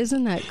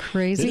 Isn't that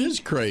crazy? It is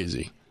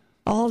crazy.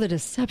 All the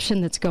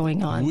deception that's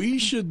going on. We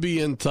should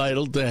be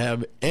entitled to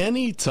have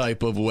any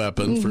type of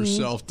weapon for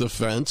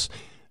self-defense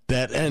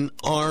that an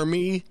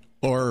army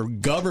or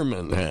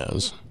government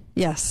has.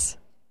 Yes.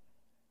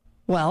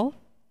 Well,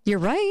 you're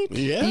right.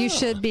 Yeah. You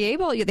should be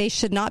able. They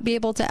should not be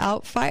able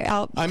to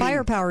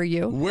firepower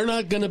you. We're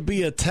not going to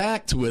be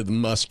attacked with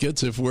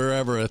muskets if we're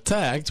ever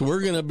attacked.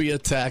 We're going to be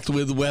attacked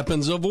with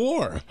weapons of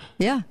war.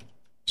 Yeah.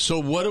 So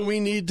what do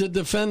we need to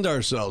defend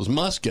ourselves?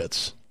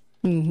 Muskets.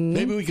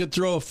 Maybe we could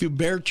throw a few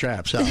bear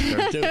traps out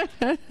there,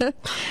 too.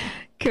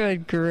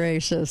 Good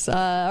gracious.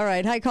 All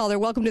right. Hi, caller.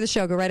 Welcome to the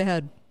show. Go right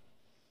ahead.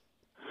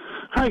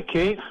 Hi,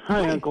 Kate.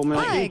 Hi, Uncle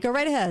Maggie. Hi. Go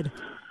right ahead.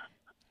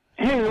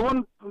 Hey,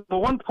 the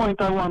one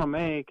point I want to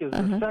make is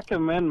the Second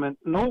Amendment.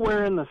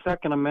 Nowhere in the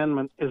Second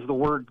Amendment is the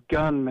word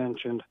gun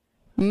mentioned.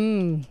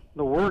 The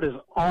word is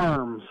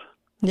arms.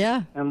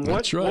 Yeah. And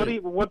That's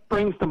right. what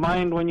brings to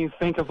mind when you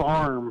think of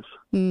arms?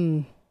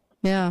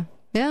 Yeah.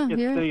 Yeah. It's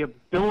the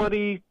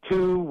ability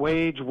to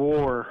wage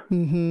war.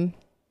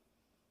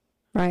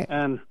 Right.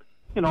 And,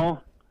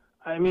 and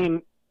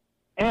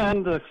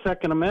the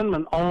Second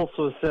Amendment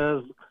also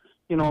says,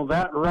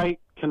 that right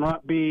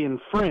cannot be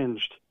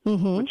infringed.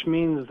 Which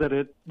means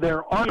that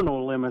there are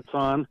no limits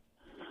on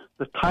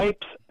the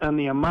types and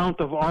the amount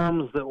of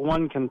arms that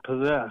one can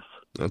possess.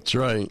 That's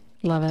right.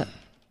 Love it.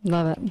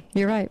 Love it.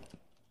 You're right.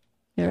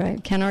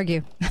 Can't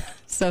argue.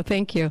 So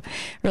thank you.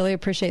 Really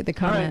appreciate the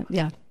comment. Right.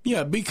 Yeah.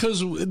 Yeah,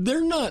 because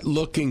they're not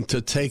looking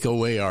to take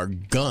away our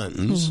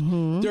guns.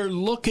 They're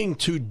looking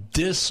to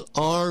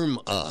disarm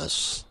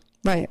us.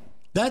 Right.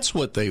 That's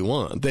what they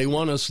want. They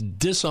want us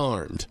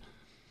disarmed.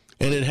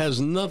 And it has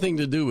nothing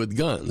to do with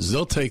guns.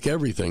 They'll take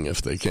everything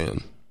if they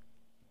can.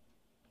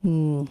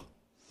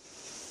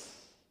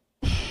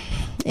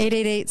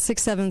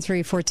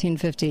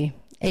 888-673-1450.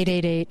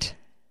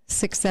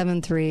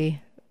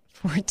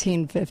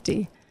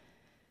 888-673-1450.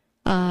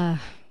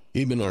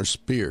 Even our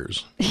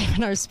spears.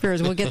 Even our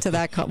spears. We'll get to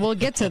that. We'll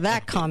get to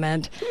that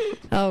comment.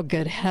 Oh,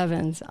 good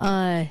heavens!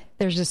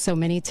 There's just so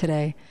many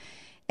today.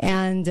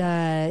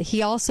 And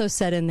he also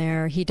said in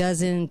there he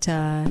doesn't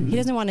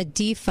want to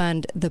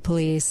defund the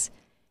police.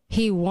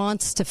 He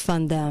wants to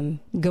fund them,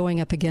 going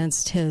up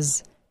against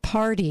his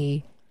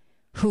party,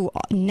 who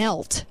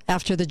knelt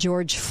after the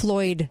George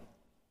Floyd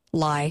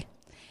lie,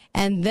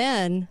 and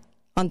then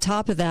on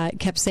top of that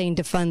kept saying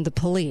defund the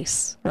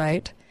police.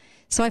 Right.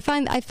 So I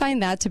find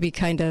that to be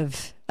kind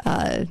of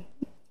I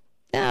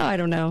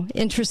don't know,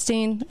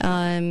 interesting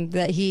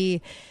that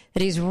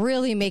he's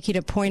really making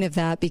a point of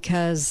that,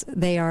 because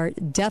they are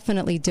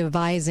definitely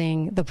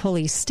devising the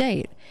police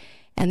state.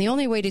 And the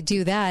only way to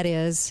do that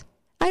is,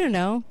 I don't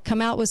know,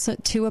 come out with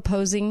two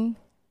opposing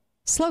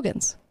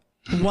slogans.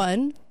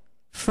 One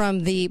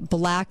from the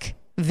Black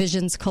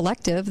Visions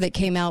Collective that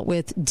came out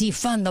with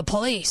defund the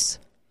police.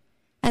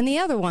 And the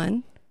other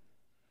one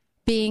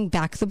being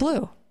back the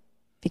blue.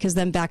 Because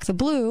then back the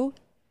blue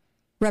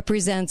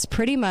represents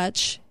pretty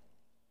much,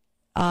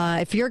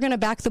 if you're going to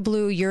back the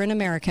blue, you're an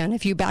American.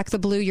 If you back the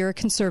blue, you're a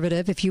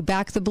conservative. If you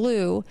back the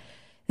blue,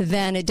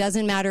 then it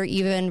doesn't matter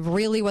even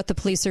really what the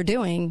police are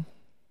doing.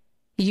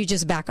 You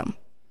just back them.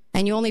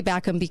 And you only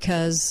back them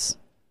because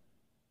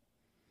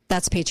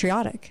that's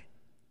patriotic.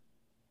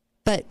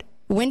 But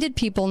when did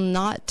people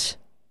not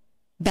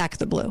back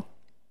the blue?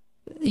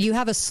 You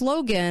have a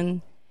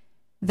slogan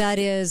that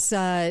is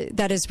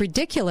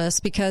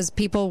ridiculous, because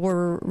people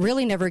were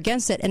really never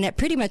against it, and that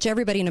pretty much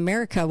everybody in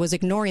America was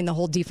ignoring the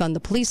whole defund the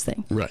police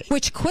thing, right?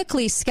 Which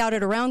quickly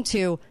scouted around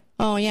to,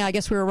 oh yeah, I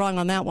guess we were wrong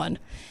on that one.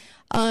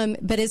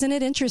 But isn't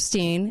it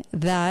interesting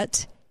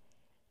that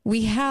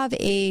we have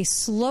a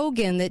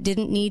slogan that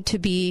didn't need to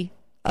be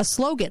a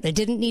slogan, that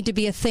didn't need to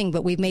be a thing,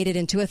 but we've made it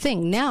into a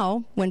thing.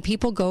 Now, when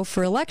people go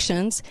for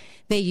elections,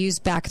 they use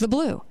back the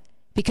blue,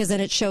 because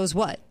then it shows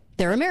what?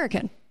 They're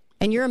American,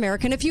 and you're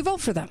American if you vote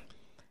for them.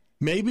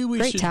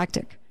 Great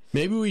tactic.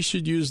 Maybe we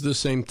should use the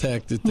same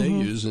tactic they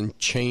use and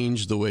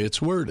change the way it's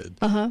worded.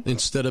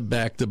 Instead of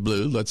back the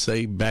blue, let's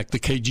say back the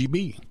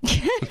KGB.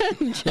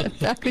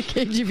 Back the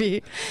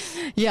KGB.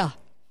 Yeah.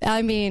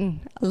 I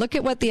mean, look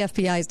at what the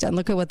FBI's done.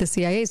 Look at what the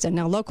CIA's done.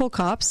 Now, local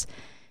cops,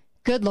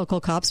 good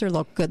local cops are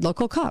good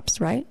local cops,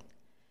 right?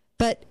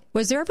 But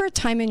was there ever a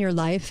time in your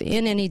life,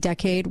 in any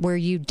decade, where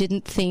you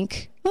didn't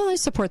think, well, I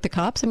support the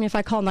cops? I mean, if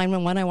I call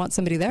 911, I want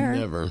somebody there.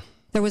 Never.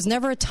 There was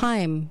never a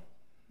time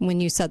when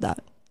you said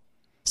that.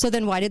 So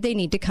then why did they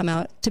need to come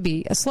out to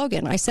be a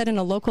slogan? I said in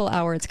a local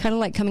hour, it's kind of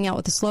like coming out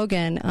with a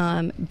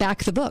slogan,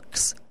 back the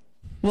books.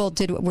 Well,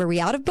 were we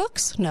out of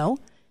books? No.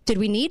 Did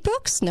we need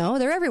books? No,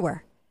 they're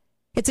everywhere.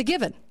 It's a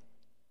given.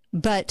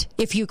 But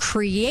if you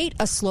create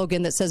a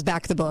slogan that says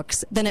back the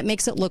books, then it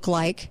makes it look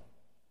like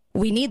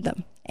we need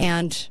them.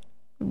 And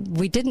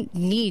we didn't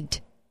need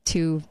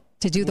to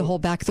do the whole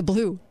Back the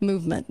Blue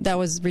movement. That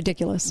was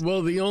ridiculous.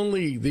 Well, the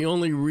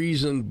only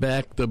reason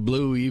Back the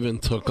Blue even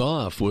took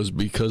off was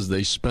because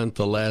they spent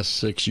the last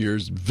 6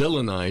 years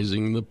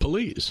villainizing the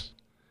police.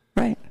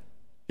 Right.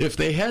 If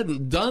they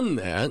hadn't done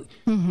that,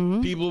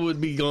 people would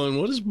be going,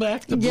 what is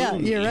Back the Blue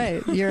mean? You're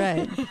right. You're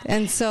right.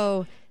 And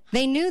so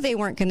they knew they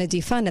weren't going to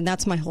defund, and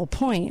that's my whole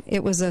point.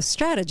 It was a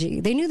strategy.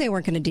 They knew they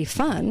weren't going to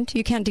defund.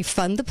 You can't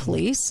defund the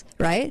police,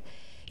 right?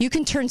 You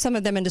can turn some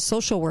of them into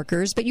social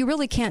workers, but you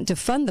really can't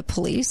defund the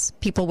police.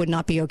 People would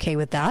not be okay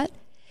with that.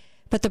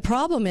 But the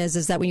problem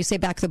is that when you say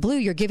Back the Blue,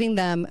 you're giving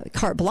them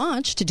carte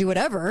blanche to do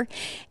whatever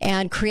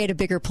and create a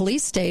bigger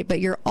police state. But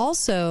you're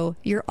also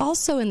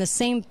in the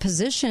same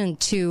position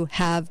to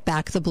have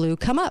Back the Blue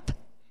come up,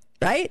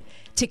 right?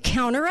 To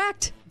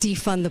counteract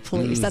defund the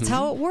police. That's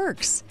how it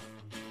works.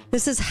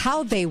 This is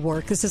how they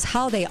work. This is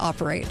how they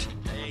operate.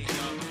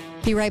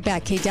 Be right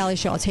back. Kate Daly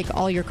Show. I'll take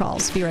all your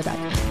calls. Be right back.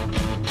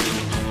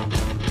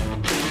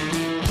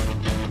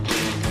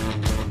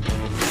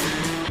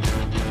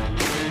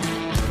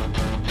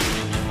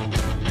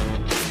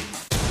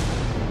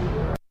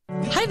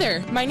 Hi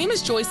there, my name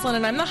is Joycelyn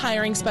and I'm the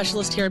hiring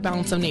specialist here at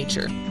Balance of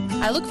Nature.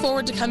 I look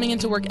forward to coming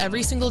into work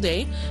every single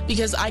day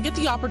because I get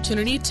the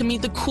opportunity to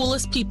meet the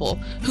coolest people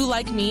who,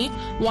 like me,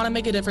 want to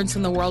make a difference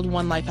in the world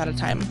one life at a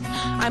time.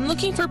 I'm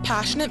looking for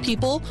passionate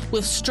people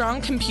with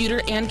strong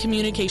computer and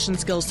communication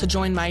skills to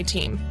join my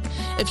team.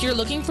 If you're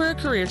looking for a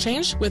career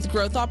change with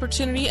growth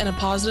opportunity and a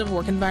positive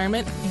work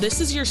environment,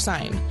 this is your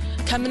sign.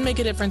 Come and make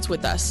a difference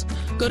with us.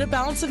 Go to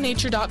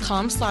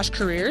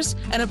balanceofnature.com/careers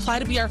and apply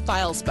to be our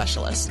files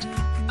specialist.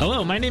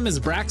 Hello, my name is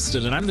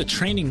Braxton, and I'm the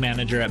training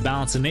manager at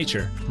Balance of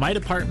Nature. My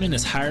department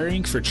is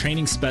hiring for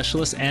training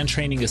specialists and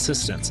training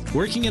assistants.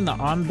 Working in the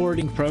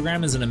onboarding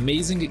program is an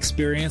amazing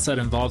experience that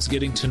involves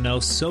getting to know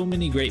so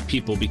many great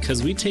people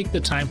because we take the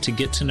time to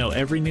get to know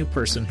every new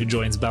person who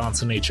joins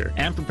Balance of Nature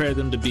and prepare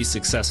them to be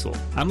successful.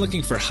 I'm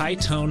looking for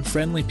high-tone,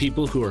 friendly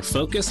people who are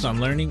focused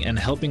on learning and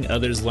helping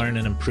others learn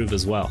and improve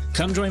as well.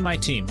 Come join my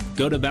team.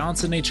 Go to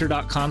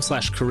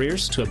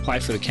balanceofnature.com/careers to apply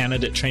for the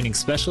candidate training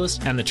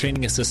specialist and the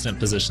training assistant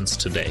positions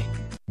today.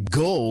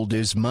 Gold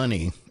is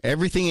money.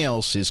 Everything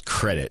else is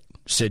credit,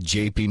 said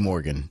J.P.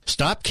 Morgan.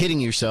 Stop kidding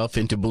yourself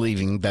into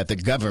believing that the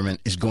government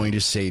is going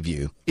to save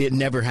you. It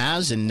never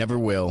has and never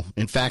will.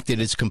 In fact, it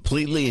is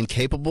completely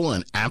incapable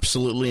and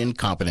absolutely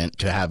incompetent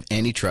to have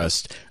any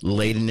trust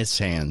laid in its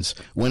hands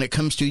when it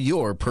comes to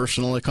your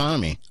personal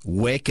economy.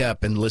 Wake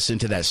up and listen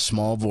to that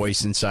small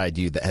voice inside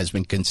you that has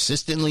been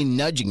consistently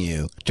nudging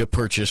you to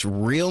purchase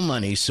real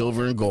money,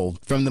 silver, and gold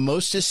from the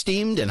most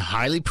esteemed and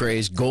highly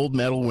praised gold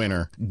medal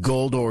winner,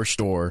 Gold Ore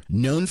Store,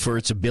 known for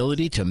its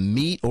ability to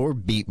meet or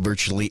beat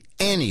virtually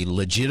any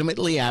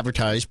legitimately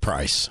advertised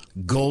price.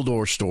 Gold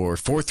Ore Store,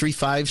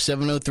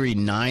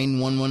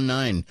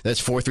 435-703-9119. That's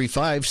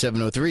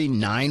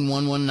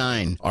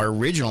 435-703-9119. Our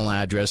original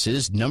address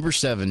is number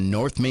 7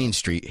 North Main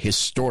Street,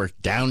 historic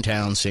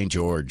downtown St.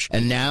 George.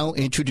 And now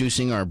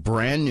introducing our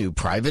brand new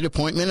private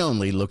appointment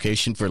only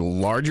location for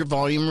larger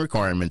volume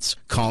requirements.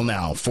 Call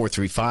now,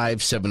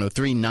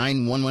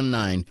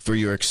 435-703-9119 for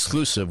your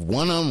exclusive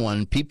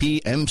one-on-one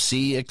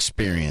PPMC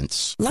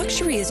experience.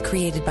 Luxury is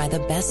created by the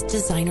best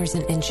designers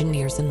and engineers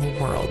in the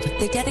world.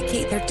 They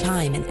dedicate their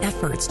time and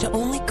efforts to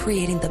only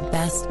creating the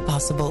best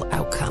possible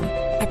outcome.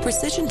 At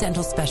Precision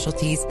Dental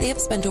Specialties, they have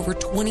spent over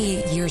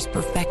 28 years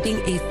perfecting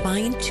a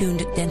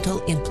fine-tuned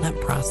dental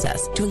implant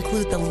process to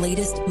include the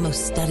latest,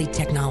 most studied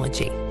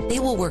technology. They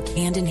will work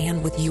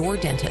hand-in-hand with your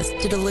dentist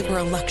to deliver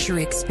a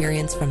luxury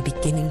experience from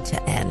beginning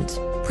to end.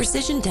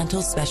 Precision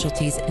Dental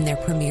Specialties and their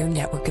premier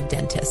network of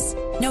dentists.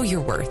 Know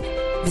your worth.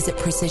 Visit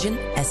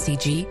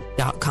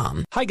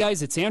PrecisionSCG.com. Hi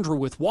guys, it's Andrew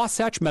with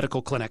Wasatch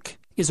Medical Clinic.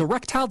 Is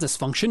erectile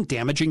dysfunction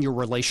damaging your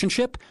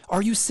relationship?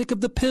 Are you sick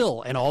of the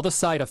pill and all the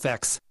side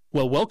effects?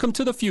 Well, welcome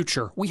to the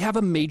future. We have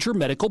a major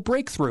medical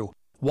breakthrough.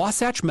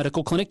 Wasatch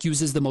Medical Clinic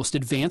uses the most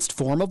advanced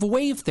form of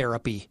wave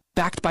therapy.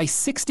 Backed by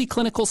 60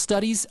 clinical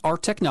studies, our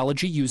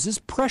technology uses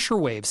pressure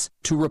waves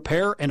to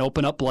repair and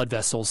open up blood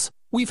vessels.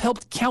 We've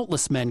helped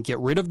countless men get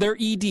rid of their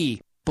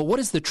ED. But what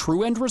is the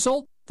true end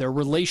result? Their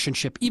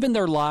relationship, even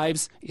their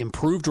lives,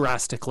 improve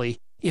drastically.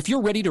 If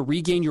you're ready to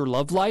regain your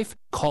love life,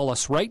 call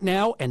us right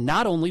now, and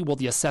not only will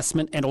the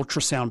assessment and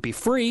ultrasound be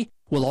free,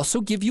 we'll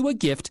also give you a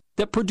gift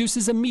that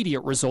produces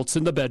immediate results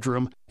in the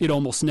bedroom. It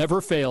almost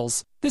never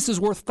fails. This is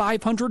worth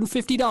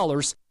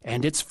 $550,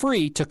 and it's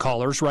free to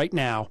callers right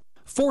now.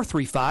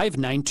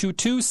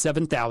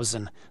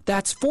 435-922-7000.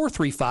 That's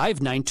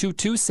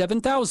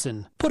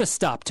 435-922-7000. Put a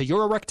stop to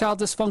your erectile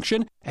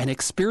dysfunction and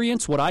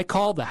experience what I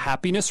call the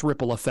happiness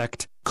ripple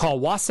effect. Call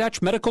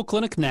Wasatch Medical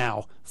Clinic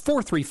now.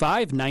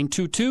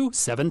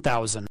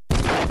 435-922-7000.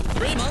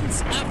 3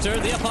 months after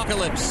the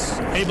apocalypse.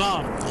 Hey,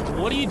 Bob,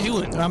 what are you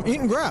doing? I'm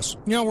eating grass.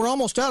 You know, we're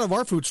almost out of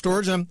our food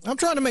storage, and I'm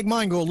trying to make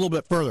mine go a little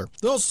bit further.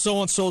 Those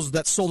so-and-sos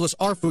that sold us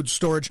our food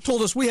storage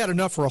told us we had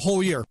enough for a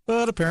whole year,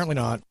 but apparently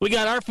not. We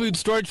got our food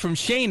storage from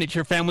Shane at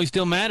Your Family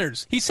Still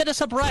Matters. He set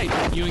us up right.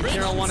 You and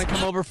Carol want to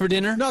come over for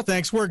dinner? No,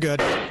 thanks. We're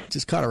good.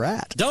 Just caught a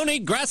rat. Don't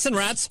eat grass and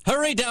rats.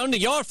 Hurry down to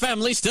Your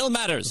Family Still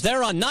Matters.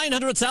 They're on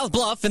 900 South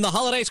Bluff in the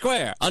Holiday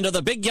Square, under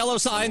the big yellow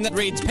sign that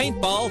reads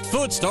paintball,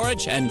 food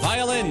storage, and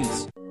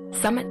violins.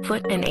 Summit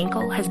Foot and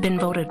Ankle has been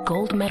voted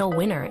gold medal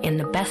winner in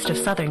the Best of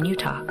Southern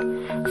Utah.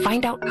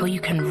 Find out how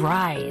you can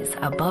rise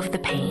above the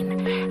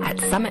pain at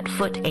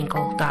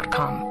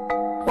summitfootankle.com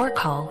or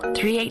call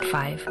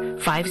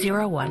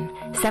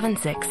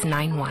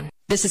 385-501-7691.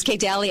 This is Kate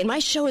Daly, and my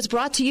show is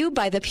brought to you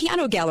by the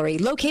Piano Gallery,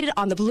 located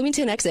on the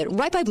Bloomington exit,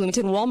 right by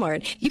Bloomington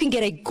Walmart. You can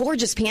get a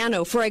gorgeous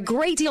piano for a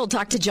great deal.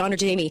 Talk to John or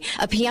Jamie.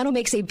 A piano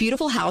makes a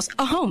beautiful house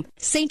a home.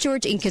 St.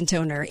 George Ink and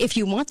Toner. If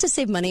you want to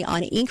save money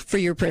on ink for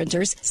your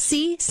printers,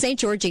 see St.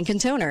 George Ink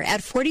and Toner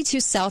at 42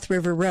 South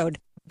River Road.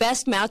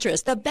 Best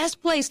Mattress, the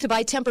best place to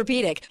buy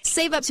Tempur-Pedic.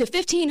 Save up to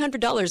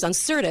 $1,500 on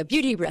Serta,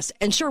 Beautyrest,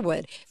 and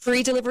Sherwood.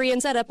 Free delivery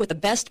and setup with the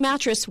Best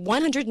Mattress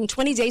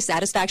 120-day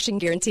satisfaction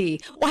guarantee.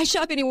 Why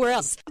shop anywhere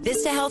else?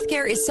 Vista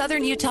Healthcare is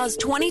Southern Utah's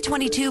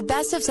 2022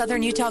 Best of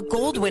Southern Utah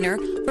Gold winner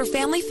for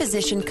family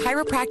physician,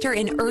 chiropractor,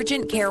 and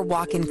urgent care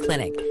walk-in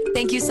clinic.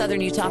 Thank you,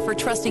 Southern Utah, for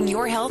trusting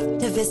your health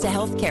to Vista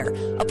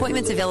Healthcare.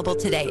 Appointments available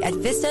today at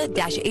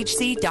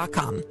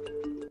vista-hc.com.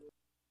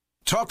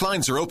 Talk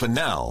lines are open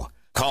now.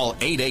 Call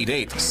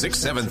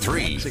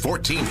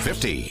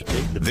 888-673-1450.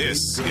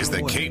 This is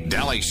the Kate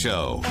Daly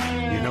Show.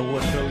 You know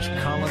what those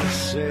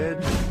colonists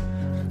said?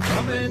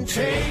 Come and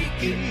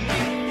take it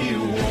if you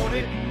want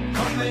it.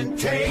 Come and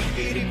take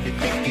it if you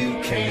think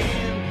you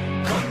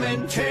can. Come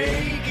and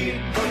take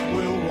it, but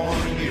we'll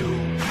warn you.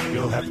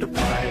 You'll have to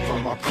pry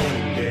from our cold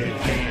dead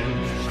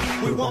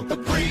hands. We want the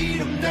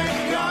freedom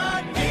that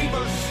God gave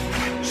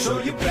us,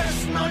 so you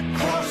best not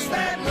cross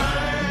that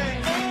line.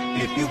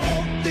 If you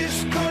want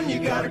this gun,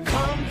 you gotta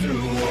come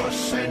through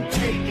us and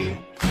take it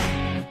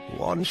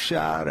one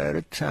shot at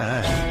a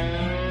time.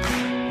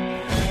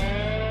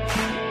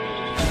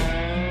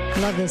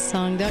 Love this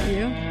song, don't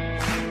you?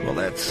 Well,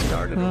 that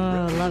started.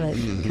 Oh, love it.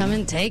 Come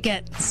and take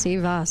it.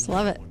 Steve Voss.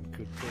 Love it.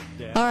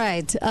 All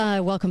right.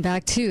 Welcome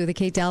back to the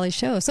Kate Daly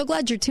Show. So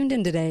glad you're tuned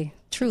in today,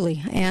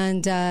 truly.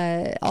 And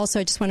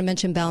also, I just want to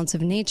mention Balance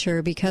of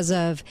Nature because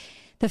of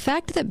the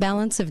fact that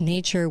Balance of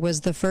Nature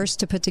was the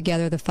first to put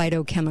together the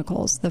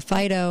phytochemicals. The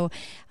phyto,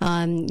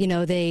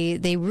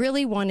 they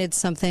really wanted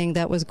something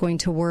that was going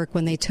to work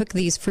when they took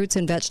these fruits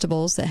and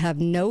vegetables that have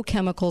no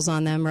chemicals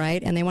on them,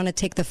 right? And they want to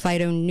take the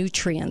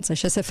phytonutrients. I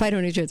should say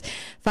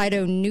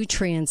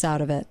phytonutrients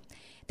out of it.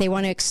 They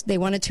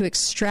wanted to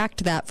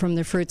extract that from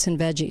the fruits and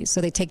veggies.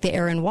 So they take the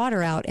air and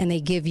water out and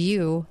they give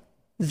you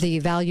the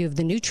value of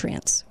the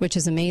nutrients, which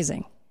is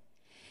amazing.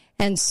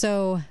 And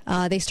so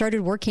they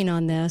started working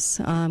on this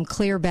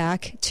clear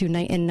back to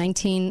in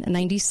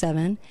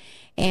 1997,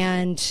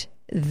 and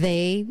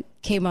they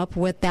came up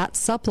with that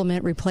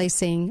supplement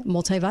replacing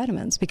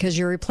multivitamins because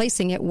you're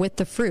replacing it with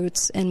the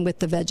fruits and with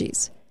the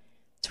veggies.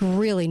 It's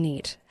really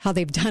neat how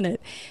they've done it.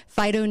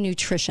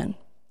 Phytonutrition,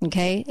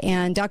 okay?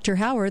 And Dr.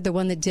 Howard, the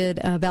one that did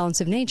Balance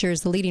of Nature,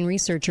 is the leading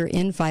researcher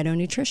in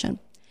phytonutrition.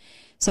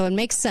 So it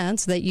makes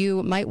sense that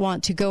you might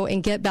want to go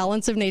and get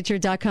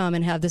balanceofnature.com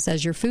and have this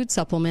as your food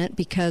supplement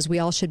because we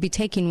all should be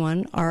taking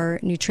one. Our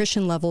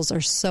nutrition levels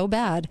are so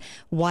bad.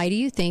 Why do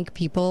you think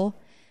people,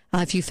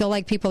 if you feel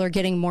like people are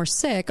getting more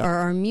sick, are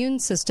our immune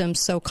system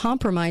so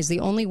compromised? The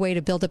only way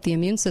to build up the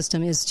immune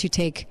system is to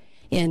take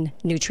in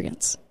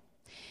nutrients.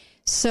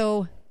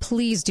 So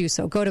please do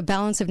so. Go to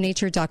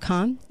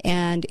balanceofnature.com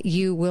and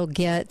you will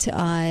get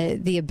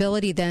the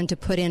ability then to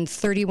put in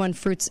 31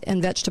 fruits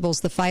and vegetables,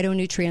 the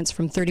phytonutrients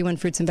from 31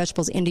 fruits and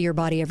vegetables into your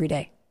body every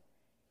day.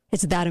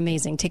 It's that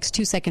amazing. It takes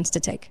 2 seconds to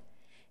take.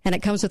 And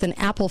it comes with an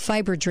apple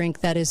fiber drink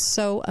that is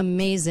so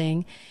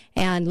amazing.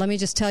 And let me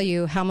just tell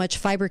you how much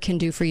fiber can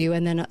do for you.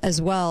 And then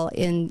as well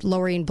in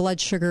lowering blood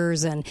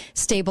sugars and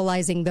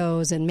stabilizing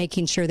those and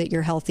making sure that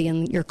you're healthy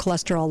and your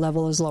cholesterol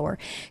level is lower.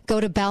 Go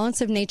to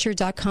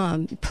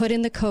balanceofnature.com. Put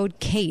in the code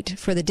KATE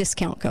for the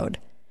discount code.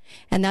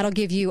 And that'll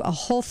give you a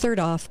whole third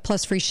off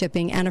plus free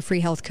shipping and a free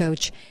health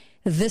coach.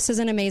 This is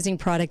an amazing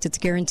product. It's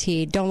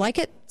guaranteed. Don't like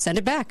it? Send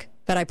it back.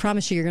 But I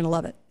promise you're going to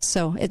love it.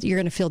 So you're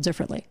going to feel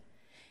differently.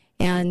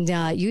 And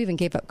you even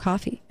gave up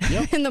coffee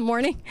in the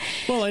morning.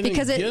 Well, I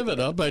didn't give it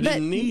up. I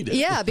didn't need it.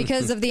 Yeah,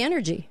 because of the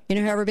energy. You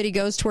know how everybody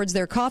goes towards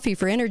their coffee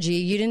for energy.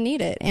 You didn't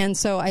need it. And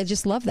so I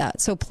just love that.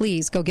 So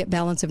please go get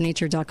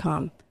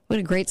balanceofnature.com. What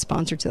a great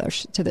sponsor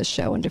to this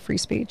show and to free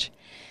speech.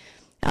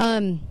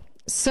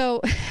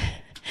 So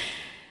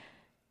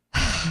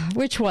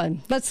which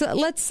one? Let's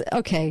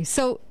okay.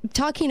 So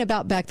talking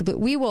about Back the Blue,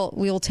 we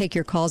will take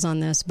your calls on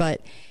this,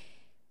 but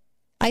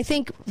I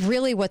think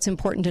really what's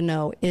important to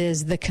know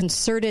is the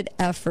concerted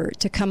effort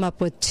to come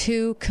up with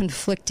two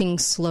conflicting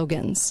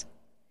slogans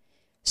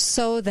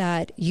so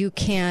that you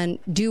can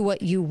do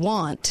what you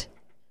want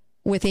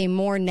with a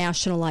more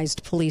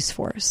nationalized police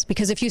force.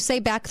 Because if you say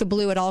back the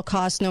blue at all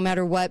costs, no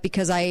matter what,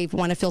 because I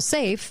want to feel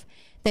safe,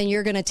 then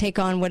you're going to take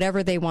on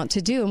whatever they want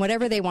to do. And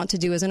whatever they want to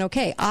do isn't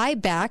okay. I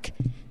back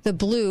the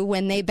blue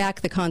when they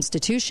back the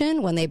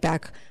Constitution, when they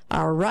back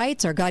our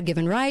rights, our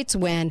God-given rights,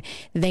 when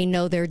they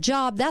know their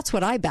job. That's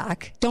what I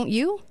back. Don't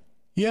you?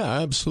 Yeah,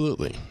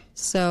 absolutely.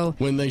 So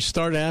when they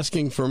start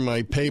asking for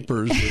my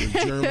papers with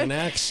a German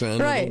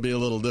accent, right. It'll be a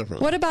little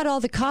different. What about all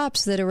the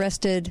cops that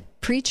arrested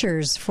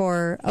preachers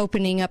for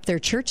opening up their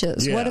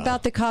churches? Yeah. What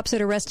about the cops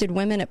that arrested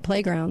women at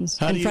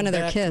playgrounds in front of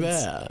their kids?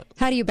 That?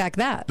 How do you back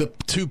that? The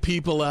two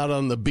people out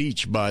on the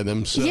beach by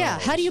themselves. Yeah,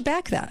 how do you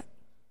back that?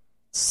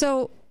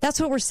 So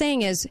that's what we're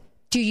saying is,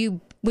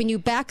 when you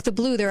back the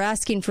blue, they're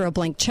asking for a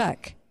blank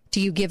check.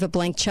 Do you give a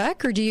blank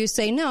check, or do you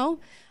say no?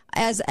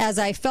 As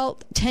I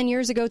felt 10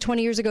 years ago,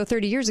 20 years ago,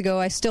 30 years ago,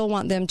 I still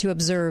want them to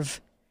observe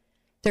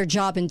their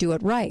job and do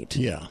it right.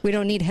 Yeah. We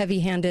don't need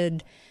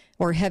heavy-handed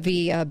or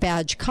heavy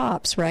badge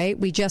cops, right?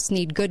 We just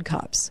need good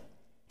cops.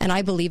 And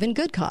I believe in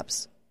good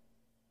cops.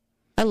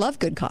 I love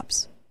good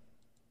cops.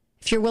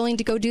 If you're willing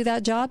to go do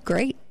that job,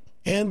 great.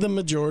 And the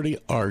majority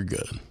are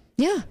good.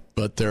 Yeah.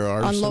 But there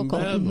are some local.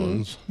 bad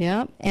ones.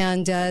 Yeah.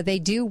 And they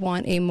do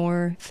want a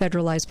more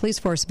federalized police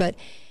force. But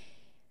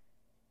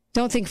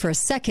don't think for a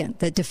second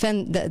that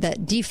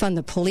defund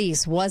the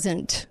police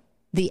wasn't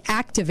the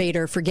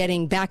activator for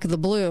getting back the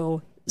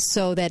blue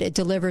so that it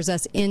delivers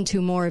us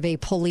into more of a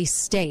police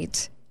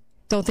state.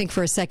 Don't think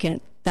for a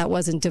second that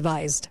wasn't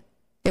devised.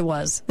 It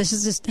was. This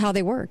is just how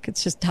they work.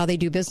 It's just how they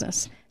do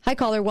business. Hi,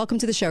 caller. Welcome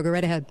to the show. Go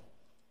right ahead.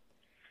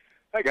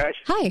 Hi, guys.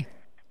 Hi.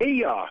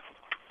 Hey,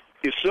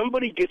 if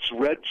somebody gets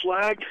red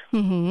flagged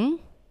and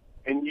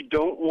you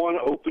don't want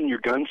to open your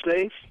gun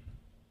safe,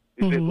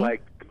 is it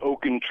like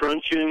oaken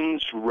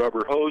truncheons,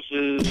 rubber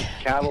hoses,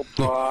 cattle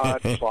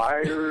prod,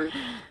 pliers?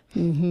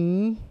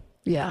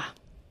 Yeah.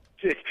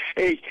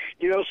 Hey,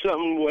 you know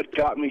something? What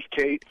got me,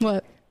 Kate?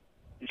 What?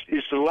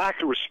 It's the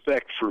lack of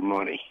respect for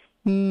money.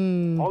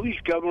 All these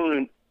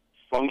government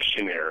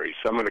functionaries,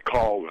 I'm going to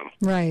call them.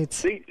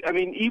 Right.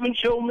 Even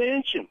Joe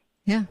Manchin.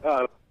 Yeah.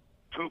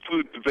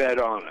 Poo-pooed the bed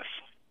on us.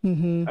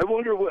 I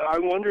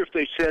wonder if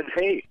they said,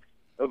 "Hey,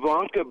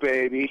 Ivanka,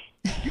 baby,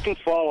 you can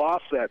fall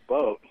off that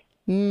boat."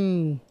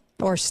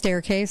 Or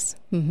staircase.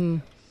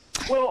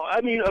 Well,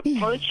 a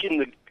punch in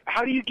the.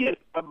 How do you get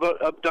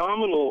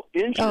abdominal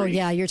injury? Oh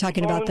yeah, you're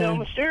talking about down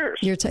the stairs.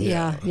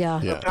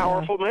 Yeah. A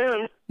powerful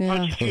man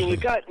punches you in the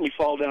gut and you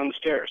fall down the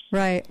stairs.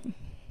 Right.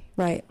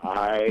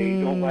 I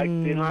don't like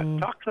they're not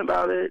talking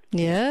about it.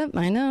 Yeah,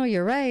 I know.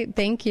 You're right.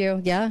 Thank you.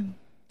 Yeah,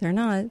 they're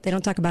not. They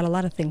don't talk about a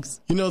lot of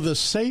things. You know, the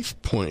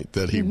safe point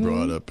that he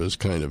brought up is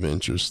kind of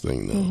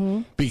interesting,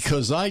 though,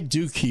 because I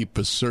do keep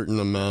a certain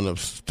amount of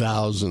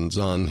thousands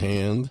on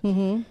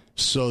hand,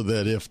 so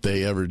that if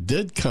they ever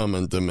did come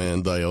and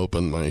demand I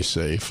open my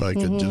safe, I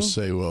could just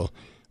say, well,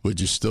 would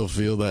you still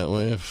feel that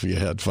way if you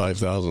had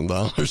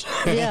 $5,000?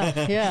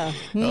 Yeah.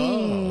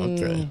 Oh,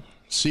 okay.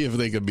 See if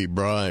they could be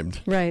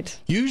bribed. Right.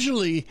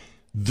 Usually,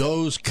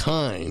 those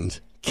kind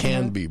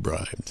can be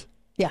bribed.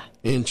 Yeah.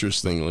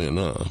 Interestingly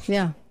enough.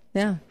 Yeah.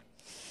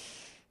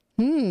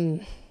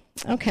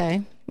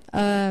 Okay.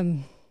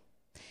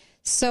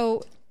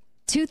 So,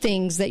 two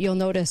things that you'll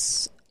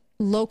notice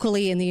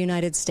locally in the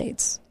United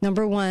States.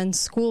 Number one,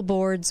 school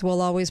boards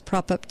will always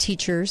prop up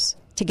teachers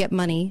to get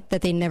money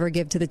that they never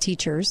give to the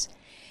teachers.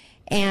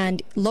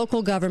 And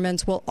local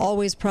governments will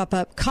always prop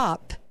up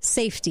cop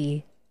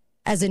safety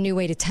as a new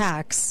way to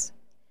tax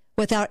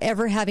without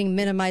ever having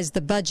minimized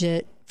the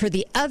budget for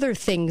the other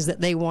things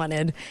that they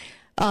wanted.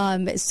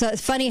 So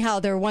it's funny how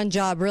their one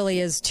job really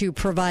is to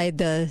provide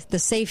the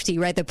safety,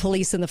 right? The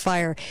police and the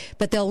fire,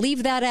 but they'll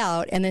leave that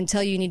out and then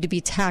tell you need to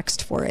be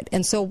taxed for it.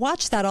 And so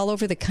watch that all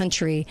over the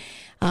country.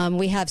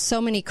 We have so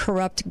many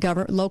corrupt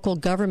local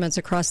governments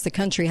across the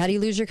country. How do you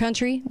lose your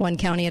country? One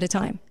county at a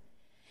time.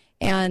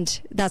 And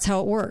that's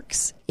how it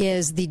works,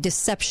 is the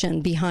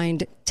deception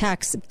behind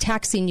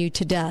taxing you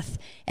to death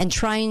and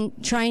trying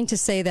to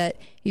say that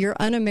you're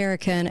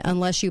un-American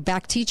unless you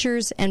back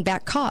teachers and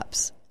back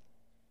cops.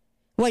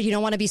 What, you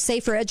don't want to be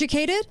safe or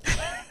educated?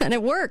 And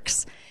it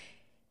works.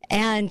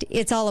 And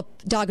it's all a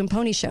dog and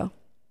pony show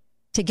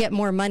to get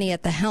more money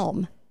at the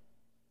helm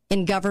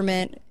in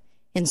government,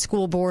 in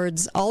school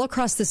boards, all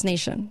across this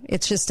nation.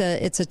 It's just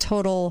it's a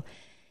total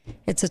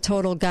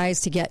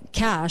guise to get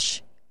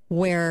cash,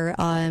 where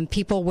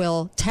people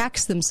will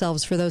tax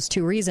themselves for those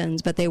two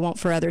reasons, but they won't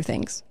for other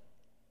things.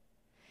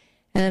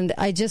 And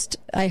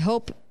I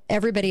hope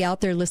everybody out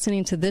there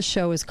listening to this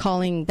show is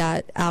calling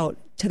that out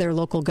to their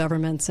local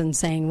governments and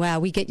saying, wow,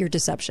 we get your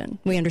deception.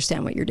 We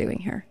understand what you're doing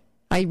here.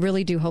 I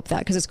really do hope that,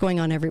 because it's going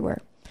on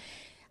everywhere.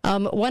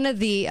 One of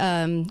the,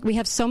 we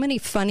have so many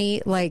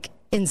funny,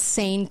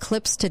 insane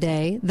clips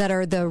today that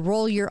are the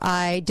roll your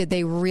eye. Did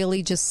they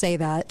really just say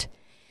that?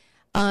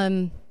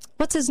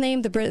 What's his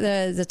name?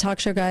 The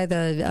talk show guy.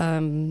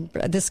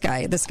 This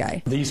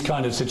guy. These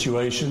kind of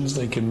situations,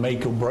 they can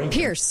make or break.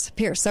 Pierce.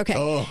 Okay.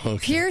 Oh, okay.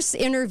 Pierce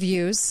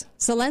interviews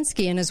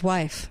Zelensky and his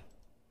wife.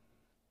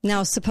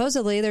 Now,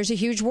 supposedly, there's a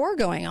huge war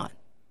going on.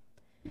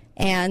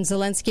 And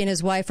Zelensky and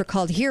his wife are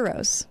called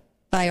heroes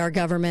by our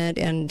government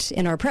and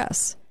in our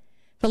press.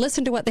 But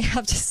listen to what they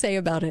have to say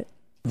about it.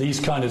 These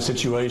kind of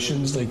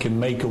situations, they can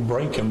make or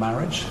break a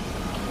marriage.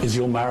 Is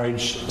your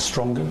marriage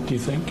stronger, do you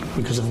think,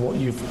 because of what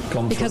you've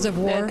gone through? Because of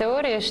war?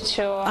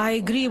 I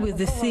agree with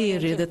the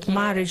theory that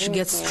marriage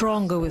gets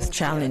stronger with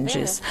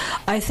challenges.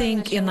 I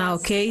think in our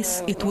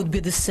case it would be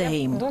the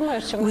same.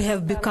 We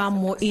have become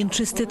more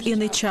interested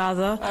in each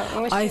other.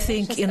 I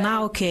think in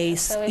our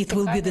case it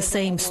will be the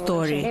same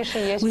story.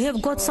 We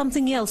have got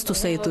something else to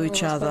say to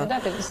each other.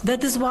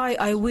 That is why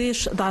I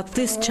wish that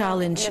this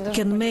challenge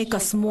can make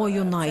us more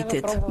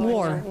united.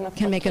 War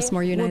can make us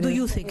more united. What do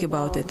you think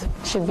about it?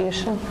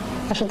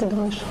 My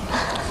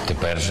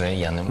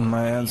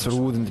answer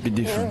wouldn't be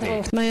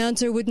different. My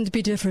answer wouldn't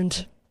be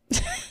different.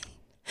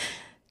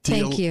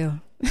 Thank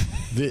you.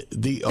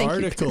 The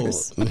article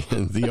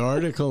the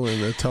article in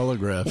the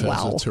Telegraph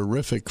has a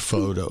terrific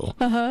photo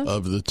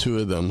of the two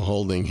of them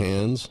holding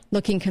hands,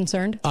 looking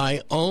concerned. I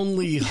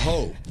only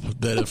hope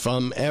that if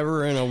I'm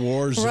ever in a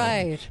war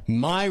zone,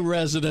 my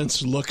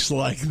residence looks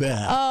like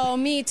that. Oh,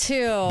 me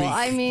too.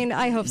 I mean,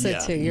 I hope so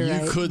too. You're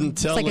right. You couldn't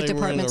tell like they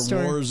were in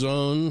a war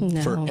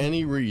zone for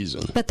any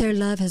reason. But their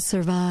love has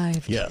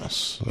survived.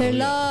 Yes. Their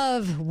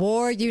love.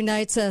 War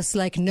unites us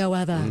like no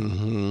other.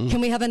 Can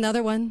we have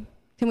another one?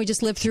 Can we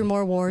just live through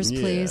more wars,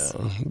 please?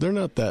 Yeah, they're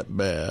not that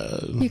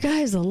bad. You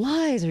guys, the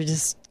lies are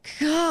just,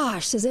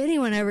 gosh, does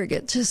anyone ever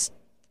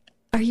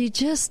are you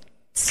just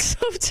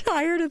so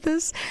tired of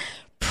this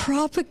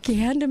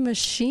propaganda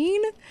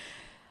machine?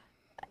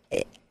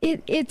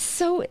 It's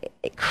so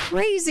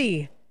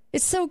crazy.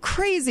 It's so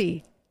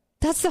crazy.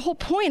 That's the whole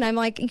point. I'm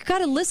like, you got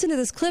to listen to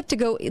this clip to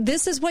go,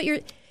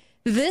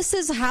 this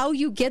is how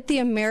you get the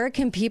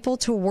American people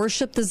to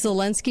worship the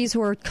Zelenskys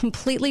who are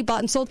completely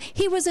bought and sold.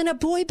 He was in a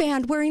boy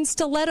band wearing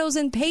stilettos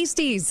and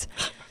pasties.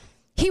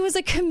 He was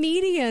a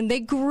comedian. They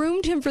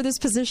groomed him for this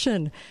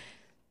position.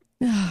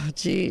 Oh,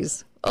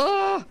 jeez.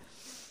 Oh,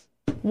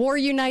 war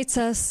unites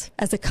us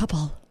as a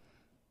couple.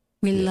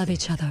 We love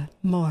each other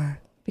more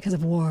because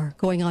of war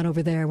going on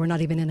over there. We're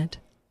not even in it.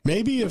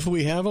 Maybe if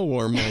we have a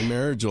war, my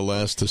marriage will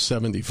last to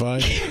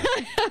 75.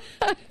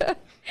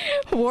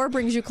 War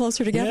brings you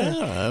closer together.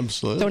 Yeah,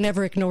 absolutely. Don't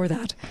ever ignore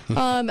that.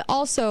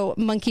 Also,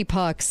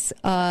 monkeypox.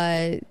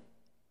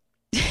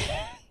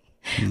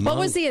 What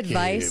was the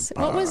advice?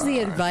 What was the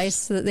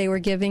advice that they were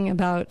giving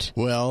about?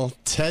 Well,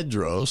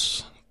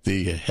 Tedros,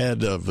 the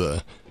head of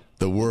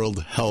the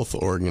World Health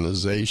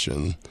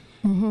Organization,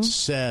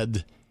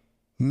 said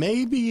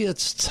maybe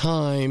it's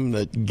time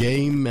that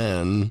gay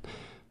men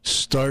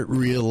start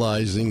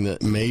realizing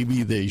that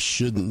maybe they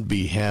shouldn't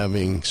be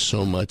having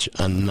so much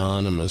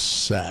anonymous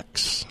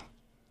sex.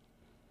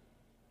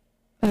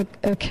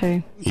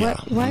 Okay. Yeah.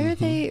 Why are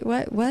they?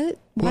 What?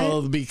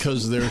 Well,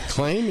 because they're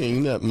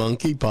claiming that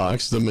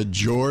monkeypox, the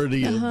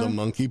majority of the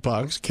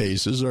monkeypox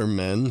cases are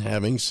men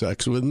having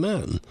sex with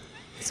men.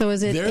 So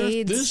is it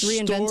AIDS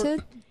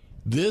reinvented?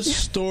 This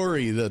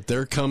story that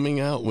they're coming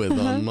out with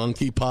on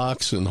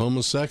monkeypox and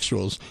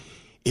homosexuals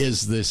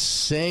is the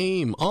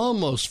same,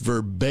 almost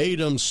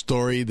verbatim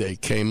story they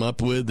came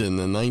up with in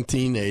the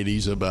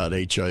 1980s about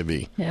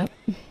HIV. Yep.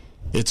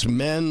 It's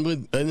men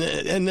with,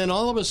 and then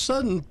all of a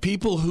sudden,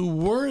 people who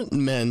weren't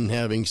men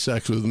having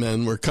sex with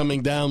men were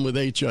coming down with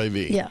HIV.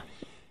 Yeah.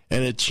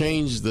 And it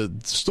changed the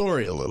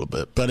story a little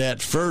bit. But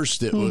at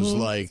first, it was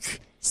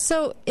like.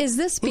 So is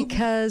this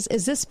because,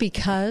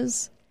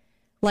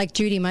 like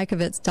Judy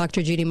Mikovits,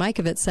 Dr. Judy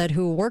Mikovits said,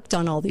 who worked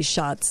on all these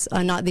shots,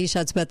 not these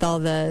shots, but all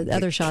the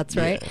other shots,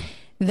 right? Yeah.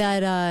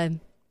 That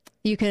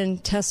you can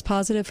test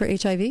positive for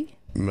HIV?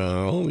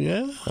 Well,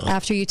 yeah.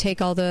 After you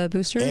take all the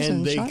boosters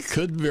and they shots?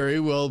 Could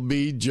very well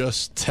be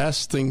just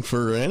testing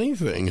for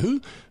anything. Who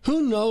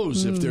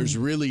knows if there's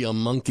really a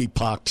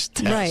monkeypox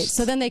test? Right.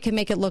 So then they can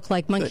make it look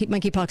like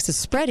monkeypox is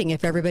spreading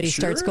if everybody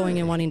starts going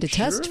and wanting to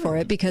test for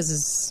it,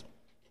 because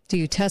do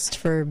you test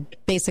for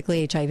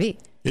basically HIV?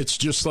 It's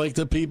just like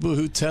the people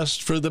who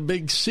test for the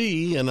big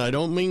C, and I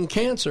don't mean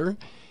cancer.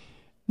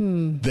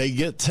 They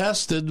get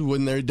tested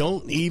when they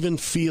don't even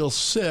feel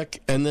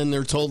sick, and then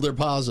they're told they're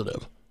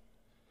positive.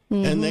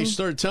 And they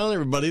start telling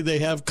everybody they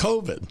have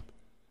COVID,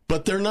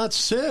 but they're not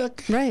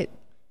sick. Right.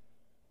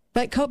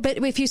 But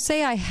if you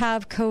say I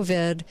have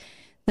COVID,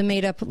 the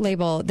made-up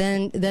label,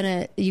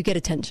 then you get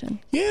attention.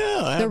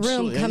 Yeah, the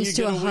room comes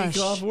to a hush. You get a week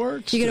off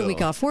work. You get a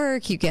week off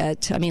work. You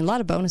get, a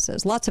lot of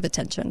bonuses, lots of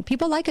attention.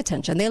 People like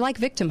attention. They like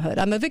victimhood.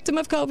 I'm a victim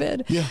of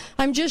COVID. Yeah,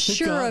 I'm just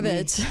sure of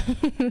it.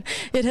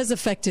 It has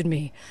affected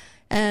me.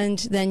 And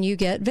then you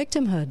get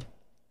victimhood.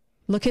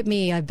 Look at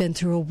me. I've been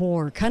through a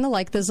war, kind of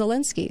like the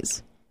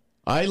Zelenskys.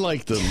 I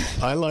like them.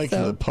 I like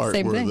the part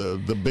where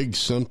the big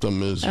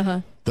symptom is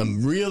the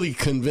really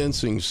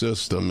convincing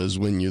system is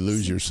when you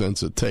lose your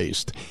sense of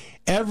taste.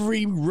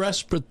 Every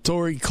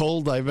respiratory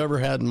cold I've ever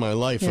had in my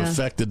life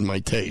affected my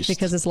taste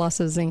because it's loss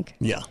of zinc.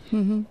 Yeah,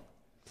 can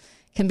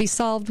be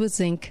solved with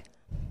zinc.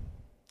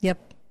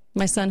 Yep,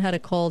 my son had a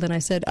cold, and I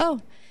said,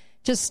 "Oh,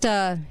 just,"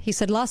 he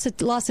said, "loss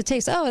of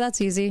taste." Oh, that's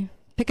easy.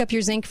 Pick up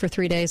your zinc for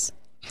 3 days,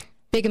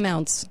 big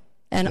amounts.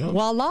 And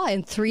voila,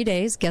 in 3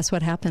 days, guess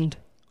what happened?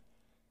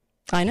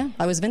 I know.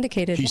 I was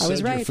vindicated. I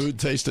was right. Your food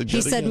tasted good.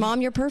 He said, again?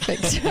 Mom, you're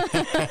perfect.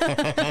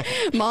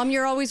 Mom,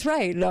 you're always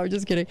right. No,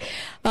 just kidding.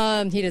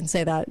 He didn't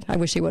say that. I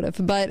wish he would have.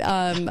 But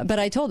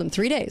I told him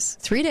 3 days.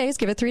 3 days.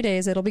 Give it 3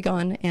 days. It'll be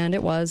gone. And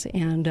it was.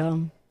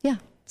 And yeah.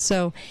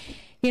 So,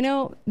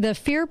 the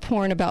fear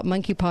porn about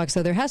monkeypox,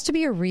 though, there has to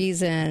be a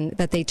reason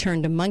that they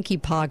turned to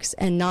monkeypox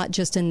and not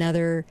just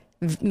another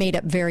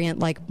made-up variant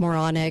like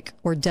moronic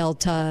or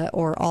Delta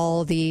or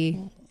all the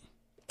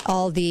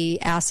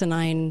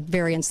asinine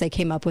variants they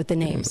came up with the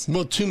names.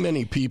 Well, too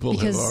many people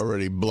have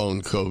already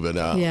blown COVID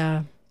out.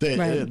 Yeah.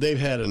 They've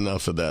had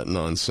enough of that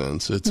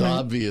nonsense. It's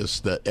obvious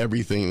that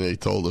everything they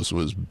told us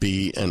was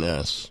B and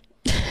S.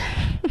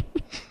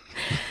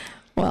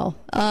 Well,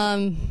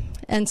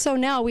 and so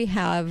now we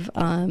have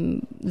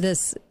the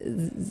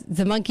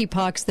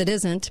monkeypox that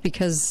isn't,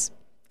 because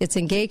it's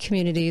in gay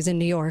communities in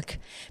New York.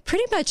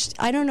 Pretty much,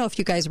 I don't know if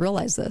you guys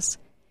realize this,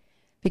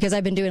 because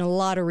I've been doing a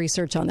lot of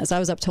research on this. I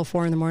was up till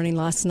 4 a.m.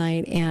 last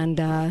night and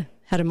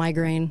had a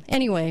migraine.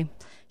 Anyway,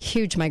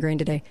 huge migraine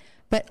today.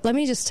 But let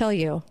me just tell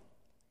you,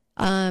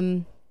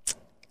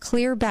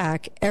 clear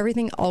back,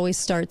 everything always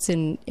starts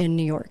in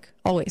New York.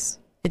 Always.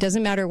 It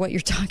doesn't matter what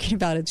you're talking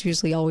about. It's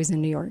usually always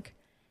in New York.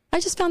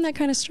 I just found that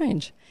kind of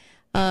strange.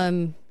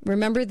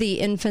 Remember the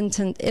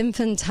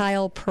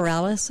infantile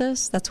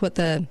paralysis? That's what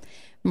the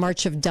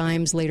March of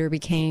Dimes later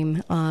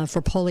became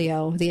for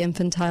polio, the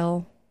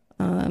infantile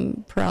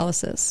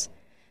paralysis.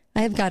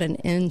 I have got an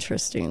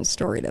interesting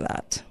story to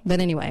that. But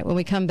anyway, when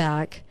we come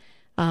back,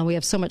 we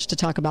have so much to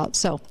talk about.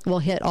 So we'll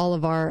hit all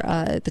of our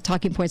the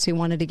talking points we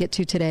wanted to get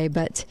to today.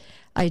 But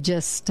I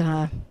just,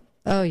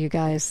 you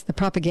guys, the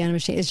propaganda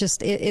machine is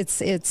just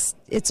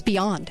it's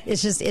beyond.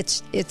 It's just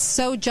it's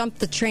so jumped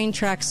the train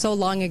track so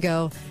long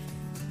ago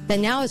that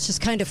now it's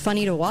just kind of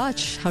funny to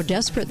watch how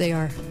desperate they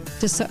are.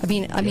 I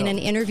mean, an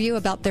interview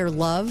about their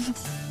love,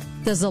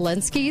 the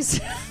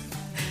Zelenskys.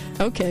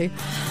 Okay.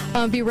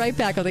 Be right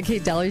back on the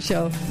Kate Daly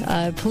Show.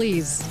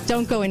 Please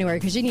don't go anywhere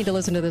because you need to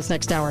listen to this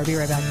next hour. I'll be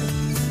right back.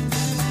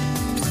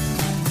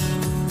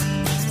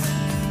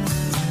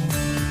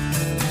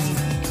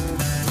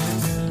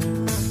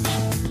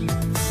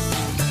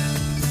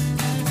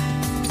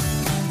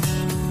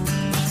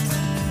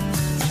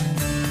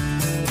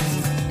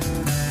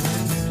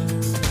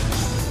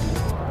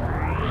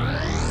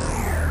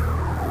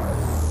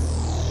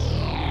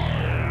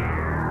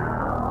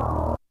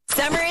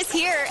 Summer is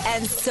here,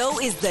 and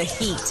so is the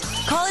heat.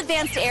 Call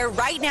Advanced Air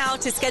right now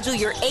to schedule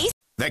your AC.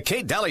 The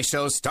Kate Daly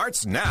Show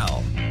starts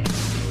now.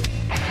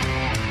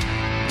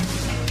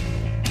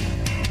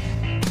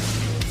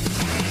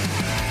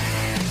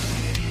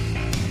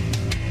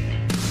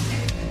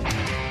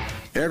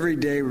 Every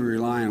day we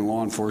rely on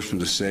law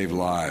enforcement to save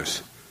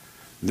lives.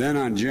 Then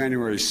on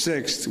January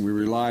 6th, we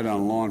relied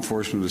on law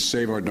enforcement to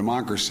save our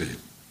democracy.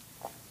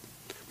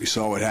 We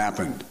saw what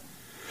happened.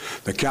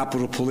 The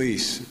Capitol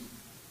Police,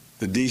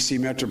 the D.C.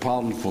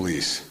 Metropolitan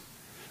Police,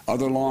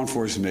 other law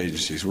enforcement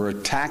agencies were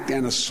attacked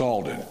and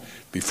assaulted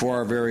before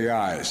our very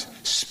eyes,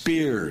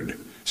 speared,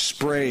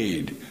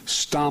 sprayed,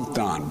 stomped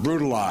on,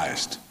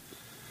 brutalized,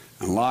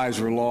 and lives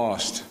were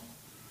lost.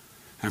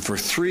 And for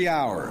 3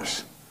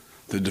 hours,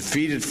 the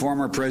defeated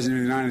former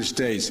President of the United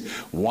States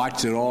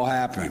watched it all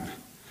happen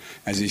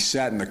as he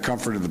sat in the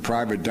comfort of the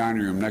private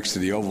dining room next to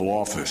the Oval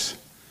Office.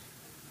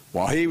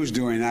 While he was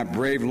doing that,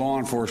 brave law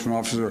enforcement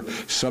officer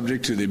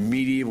subject to the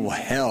medieval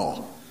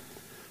hell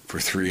for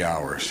 3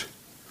 hours,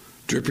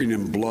 dripping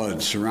in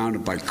blood,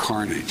 surrounded by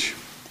carnage.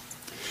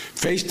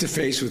 Face to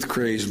face with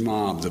crazed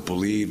mob that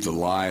believed the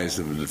lies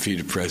of a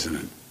defeated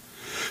president.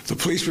 The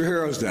police were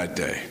heroes that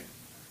day.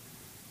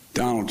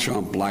 Donald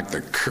Trump lacked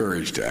the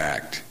courage to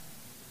act.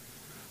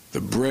 The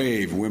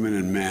brave women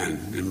and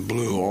men in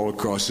blue all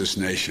across this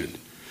nation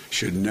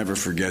should never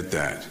forget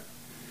that.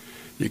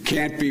 You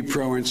can't be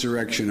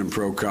pro-insurrection and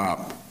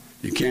pro-cop.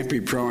 You can't be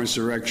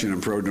pro-insurrection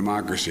and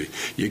pro-democracy.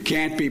 You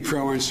can't be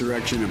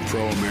pro-insurrection and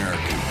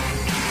pro-American.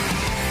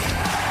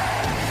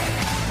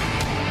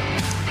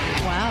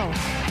 Wow.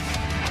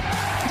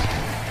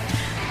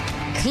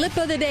 Clip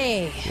of the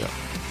day. Yeah.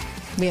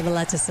 We have a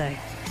lot to say.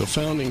 The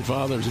founding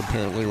fathers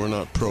apparently were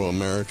not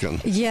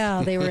pro-American.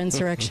 Yeah, they were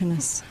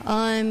insurrectionists.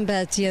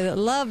 But you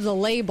love the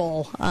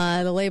label.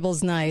 The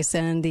label's nice,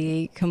 and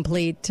the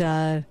complete...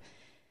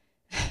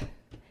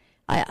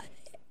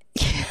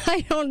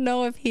 I don't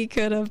know if he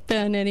could have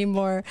been any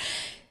more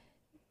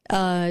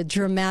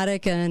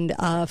dramatic and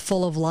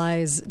full of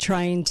lies,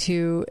 trying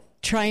to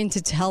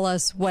tell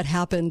us what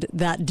happened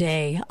that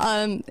day.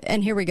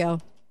 And here we go.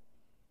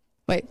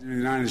 Wait. The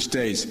United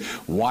States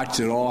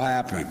watched it all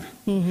happen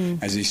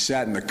as he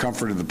sat in the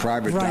comfort of the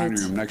private dining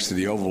room next to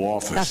the Oval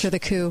Office. After the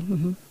coup.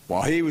 Mm-hmm.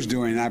 While he was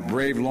doing that,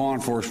 brave law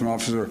enforcement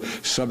officer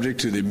subject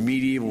to the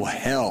medieval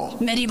hell.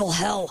 Medieval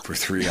hell. For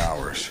 3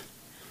 hours.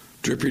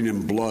 Dripping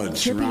in blood,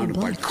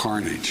 surrounded by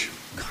carnage.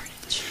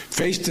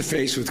 Face to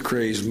face with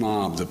crazed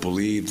mob that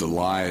believed the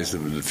lies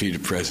of a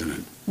defeated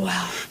president.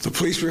 Wow. The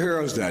police were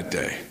heroes that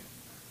day.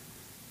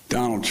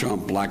 Donald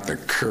Trump lacked the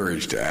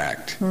courage to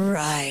act.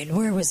 Right.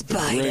 Where was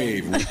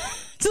Biden?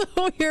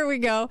 So here we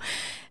go.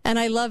 And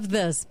I love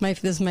this. I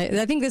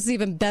think this is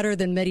even better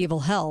than medieval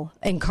hell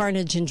and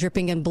carnage and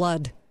dripping in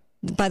blood.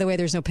 By the way,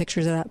 there's no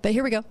pictures of that. But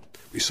here we go.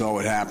 We saw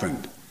what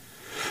happened.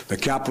 The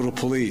Capitol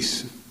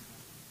Police,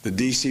 the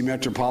D.C.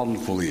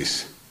 Metropolitan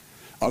Police,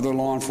 other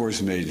law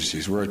enforcement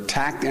agencies were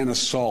attacked and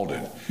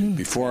assaulted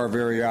before our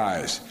very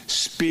eyes.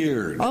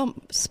 Speared. Oh,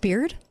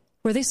 speared?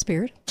 Were they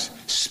speared?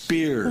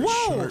 Speared.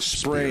 Whoa.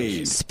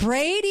 Sprayed.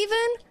 Sprayed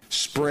even?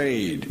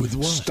 Sprayed. With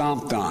what?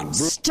 Stomped on.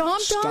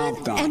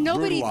 Stomped on? And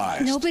nobody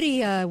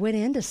went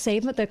in to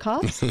save the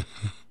cops?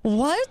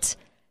 What?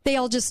 They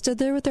all just stood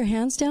there with their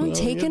hands down,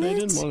 taking they it?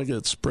 didn't want to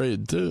get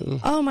sprayed, too.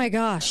 Oh, my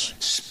gosh.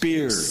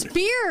 Speared.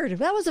 Speared.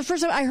 That was the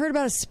first time I heard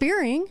about a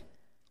spearing.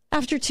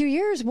 After 2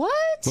 years, what?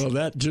 Well,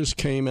 that just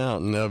came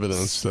out in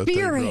evidence that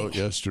they wrote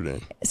yesterday.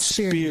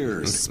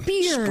 Speared.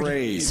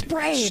 Sprayed.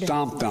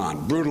 Stomped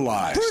on.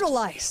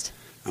 Brutalized.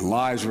 And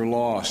lives were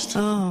lost.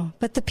 Oh,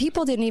 but the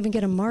people didn't even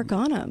get a mark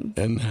on them.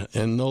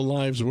 And no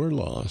lives were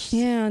lost.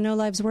 Yeah, no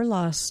lives were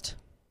lost.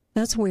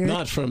 That's weird.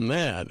 Not from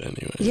that,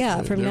 anyway.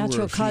 Yeah, from there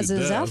natural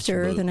causes deaths,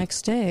 after the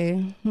next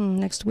day,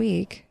 next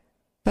week.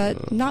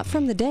 But not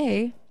from the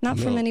day, not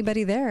from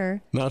anybody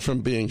there. Not from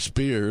being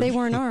speared. They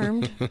weren't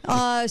armed.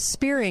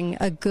 Spearing,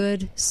 a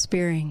good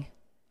spearing.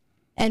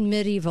 And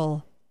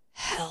medieval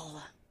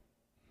hell.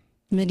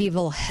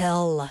 Medieval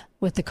hell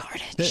with the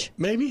carnage.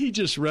 Maybe he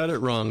just read it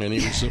wrong and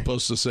he was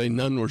supposed to say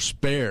none were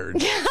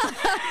spared.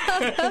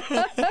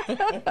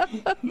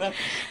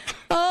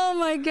 Oh,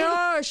 my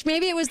gosh.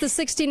 Maybe it was the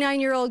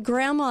 69-year-old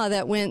grandma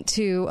that went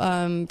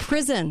to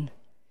prison.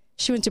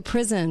 She went to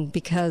prison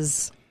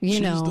because... She's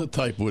the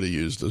type would have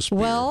used a spear.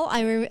 Well,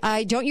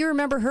 I don't you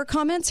remember her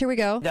comments? Here we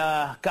go.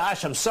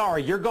 Gosh, I'm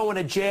sorry. You're going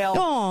to jail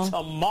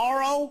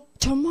tomorrow?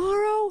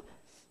 Tomorrow?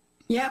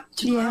 Yep,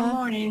 tomorrow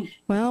morning.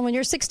 Well, when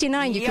you're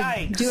 69, you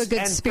can do a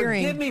good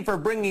spearing. Forgive me for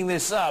bringing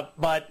this up,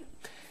 but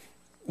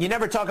you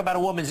never talk about a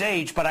woman's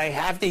age, but I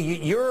have to.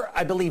 You're,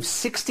 I believe,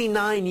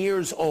 69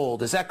 years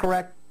old. Is that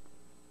correct?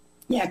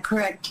 Yeah,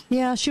 correct.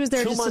 Yeah, she was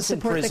there 2 just to months in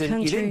support prison. the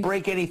country. You didn't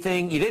break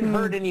anything. You didn't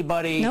hurt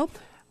anybody. Nope.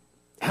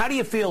 How do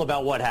you feel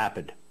about what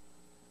happened?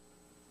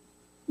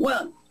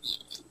 Well,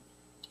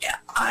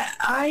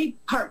 I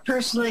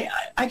personally,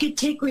 I could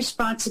take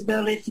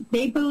responsibility. If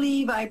they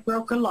believe I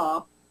broke a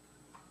law,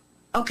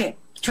 okay,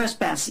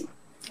 trespassing.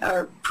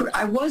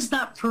 I was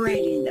not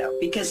parading, though,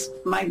 because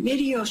my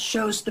video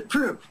shows the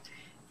proof.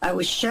 I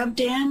was shoved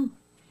in.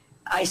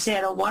 I said,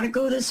 I don't want to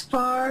go this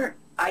far.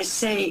 I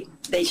say,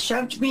 they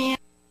shoved me in.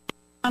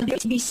 I'm going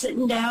to be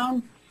sitting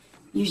down.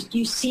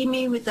 You see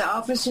me with the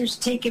officers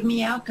taking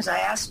me out because I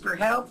asked for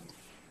help.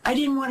 I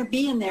didn't want to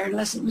be in there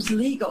unless it was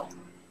legal.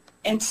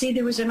 And see,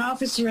 there was an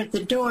officer at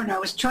the door, and I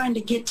was trying to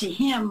get to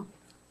him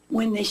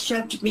when they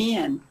shoved me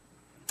in.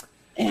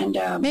 And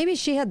maybe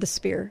she had the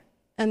spear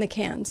and the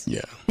cans.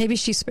 Yeah. Maybe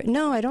she...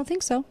 No, I don't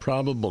think so.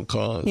 Probable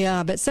cause.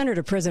 Yeah, but send her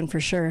to prison for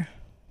sure.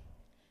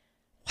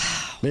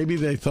 Wow. Maybe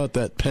they thought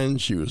that pen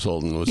she was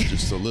holding was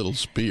just a little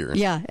spear.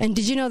 Yeah, and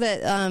did you know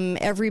that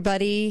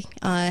everybody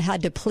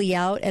had to plea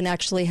out and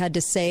actually had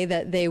to say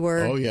that they were...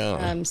 Oh,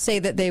 yeah. Say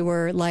that they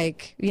were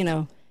like, we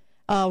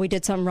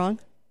did something wrong?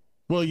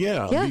 Well,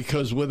 yeah,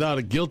 because without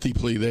a guilty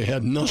plea, they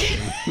had nothing.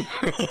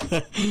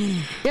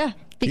 Yeah,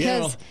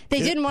 because they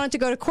didn't want it to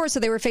go to court, so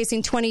they were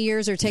facing 20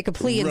 years or take a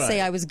plea and say,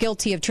 I was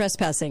guilty of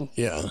trespassing.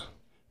 Yeah.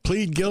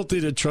 Plead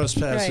guilty to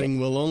trespassing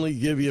will only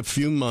give you a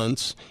few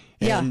months,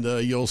 and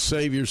you'll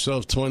save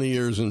yourself 20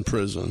 years in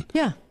prison.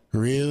 Yeah.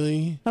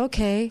 Really?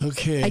 Okay.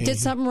 I did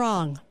something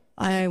wrong.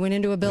 I went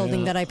into a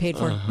building that I paid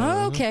for.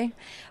 Oh, okay.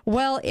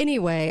 Well,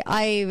 anyway,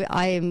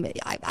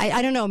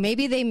 I don't know.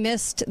 Maybe they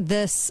missed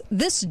this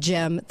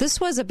gem. This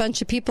was a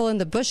bunch of people in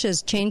the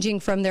bushes changing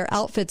from their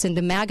outfits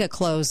into MAGA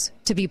clothes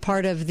to be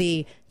part of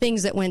the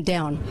things that went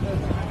down.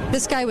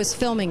 This guy was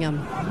filming him.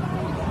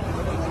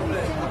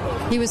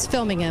 He was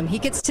filming him. He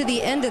gets to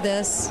the end of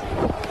this.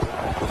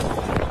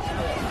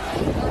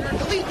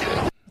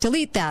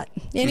 Delete that.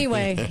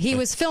 Anyway, he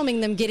was filming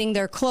them getting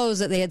their clothes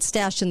that they had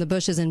stashed in the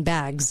bushes in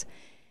bags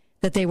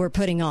that they were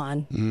putting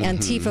on. Mm-hmm.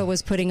 Antifa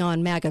was putting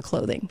on MAGA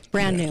clothing.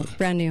 Brand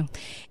new.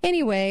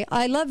 Anyway,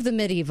 I love the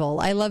medieval.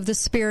 I love the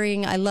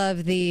spearing. I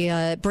love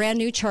the brand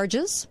new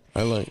charges.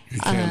 I like the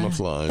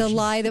camouflage. The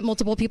lie that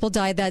multiple people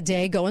died that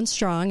day, going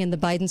strong in the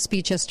Biden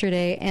speech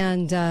yesterday.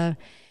 And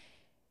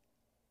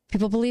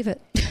people believe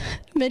it.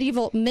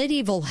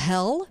 Medieval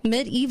hell.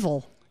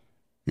 Medieval.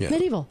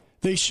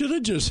 They should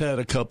have just had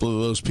a couple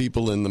of those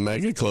people in the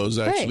MAGA clothes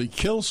actually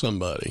kill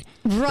somebody.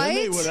 Right. Then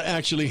they would have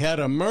actually had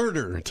a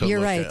murder to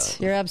look at.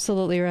 You're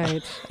absolutely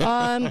right.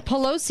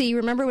 Pelosi,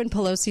 remember when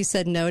Pelosi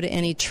said no to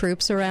any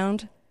troops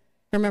around?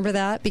 Remember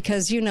that?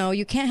 Because,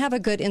 you can't have a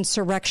good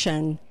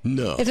insurrection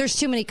if there's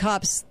too many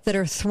cops that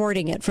are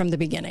thwarting it from the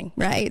beginning,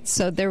 right?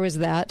 So there was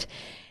that.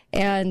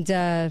 And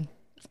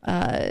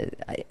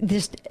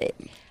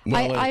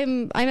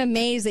I'm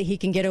amazed that he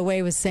can get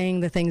away with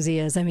saying the things he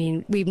is. I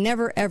mean, we've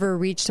never, ever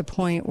reached a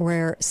point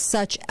where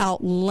such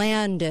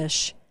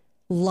outlandish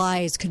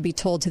lies could be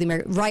told to the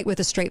American, right with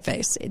a straight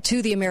face,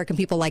 to the American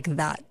people like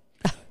that.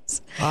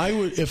 I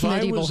would, if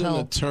I was an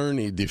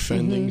attorney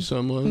defending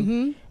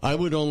someone, I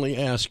would only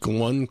ask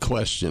one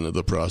question of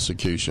the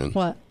prosecution.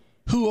 What?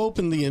 Who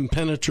opened the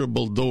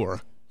impenetrable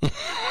door?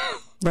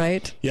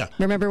 Right? Yeah.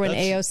 Remember when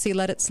AOC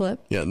let it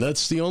slip? Yeah,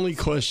 that's the only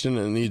question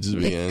that needs to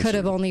be answered. It could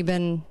have only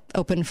been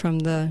opened from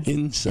the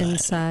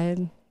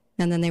inside.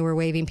 And then they were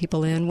waving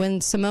people in.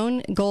 When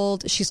Simone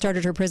Gold, she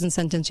started her prison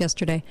sentence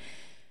yesterday.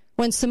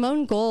 When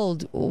Simone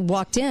Gold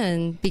walked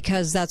in,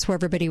 because that's where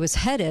everybody was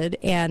headed,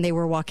 and they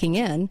were walking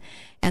in,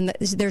 and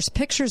there's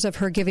pictures of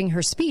her giving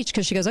her speech,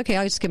 because she goes, okay,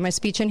 I'll just give my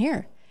speech in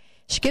here.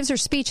 She gives her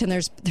speech, and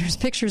there's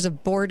pictures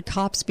of bored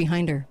cops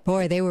behind her.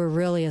 Boy, they were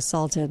really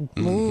assaulted.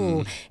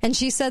 Ooh. And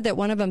she said that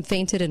one of them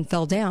fainted and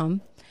fell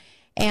down.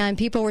 And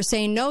people were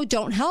saying, no,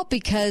 don't help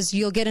because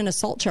you'll get an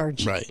assault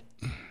charge. Right.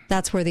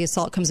 That's where the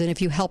assault comes in.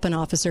 If you help an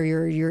officer,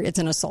 it's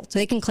an assault. So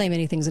they can claim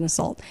anything's an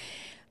assault.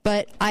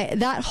 But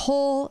that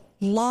whole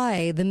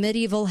lie, the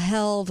medieval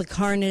hell, the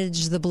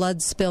carnage, the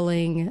blood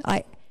spilling,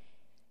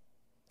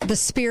 the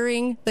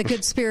spearing, the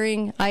good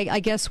spearing, I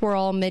guess we're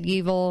all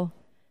medieval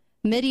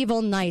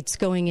knights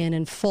going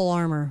in full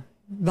armor,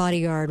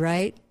 bodyguard,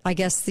 right? I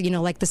guess,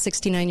 like the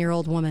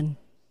 69-year-old woman.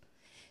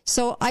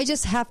 So I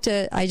just have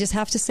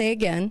to say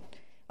again,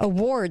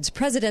 awards,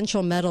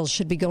 presidential medals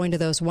should be going to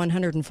those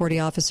 140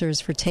 officers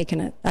for taking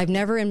it. I've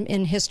never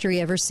in history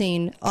ever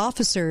seen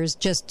officers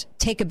just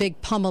take a big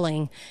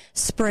pummeling,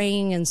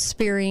 spraying and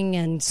spearing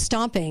and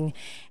stomping,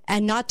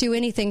 and not do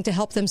anything to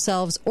help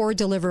themselves or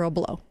deliver a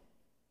blow.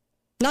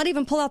 Not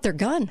even pull out their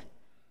gun.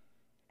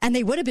 And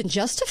they would have been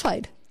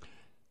justified.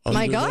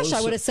 My gosh,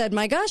 I would have said,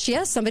 my gosh,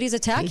 yes, somebody's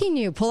attacking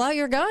you. Pull out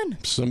your gun.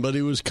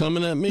 Somebody was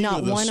coming at me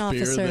Not with a one spear.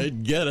 Officer.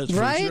 They'd get it,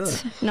 right? for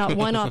sure. Not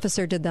one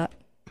officer did that.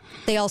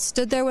 They all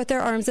stood there with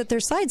their arms at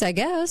their sides, I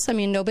guess. I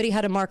mean, nobody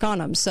had a mark on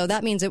them. So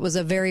that means it was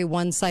a very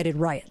one-sided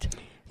riot.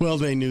 Well,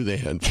 they knew they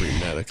had free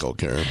medical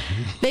care.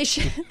 They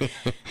should,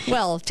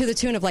 well, to the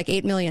tune of like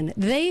 $8 million.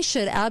 They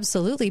should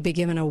absolutely be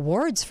given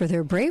awards for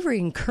their bravery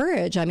and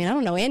courage. I mean, I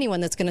don't know anyone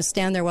that's going to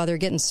stand there while they're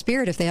getting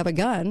speared if they have a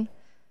gun.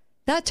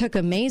 That took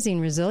amazing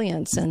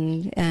resilience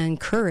and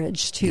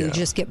courage to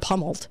just get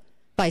pummeled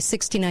by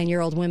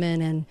 69-year-old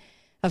women and,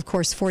 of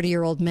course,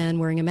 40-year-old men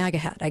wearing a MAGA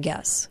hat, I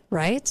guess.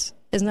 Right?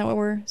 Isn't that what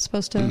we're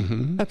supposed to?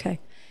 Mm-hmm. Okay.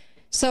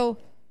 So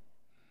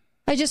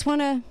I just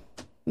want to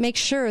make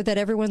sure that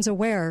everyone's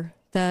aware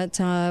that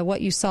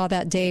what you saw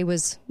that day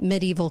was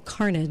medieval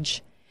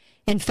carnage.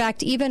 In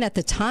fact, even at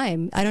the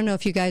time, I don't know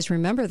if you guys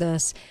remember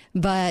this,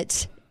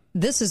 but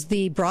this is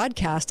the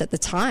broadcast at the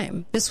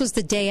time. This was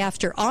the day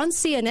after on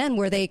CNN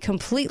where they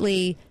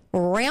completely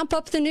ramp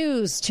up the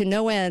news to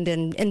no end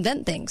and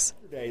invent things.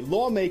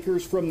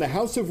 Lawmakers from the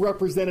House of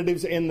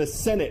Representatives and the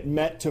Senate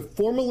met to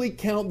formally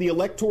count the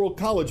Electoral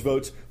College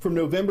votes from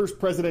November's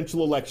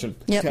presidential election.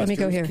 Yep, let me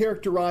go here.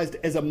 Characterized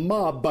as a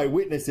mob by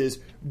witnesses,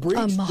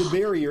 breached the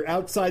barrier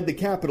outside the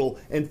Capitol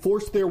and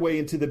forced their way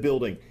into the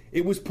building.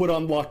 It was put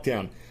on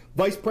lockdown.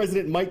 Vice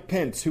President Mike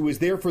Pence, who was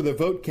there for the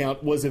vote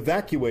count, was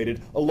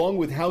evacuated along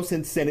with House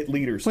and Senate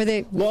leaders.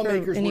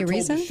 Lawmakers were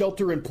told to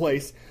shelter in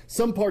place.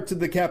 Some parts of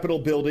the Capitol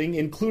building,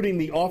 including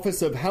the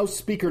office of House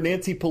Speaker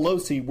Nancy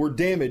Pelosi, were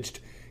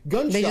damaged.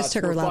 Gunshots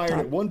were fired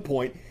at one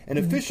point, and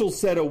officials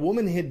said a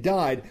woman had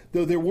died,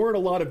 though there weren't a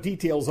lot of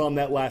details on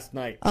that last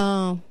night.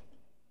 Oh,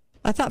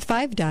 I thought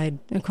 5 died,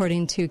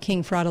 according to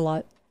King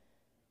Fraud-A-Lot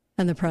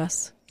and the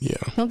press. Yeah.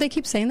 Don't they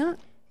keep saying that?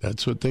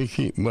 That's what they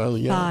keep. Well,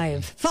 yeah.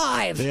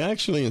 5. They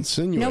actually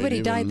insinuate Nobody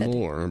even died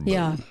more. But...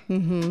 Yeah.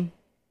 Mm-hmm.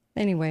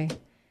 Anyway,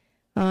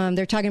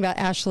 they're talking about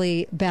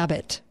Ashley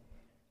Babbitt.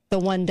 The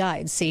one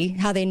died. See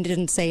how they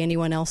didn't say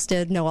anyone else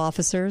did? No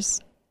officers.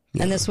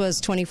 Yeah. And this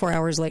was 24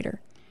 hours later.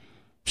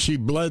 She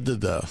bled to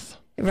death.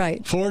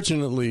 Right.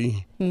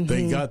 Fortunately,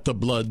 they got the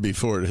blood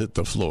before it hit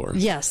the floor.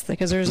 Yes,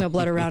 because there was no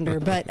blood around her.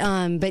 But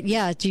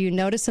yeah, do you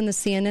notice in the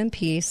CNN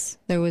piece,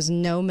 there was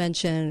no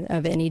mention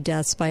of any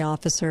deaths by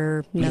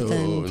officer,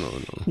 nothing?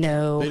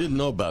 No. They didn't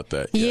know about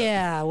that yet.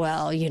 Yeah,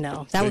 well,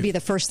 that would be the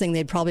first thing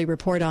they'd probably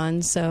report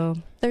on. So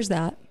there's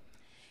that.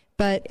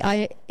 But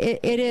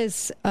it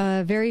is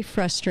very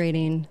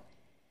frustrating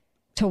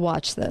to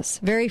watch this.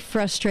 Very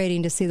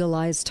frustrating to see the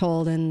lies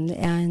told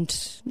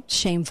and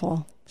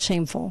shameful,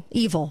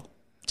 evil.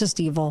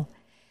 Just evil.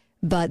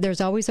 But there's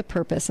always a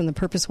purpose, and the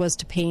purpose was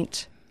to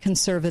paint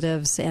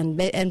conservatives and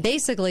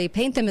basically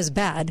paint them as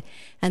bad,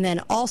 and then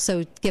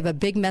also give a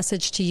big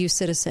message to you,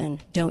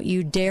 citizen. Don't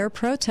you dare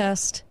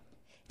protest.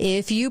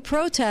 If you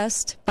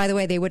protest, by the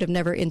way, they would have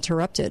never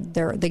interrupted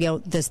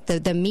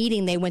the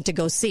meeting they went to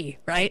go see,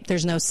 right?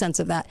 There's no sense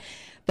of that.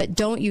 But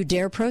don't you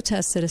dare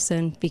protest,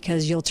 citizen,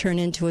 because you'll turn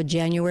into a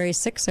January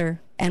 6er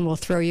and we'll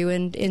throw you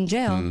in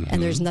jail,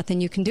 and there's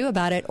nothing you can do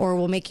about it, or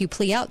we'll make you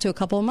plea out to a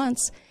couple of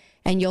months,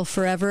 and you'll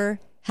forever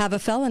have a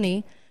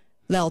felony.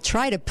 They'll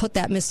try to put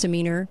that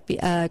misdemeanor,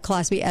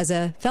 Class B, as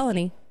a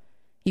felony.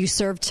 You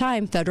served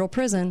time, federal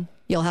prison.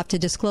 You'll have to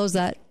disclose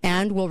that,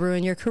 and we'll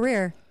ruin your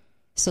career.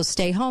 So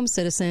stay home,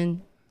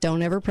 citizen.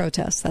 Don't ever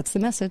protest. That's the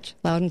message,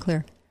 loud and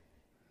clear.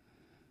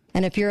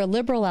 And if you're a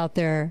liberal out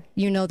there,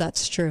 you know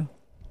that's true.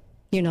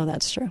 You know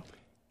that's true.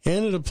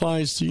 And it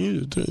applies to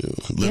you, too,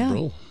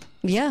 liberal.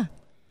 Yeah.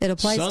 It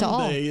applies to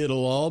all. Someday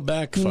it'll all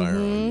backfire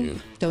on you.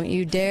 Don't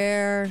you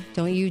dare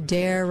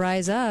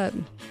rise up.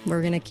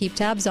 We're going to keep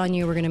tabs on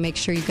you. We're going to make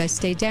sure you guys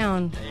stay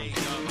down.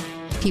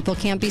 People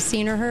can't be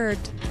seen or heard.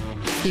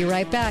 Be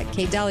right back.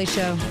 Kate Daly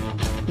Show.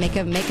 Make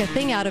a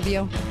thing out of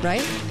you,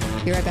 right?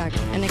 Be right back.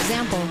 An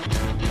example.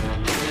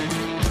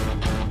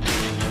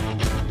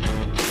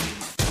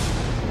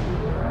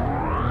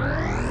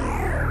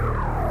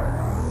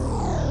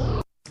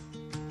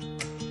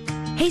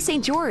 Hey,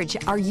 St. George,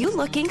 are you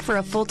looking for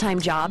a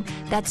full-time job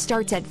that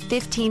starts at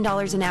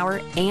 $15 an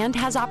hour and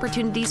has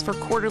opportunities for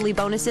quarterly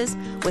bonuses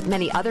with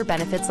many other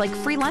benefits like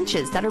free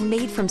lunches that are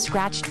made from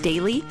scratch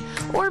daily?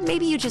 Or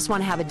maybe you just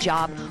want to have a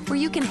job where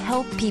you can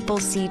help people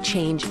see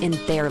change in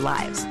their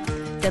lives?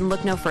 Then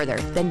look no further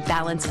than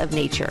Balance of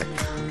Nature.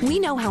 We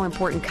know how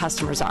important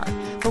customers are,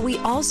 but we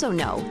also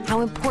know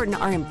how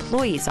important our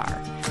employees are.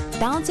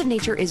 Balance of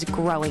Nature is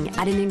growing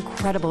at an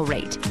incredible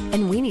rate,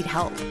 and we need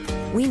help.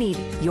 We need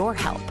your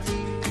help.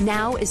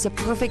 Now is the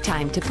perfect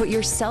time to put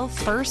yourself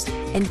first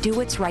and do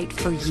what's right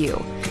for you.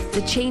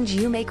 The change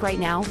you make right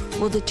now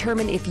will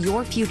determine if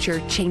your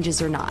future changes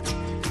or not.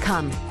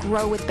 Come,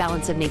 grow with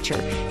Balance of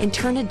Nature and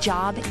turn a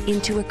job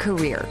into a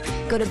career.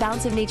 Go to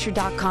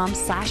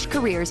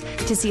balanceofnature.com/careers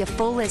to see a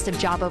full list of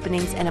job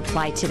openings and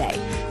apply today.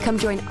 Come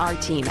join our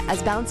team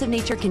as Balance of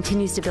Nature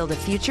continues to build a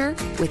future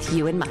with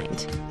you in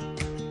mind.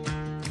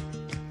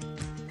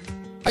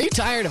 Are you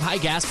tired of high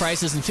gas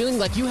prices and feeling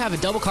like you have a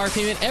double car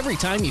payment every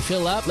time you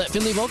fill up? Let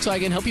Finley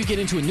Volkswagen help you get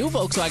into a new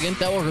Volkswagen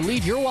that will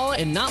relieve your wallet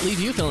and not leave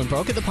you feeling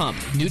broke at the pump.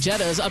 New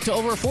Jetta is up to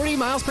over 40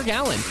 miles per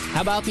gallon. How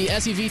about the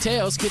SUV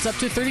Teos gets up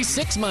to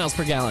 36 miles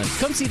per gallon?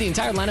 Come see the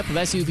entire lineup of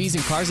SUVs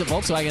and cars at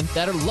Volkswagen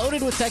that are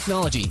loaded with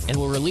technology and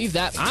will relieve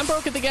that I'm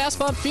broke at the gas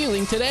pump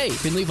feeling today.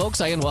 Finley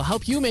Volkswagen will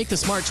help you make the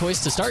smart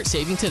choice to start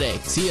saving today.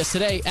 See us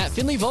today at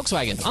Finley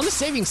Volkswagen on the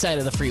savings side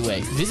of the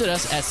freeway. Visit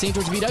us at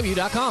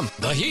stgeorgebw.com.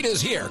 The heat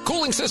is here.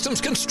 Cooling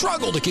systems can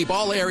struggle to keep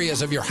all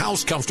areas of your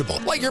house comfortable,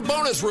 like your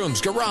bonus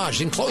rooms,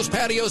 garage, enclosed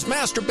patios,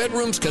 master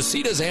bedrooms,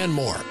 casitas, and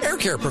more. Air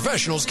Care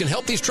Professionals can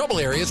help these trouble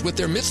areas with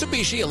their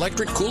Mitsubishi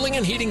electric cooling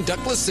and heating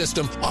ductless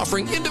system,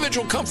 offering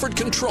individual comfort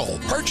control.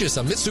 Purchase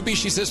a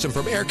Mitsubishi system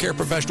from Air Care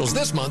Professionals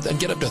this month and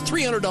get up to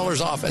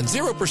 $300 off and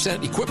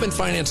 0% equipment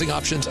financing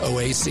options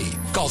OAC.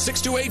 Call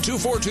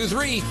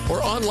 628-2423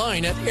 or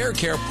online at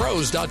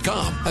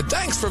aircarepros.com. And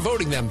thanks for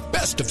voting them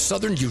Best of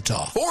Southern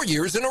Utah 4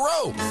 years in a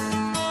row.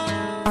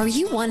 Are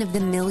you one of the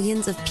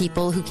millions of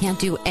people who can't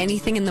do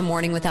anything in the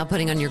morning without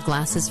putting on your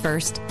glasses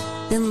first?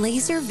 Then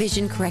laser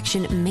vision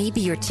correction may be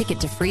your ticket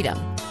to freedom.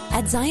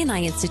 At Zion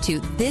Eye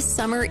Institute, this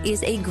summer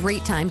is a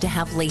great time to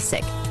have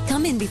LASIK.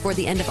 Come in before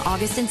the end of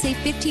August and save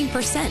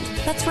 15%.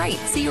 That's right,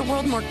 see your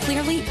world more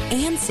clearly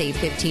and save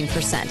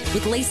 15%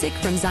 with LASIK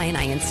from Zion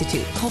Eye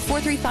Institute. Call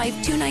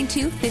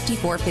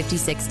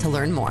 435-292-5456 to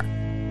learn more.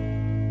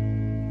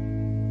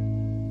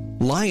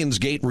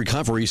 Lionsgate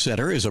Recovery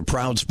Center is a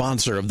proud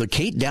sponsor of the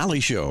Kate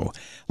Daly Show.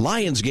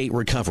 Lionsgate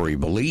Recovery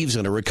believes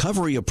in a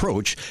recovery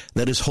approach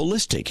that is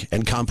holistic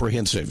and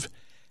comprehensive.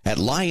 At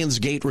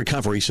Lionsgate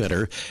Recovery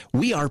Center,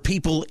 we are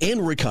people in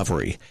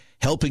recovery,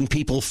 helping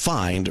people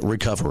find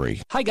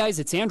recovery. Hi guys,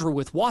 it's Andrew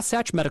with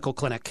Wasatch Medical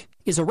Clinic.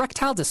 Is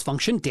erectile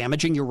dysfunction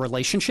damaging your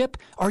relationship?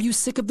 Are you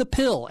sick of the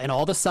pill and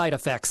all the side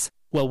effects?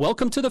 Well,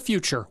 welcome to the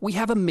future. We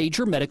have a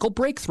major medical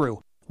breakthrough.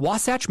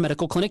 Wasatch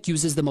Medical Clinic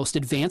uses the most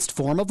advanced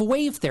form of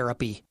wave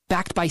therapy.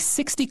 Backed by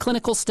 60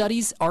 clinical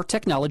studies, our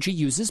technology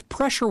uses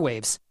pressure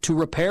waves to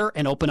repair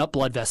and open up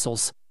blood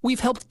vessels. We've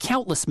helped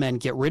countless men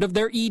get rid of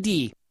their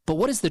ED. But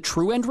what is the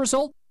true end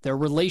result? Their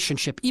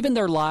relationship, even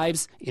their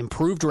lives,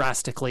 improve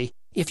drastically.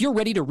 If you're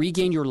ready to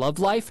regain your love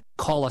life,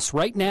 call us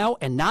right now,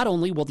 and not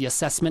only will the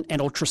assessment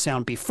and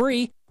ultrasound be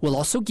free, we'll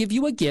also give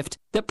you a gift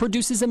that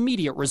produces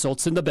immediate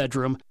results in the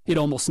bedroom. It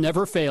almost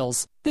never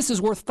fails. This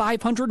is worth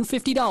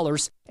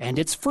 $550, and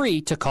it's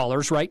free to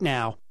callers right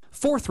now.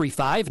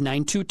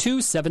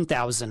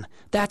 435-922-7000.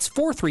 That's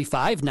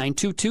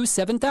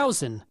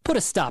 435-922-7000. Put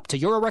a stop to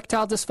your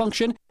erectile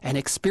dysfunction and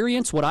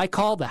experience what I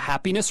call the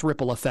happiness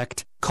ripple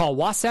effect. Call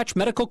Wasatch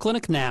Medical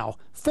Clinic now.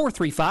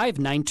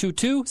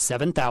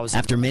 435-922-7000.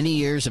 After many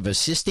years of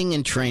assisting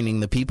and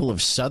training the people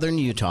of Southern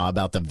Utah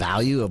about the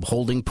value of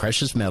holding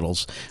precious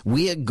metals,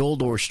 we at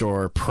Gold Ore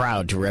Store are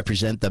proud to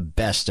represent the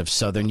best of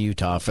Southern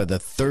Utah for the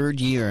third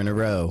year in a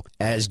row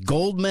as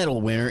gold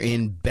medal winner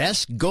in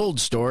Best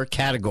Gold Store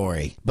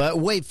category. But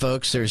wait,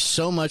 folks, there's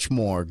so much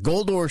more.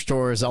 Gold Ore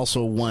Store has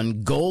also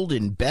won gold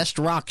in Best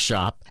Rock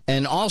Shop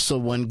and also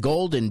won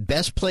gold in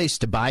Best Place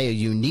to buy a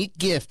unique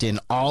gift in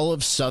all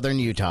of Southern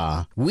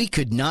Utah. We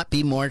could not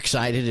be more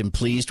excited and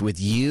pleased with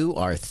you,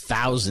 our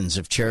thousands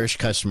of cherished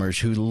customers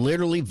who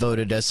literally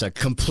voted us a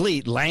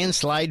complete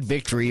landslide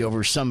victory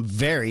over some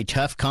very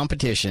tough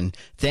competition.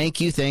 Thank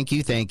you, thank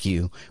you, thank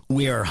you.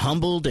 We are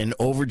humbled and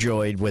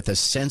overjoyed with a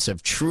sense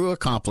of true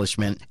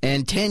accomplishment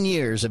and 10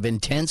 years of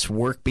intense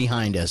work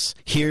behind us.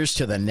 Here's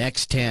to the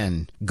next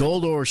 10.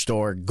 Gold Ore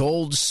Store,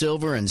 gold,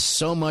 silver, and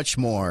so much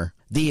more.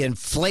 The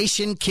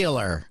inflation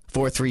killer.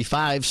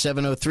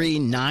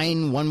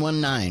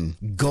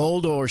 435-703-9119.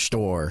 Gold Ore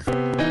Store.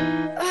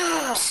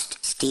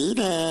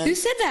 Steven. Who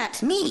said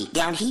that? Me,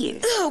 down here.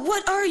 Ugh,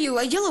 what are you,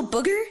 a yellow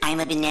booger?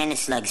 I'm a banana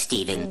slug,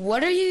 Steven.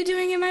 What are you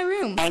doing in my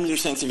room? I'm your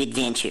sense of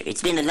adventure.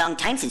 It's been a long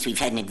time since we've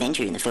had an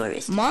adventure in the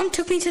forest. Mom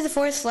took me to the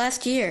forest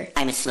last year.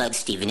 I'm a slug,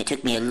 Steven. It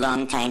took me a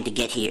long time to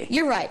get here.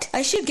 You're right.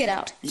 I should get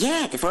out.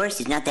 Yeah, the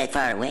forest is not that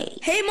far away.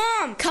 Hey,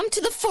 Mom! Come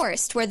to the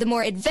forest where the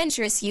more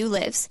adventurous you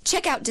lives.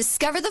 Check out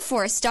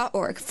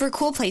discovertheforest.org for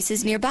cool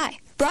places nearby.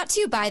 Brought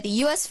to you by the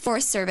U.S.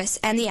 Forest Service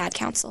and the Ad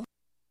Council.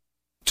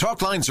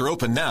 Talk lines are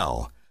open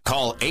now.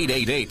 Call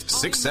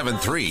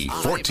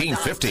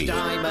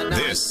 888-673-1450.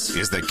 This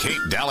is the Kate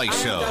Daly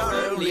Show.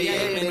 Our only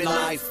aim in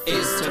life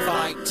is to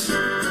fight.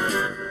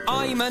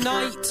 I'm a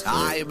knight.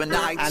 I'm a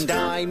knight. And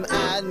I'm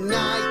a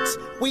knight.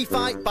 We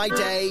fight by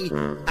day,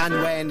 and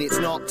when it's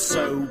not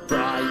so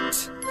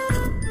bright,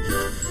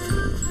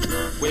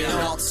 We're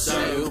not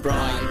so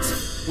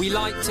bright. We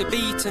like to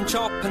beat and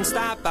chop and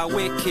stab our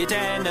wicked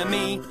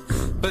enemy,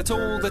 but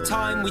all the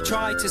time we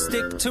try to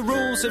stick to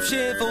rules of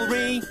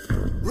chivalry.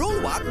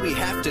 Rule 1, we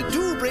have to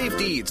do brave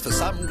deeds for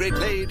some great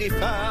lady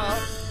fair.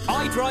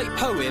 I'd write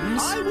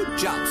poems. I would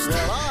joust.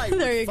 Well, I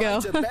there you go.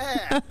 a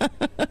bear.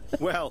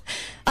 Well,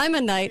 I'm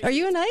a knight. Are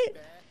you a knight?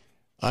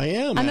 I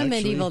am. I'm actually. a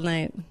medieval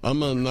knight.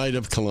 I'm a Knight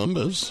of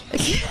Columbus.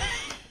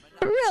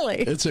 Really?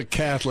 It's a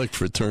Catholic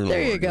fraternal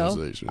there you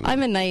organization. Go.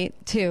 I'm a knight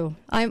too.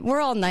 We're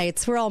all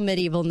knights. We're all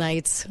medieval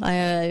knights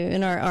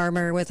in our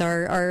armor with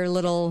our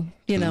little,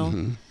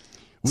 Mm-hmm.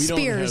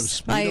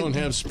 spears. We don't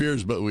have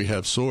spears, but we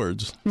have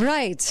swords.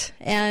 Right,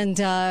 and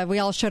we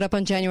all showed up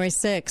on January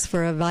 6th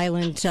for a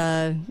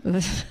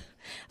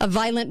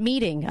violent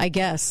meeting. I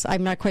guess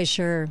I'm not quite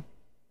sure.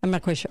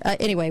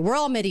 Anyway, we're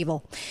all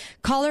medieval.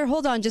 Caller,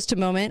 hold on just a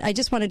moment. I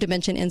just wanted to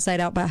mention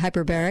Inside Out by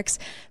Hyperbarics.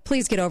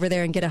 Please get over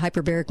there and get a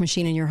hyperbaric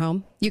machine in your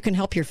home. You can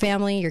help your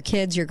family, your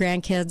kids, your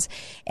grandkids,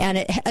 and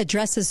it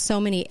addresses so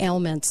many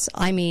ailments.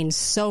 I mean,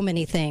 so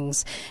many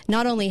things.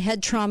 Not only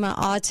head trauma,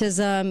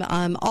 autism,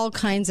 all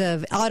kinds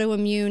of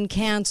autoimmune,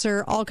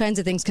 cancer, all kinds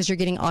of things because you're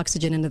getting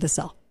oxygen into the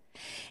cell.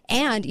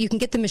 And you can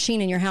get the machine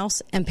in your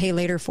house and pay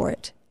later for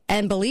it.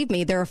 And believe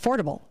me, they're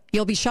affordable.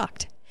 You'll be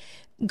shocked.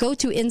 Go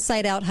to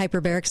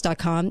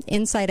InsideOutHyperbarics.com,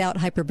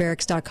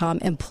 InsideOutHyperbarics.com,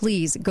 and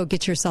please go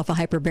get yourself a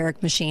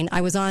hyperbaric machine.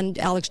 I was on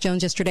Alex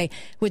Jones yesterday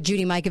with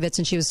Judy Mikovits,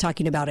 and she was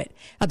talking about it,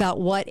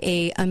 about what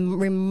a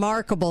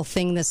remarkable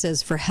thing this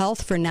is for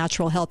health, for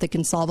natural health that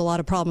can solve a lot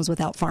of problems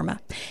without pharma.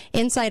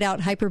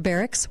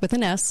 InsideOutHyperbarics with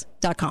an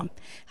S.com.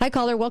 Hi,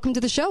 caller. Welcome to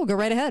the show. Go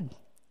right ahead.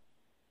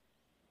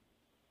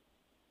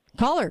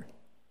 Caller.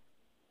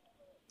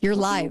 You're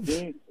live.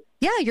 Okay.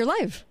 Yeah, you're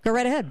live. Go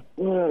right ahead.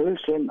 Well,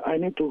 listen, I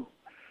need to...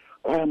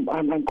 I'm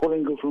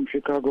calling you from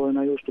Chicago, and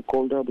I used to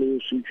call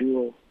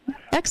WCGO on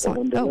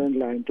the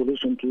landline to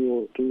listen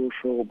to your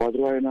show. But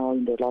right now,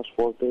 in the last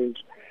 4 days,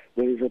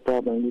 there is a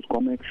problem with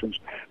connections.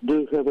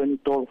 Do you have any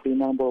toll-free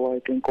number where I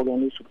can call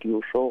and listen to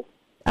your show?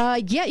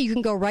 Yeah, you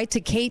can go right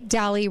to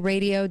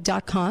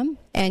KateDalyRadio.com,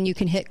 and you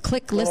can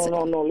click listen.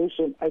 No,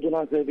 listen, I do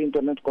not have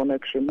internet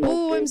connection.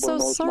 No I'm so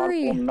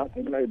sorry. Smartphone,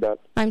 nothing like that.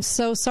 I'm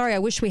so sorry. I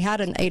wish we had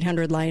an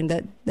 800 line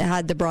that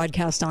had the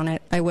broadcast on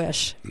it. I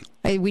wish.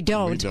 We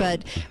don't,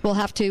 but I'll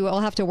have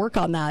to work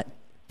on that.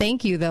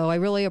 Thank you, though. I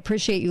really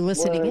appreciate you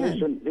listening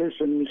in.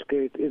 Listen, Miss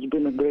Kate, it's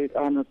been a great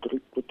honor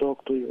to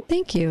talk to you.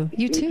 Thank you.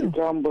 You too. It's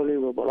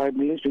unbelievable. I've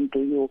been listening to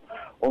you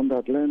on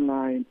that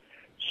landline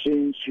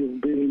since you've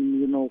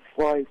been,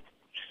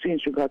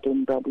 since you got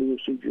on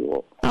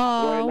WCGO. Oh,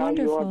 right now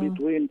wonderful. you are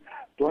between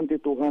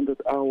 2200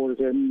 hours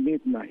and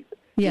midnight.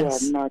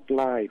 Yes. You are not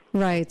live.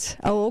 Right.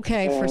 Oh,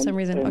 okay. For some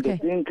reason. And Okay.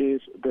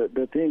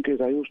 The thing is,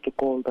 I used to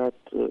call that,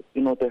 they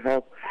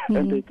have,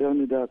 and they tell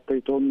me that,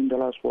 they told me in the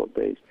last 4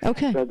 days,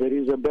 okay, that there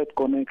is a bad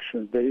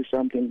connection. There is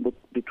something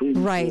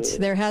between. Right.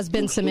 There has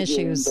been some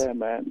issues.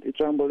 Them, and it's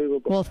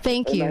unbelievable. Well,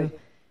 thank you.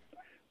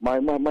 My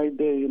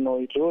day,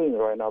 it's ruined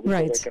right now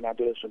because Right. I cannot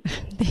listen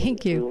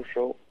Thank to you. your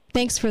show.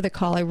 Thanks for the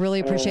call. I really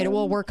appreciate it.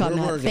 We'll work on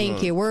that.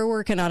 Thank you. We're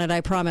working on it,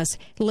 I promise.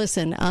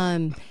 Listen,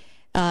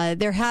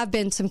 there have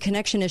been some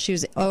connection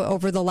issues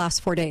over the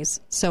last 4 days.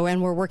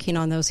 And we're working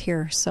on those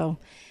here. So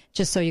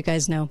just so you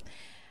guys know.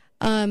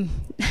 I'm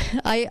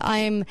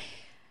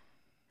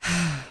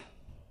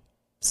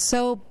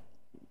so,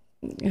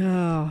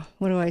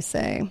 what do I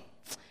say?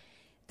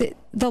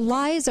 The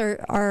lies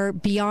are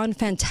beyond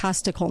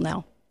fantastical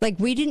now. Like,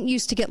 we didn't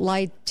used to get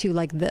lied to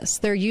like this.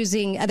 They're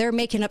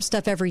making up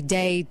stuff every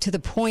day to the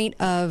point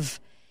of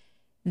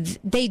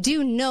they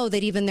do know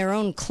that even their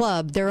own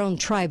club, their own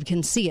tribe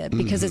can see it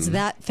because it's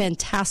that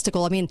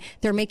fantastical. I mean,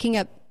 they're making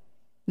up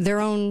their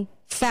own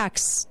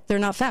facts. They're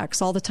not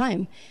facts all the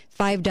time.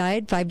 5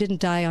 died, 5 didn't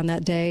die on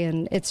that day.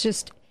 And it's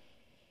just,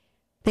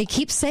 they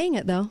keep saying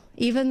it though,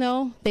 even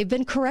though they've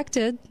been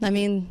corrected. I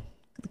mean,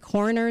 the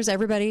coroners,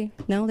 everybody,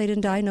 no, they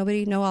didn't die.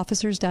 No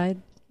officers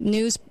died.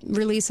 News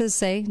releases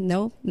say,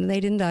 no, they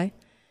didn't die.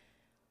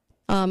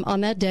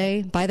 On that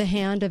day, by the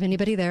hand of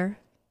anybody there.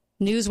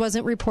 News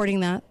wasn't reporting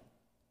that.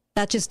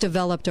 That just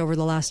developed over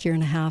the last year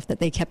and a half, that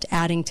they kept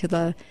adding to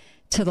the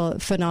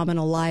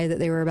phenomenal lie that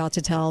they were about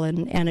to tell,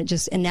 and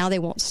now they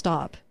won't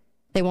stop.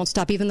 They won't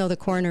stop, even though the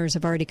coroners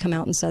have already come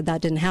out and said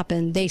that didn't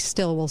happen. They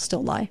will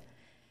still lie.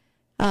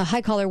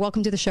 Hi, caller.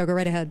 Welcome to the show. Go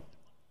right ahead.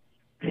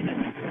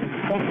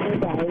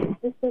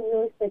 Just a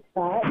really quick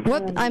thought.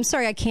 What? I'm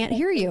sorry, I can't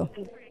hear you.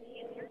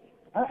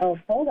 Hold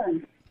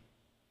on.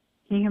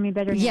 Can you hear me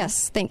better now?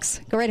 Yes,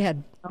 thanks. Go right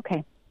ahead.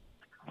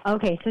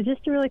 Okay, so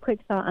just a really quick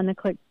thought on the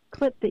clip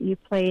that you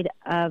played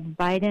of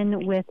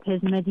Biden with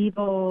his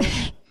medieval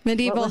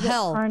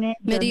hell.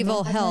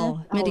 Medieval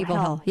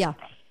hell. Yeah.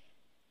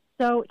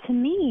 So to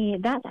me,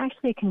 that's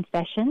actually a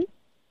confession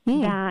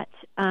that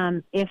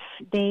if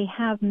they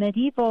have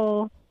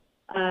medieval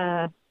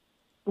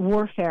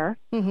warfare,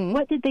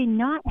 what did they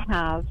not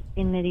have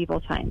in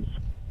medieval times?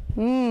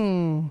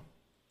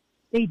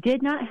 They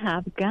did not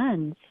have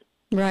guns.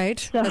 Right,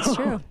 so, that's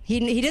true. He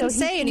didn't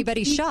say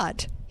anybody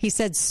shot. He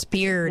said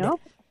speared,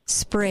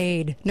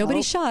 sprayed.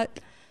 Nobody shot,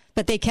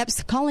 but they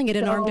kept calling it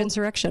an armed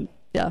insurrection.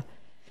 Yeah.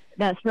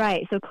 That's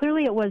right. So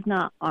clearly it was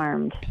not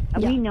armed.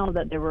 Yeah. We know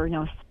that there were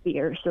no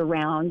spears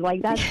around.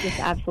 Like, that's just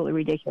absolutely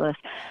ridiculous.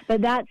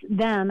 But that's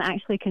them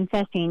actually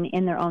confessing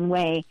in their own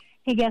way.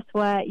 Hey, guess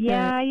what?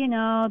 Yeah,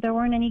 right. There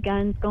weren't any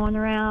guns going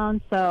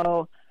around.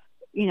 So,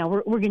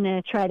 we're going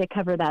to try to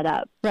cover that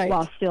up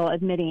while still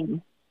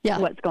admitting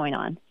what's going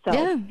on. So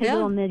his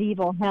little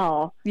medieval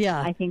hell,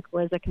 I think,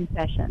 was a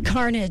confession.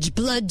 Carnage,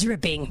 blood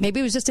dripping. Maybe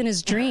it was just in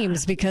his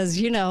dreams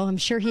because, I'm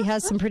sure he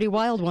has some pretty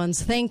wild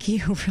ones. Thank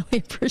you. Really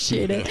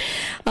appreciate it.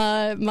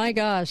 My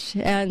gosh.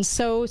 And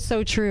so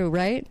true,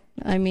 right?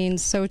 I mean,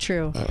 so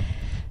true.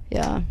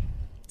 Yeah.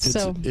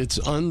 It's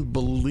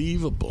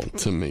unbelievable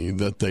to me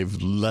that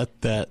they've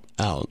let that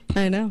out.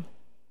 I know.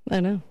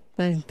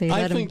 I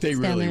think they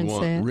really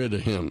want rid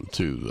of him,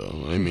 too,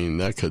 though. I mean,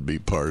 that could be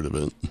part of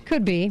it.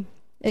 Could be.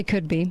 It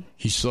could be.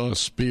 He saw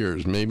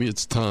spears. Maybe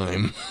it's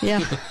time. Yeah.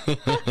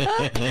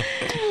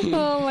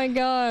 Oh, my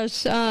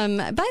gosh.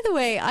 By the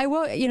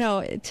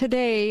way,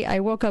 today I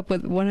woke up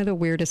with one of the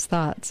weirdest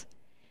thoughts.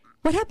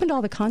 What happened to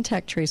all the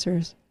contact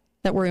tracers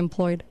that were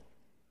employed?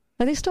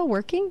 Are they still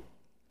working?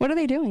 What are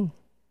they doing?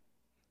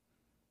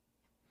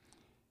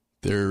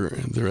 They're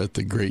at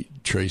the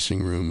great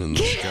tracing room in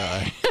the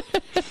sky.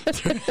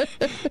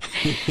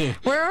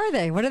 Where are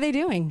they? What are they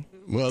doing?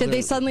 Well, did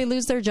they suddenly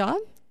lose their job?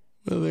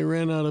 Well, they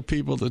ran out of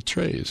people to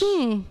trace.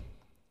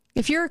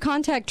 If you're a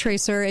contact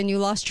tracer and you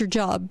lost your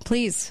job,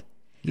 please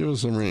give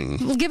us a ring.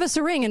 Well, give us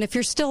a ring, and if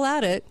you're still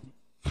at it,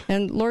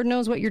 and Lord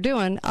knows what you're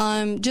doing,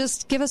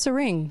 just give us a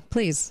ring,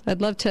 please. I'd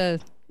love to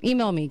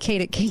email me,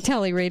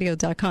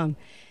 kate@katedallyradio.com.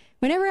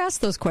 We never ask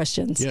those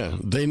questions. Yeah,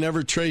 they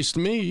never traced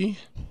me.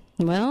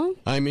 Well,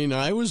 I mean,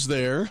 I was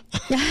there.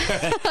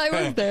 I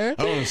was there.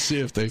 I want to see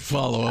if they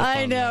follow up.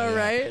 I know,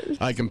 right?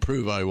 I can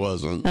prove I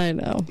wasn't. I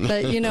know.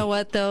 But you know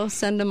what, though?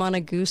 Send them on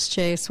a goose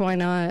chase. Why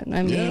not?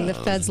 I mean, the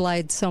feds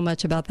lied so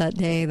much about that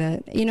day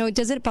that,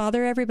 does it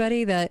bother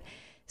everybody that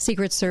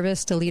Secret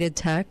Service deleted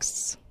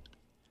texts?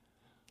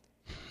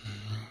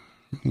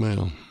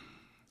 Well,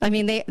 I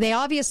mean, they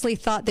obviously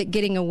thought that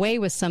getting away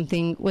with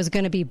something was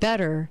going to be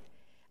better.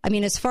 I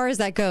mean, as far as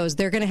that goes,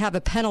 they're going to have a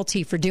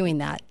penalty for doing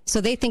that.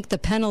 So they think the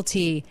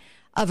penalty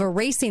of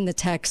erasing the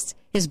text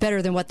is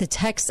better than what the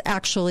text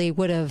actually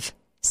would have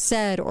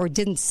said or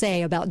didn't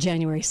say about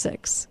January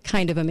 6th.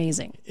 Kind of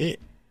amazing.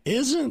 It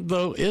isn't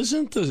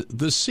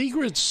the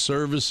Secret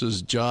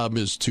Service's job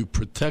is to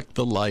protect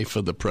the life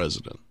of the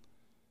president.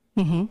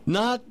 Mm-hmm.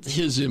 Not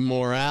his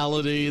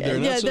immorality. They're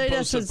not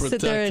supposed to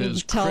protect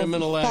his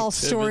criminal activity. False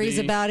stories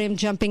about him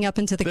jumping up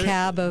into the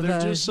cab of a limo.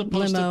 They're just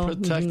supposed to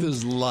protect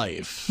his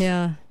life.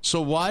 Yeah. So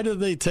why do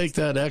they take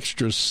that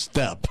extra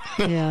step?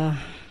 Yeah,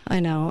 I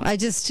know.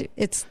 It's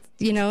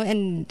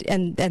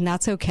and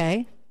that's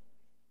okay.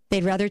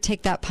 They'd rather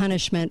take that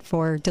punishment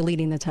for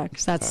deleting the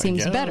text. That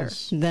seems better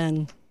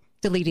than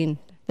deleting,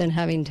 than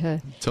having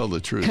to tell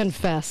the truth.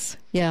 Confess.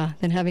 Yeah,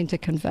 than having to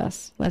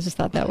confess. I just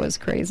thought that was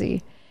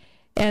crazy.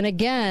 And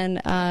again,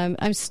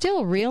 I'm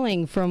still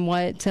reeling from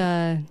what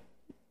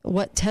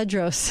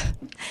Tedros,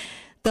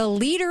 the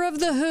leader of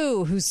the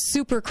WHO, who's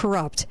super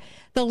corrupt,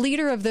 the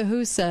leader of the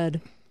WHO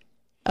said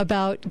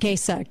about gay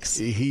sex.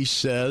 He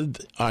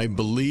said, "I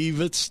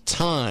believe it's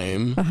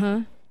time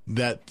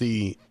that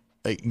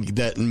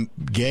that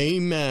gay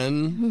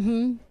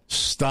men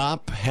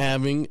stop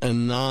having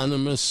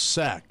anonymous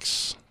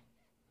sex."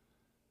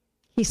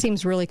 He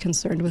seems really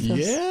concerned with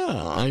this.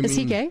 Yeah, is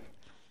he gay?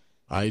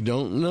 I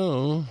don't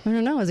know. I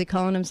don't know. Is he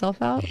calling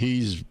himself out?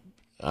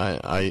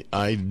 I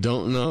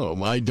don't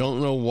know. I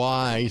don't know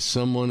why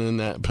someone in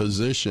that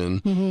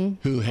position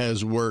who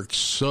has worked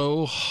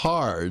so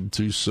hard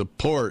to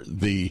support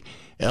the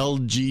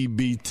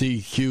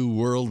LGBTQ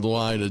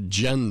worldwide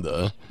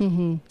agenda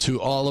to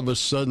all of a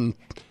sudden,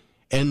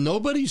 and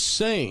nobody's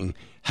saying,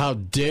 how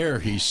dare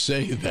he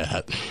say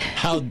that?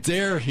 How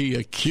dare he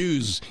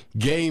accuse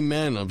gay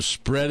men of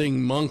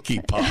spreading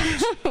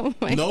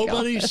monkeypox?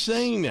 Nobody's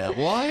saying that.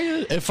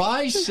 Why? If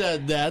I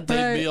said that,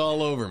 they'd be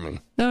all over me.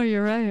 No,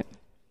 you're right.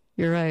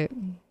 You're right.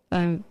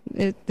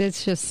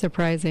 It's just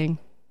surprising.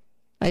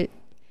 By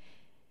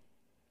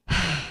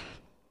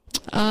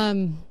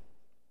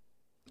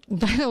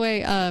the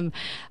way,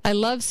 I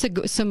love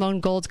Simone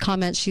Gold's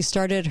comments. She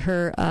started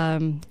her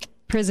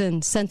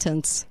prison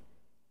sentence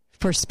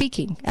for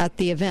speaking at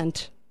the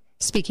event.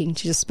 Speaking,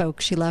 she just spoke.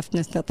 She left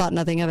and thought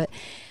nothing of it.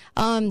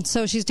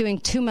 So she's doing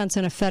 2 months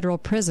in a federal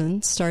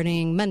prison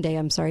starting Monday.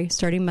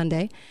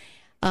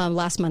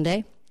 Last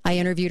Monday. I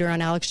interviewed her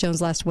on Alex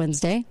Jones last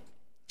Wednesday.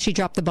 She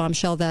dropped the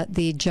bombshell that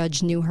the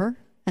judge knew her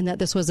and that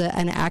this was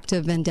an act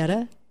of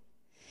vendetta.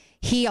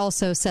 He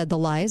also said the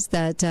lies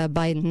that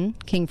Biden,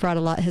 King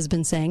Fraud-A-Lot, has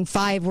been saying.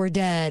 5 were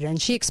dead. And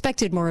she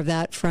expected more of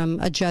that from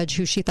a judge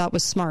who she thought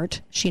was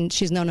smart.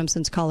 She's known him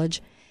since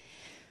college.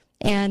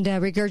 And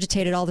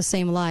regurgitated all the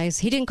same lies.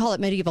 He didn't call it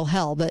medieval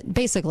hell, but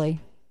basically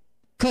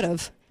could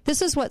have.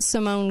 This is what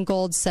Simone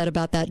Gold said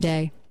about that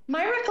day.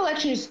 My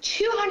recollection is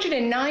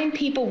 209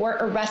 people were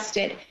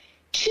arrested.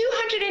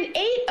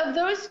 208 of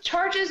those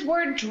charges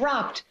were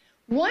dropped.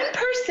 1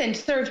 person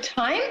served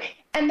time,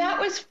 and that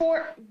was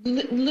for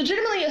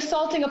legitimately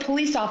assaulting a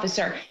police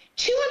officer.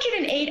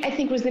 208, I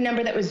think, was the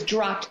number that was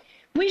dropped.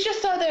 We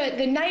just saw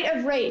the night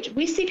of rage.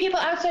 We see people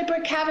outside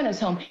Brett Kavanaugh's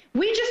home.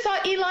 We just saw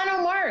Ilhan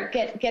Omar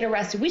get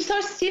arrested. We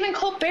saw Stephen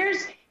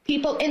Colbert's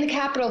people in the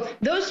Capitol.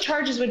 Those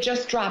charges were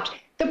just dropped.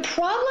 The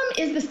problem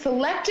is the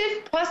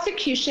selective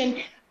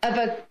prosecution of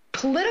a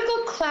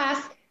political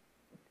class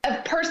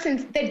of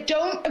persons that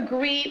don't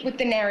agree with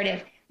the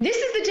narrative. This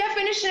is the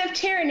definition of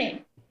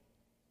tyranny.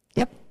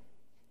 Yep.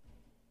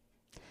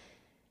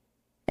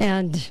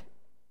 And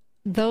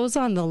those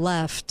on the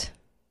left,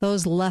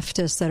 those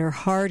leftists that are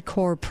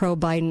hardcore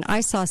pro-Biden,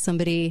 I saw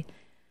somebody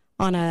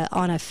on a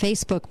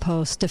Facebook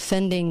post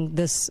defending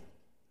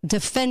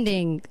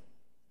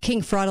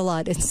King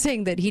Fraud-A-Lot and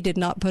saying that he did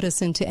not put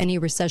us into any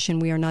recession.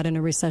 We are not in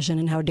a recession,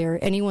 and how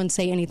dare anyone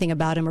say anything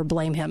about him or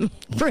blame him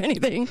for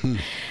anything.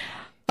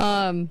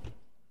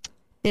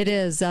 It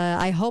is.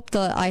 I hope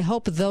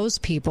those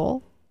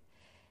people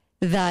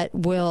that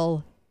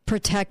will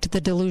protect the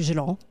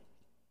delusional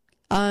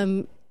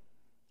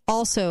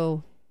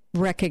also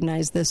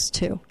recognize this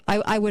too.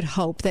 I would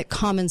hope that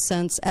common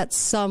sense at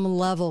some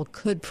level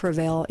could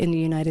prevail in the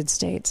United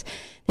States,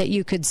 that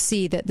you could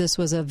see that this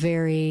was a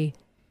very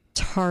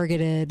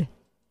targeted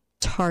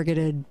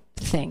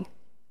thing.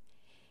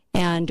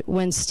 And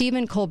when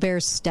Stephen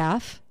Colbert's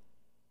staff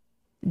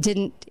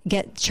didn't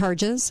get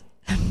charges,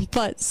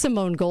 but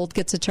Simone Gold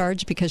gets a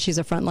charge because she's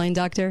a frontline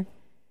doctor,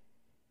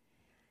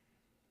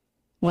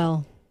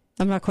 well,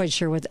 I'm not quite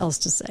sure what else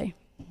to say.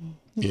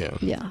 Yeah.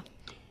 Yeah.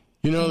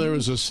 You know, there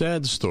was a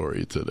sad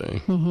story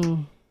today.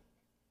 Mm-hmm.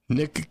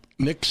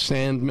 Nick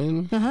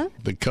Sandman,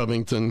 the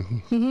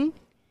Covington. Mm-hmm.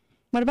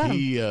 What about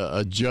him?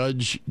 A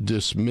judge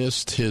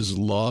dismissed his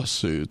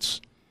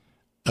lawsuits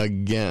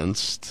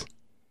against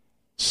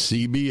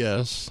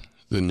CBS,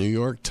 the New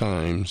York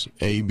Times,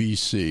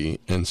 ABC,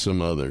 and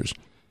some others.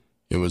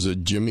 It was a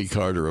Jimmy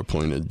Carter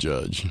appointed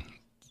judge.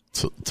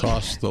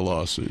 Tossed the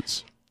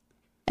lawsuits.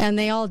 And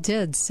they all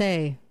did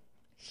say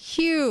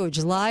huge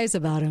lies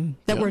about him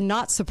that were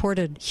not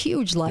supported.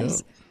 Huge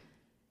lies.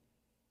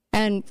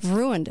 And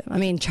ruined him. I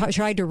mean,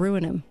 tried to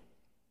ruin him.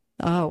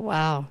 Oh,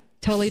 wow.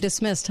 Totally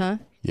dismissed, huh?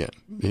 Yeah,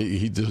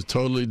 he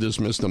totally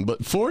dismissed him.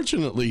 But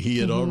fortunately, he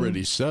had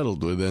already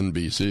settled with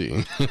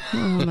NBC.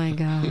 Oh, my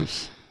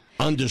gosh.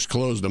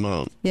 Undisclosed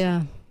amount.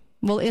 Yeah.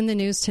 Well, in the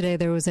news today,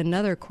 there was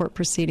another court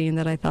proceeding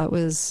that I thought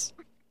was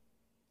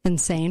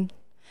insane.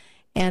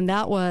 And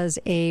that was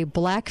a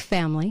black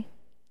family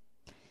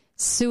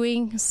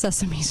suing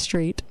Sesame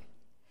Street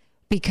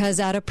because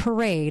at a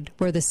parade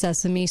where the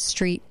Sesame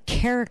Street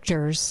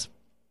characters,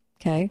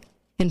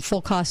 in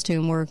full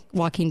costume, were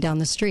walking down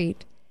the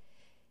street,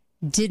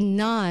 did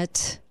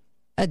not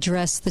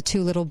address the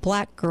 2 little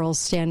black girls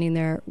standing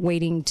there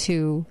waiting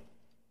to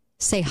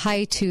say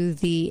hi to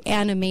the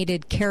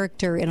animated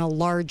character in a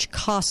large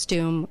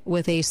costume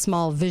with a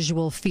small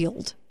visual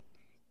field.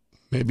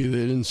 Maybe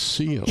they didn't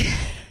see him.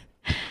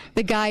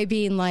 The guy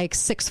being like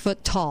 6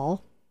 foot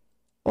tall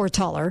or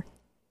taller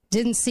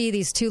didn't see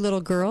these 2 little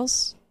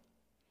girls.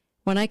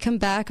 When I come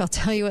back, I'll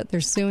tell you what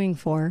they're suing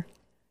for.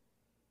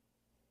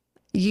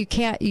 You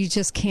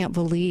just can't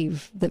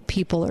believe that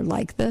people are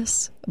like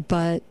this,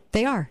 but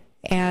they are.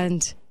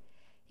 And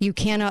you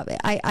cannot,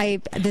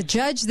 the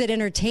judge that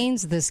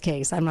entertains this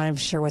case, I'm not even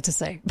sure what to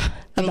say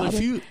about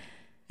it.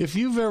 If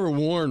you've ever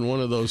worn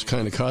one of those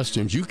kind of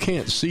costumes, you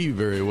can't see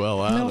very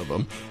well out of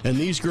them. And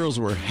these girls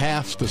were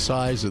half the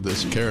size of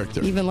this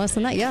character. Even less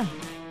than that, yeah.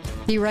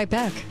 Be right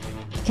back.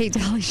 Kate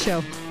Daly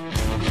Show.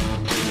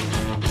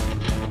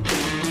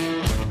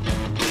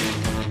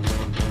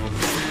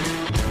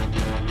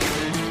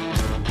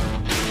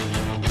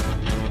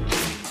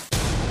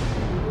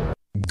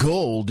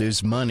 Gold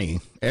is money.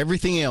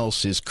 Everything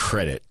else is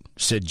credit.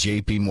 said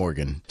J.P.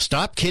 Morgan.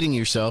 Stop kidding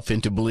yourself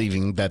into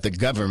believing that the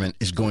government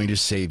is going to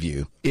save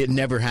you. It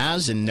never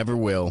has and never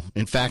will.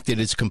 In fact, it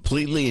is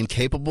completely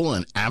incapable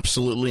and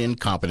absolutely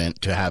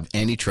incompetent to have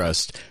any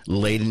trust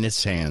laid in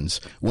its hands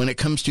when it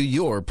comes to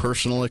your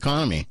personal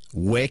economy.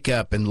 Wake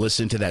up and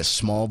listen to that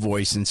small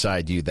voice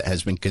inside you that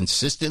has been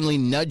consistently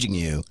nudging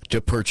you to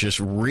purchase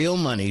real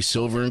money,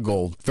 silver, and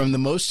gold from the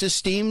most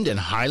esteemed and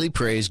highly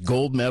praised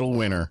gold medal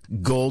winner,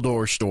 Gold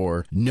Ore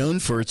Store, known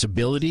for its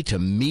ability to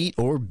meet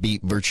or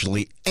beat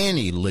virtually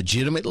any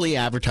legitimately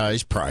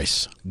advertised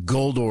price.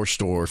 Gold Ore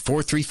Store,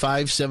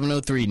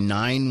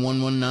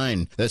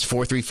 435-703-9119. That's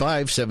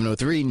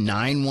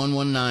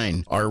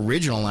 435-703-9119. Our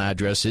original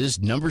address is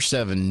number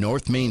 7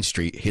 North Main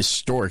Street,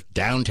 historic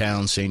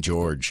downtown St.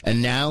 George.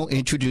 And now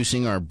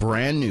introducing our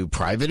brand new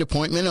private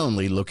appointment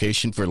only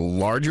location for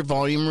larger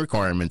volume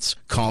requirements.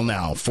 Call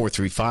now,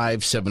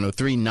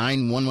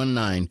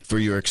 435-703-9119 for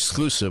your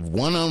exclusive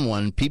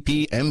one-on-one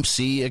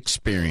PPMC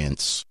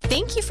experience.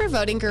 Thank you for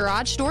voting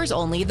Garage Doors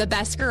Only the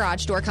best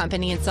garage door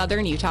company in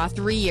Southern Utah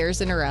 3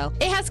 years in a row.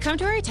 It has come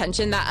to our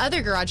attention that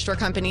other garage door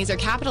companies are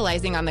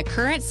capitalizing on the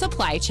current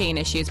supply chain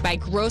issues by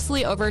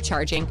grossly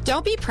overcharging.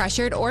 Don't be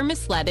pressured or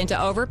misled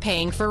into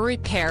overpaying for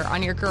repair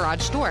on your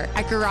garage door.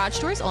 At Garage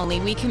Doors Only,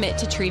 we commit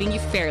to treating you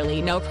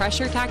fairly, no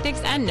pressure tactics,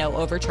 and no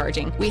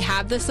overcharging. We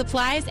have the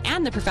supplies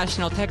and the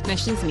professional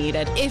technicians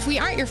needed. If we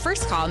aren't your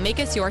first call, make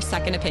us your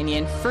second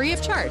opinion, free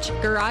of charge.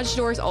 Garage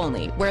Doors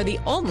Only, where the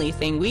only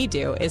thing we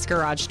do is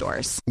garage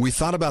doors. We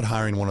thought about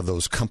hiring one of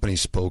those company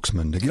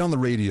spokesmen to get on the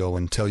radio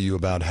and tell you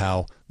about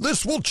how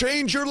this will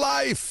change your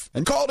life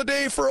and call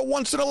today for a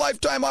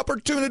once-in-a-lifetime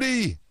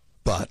opportunity.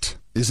 But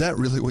is that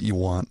really what you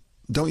want?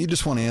 Don't you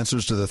just want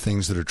answers to the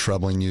things that are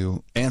troubling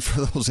you and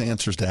for those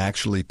answers to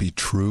actually be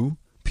true?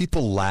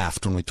 People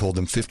laughed when we told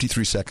them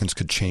 53 seconds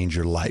could change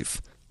your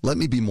life. Let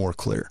me be more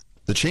clear.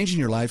 The change in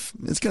your life,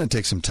 it's going to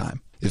take some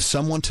time. If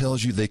someone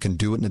tells you they can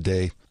do it in a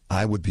day,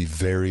 I would be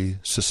very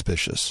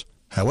suspicious.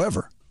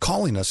 However,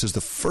 calling us is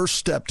the first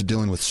step to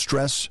dealing with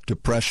stress,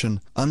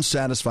 depression,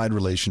 unsatisfied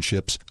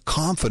relationships,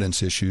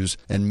 confidence issues,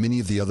 and many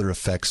of the other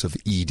effects of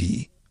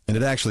ED. And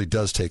it actually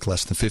does take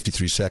less than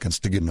 53 seconds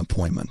to get an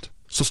appointment.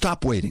 So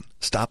stop waiting.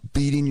 Stop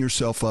beating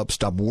yourself up.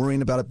 Stop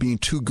worrying about it being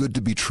too good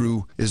to be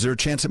true. Is there a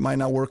chance it might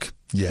not work?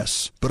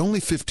 Yes, but only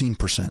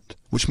 15%,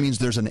 which means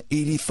there's an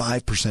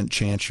 85%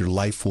 chance your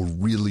life will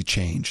really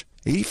change.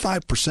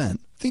 85%?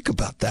 Think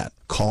about that.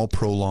 Call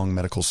Prolong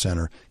Medical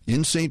Center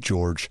in St.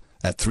 George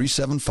at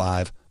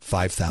 375-5000.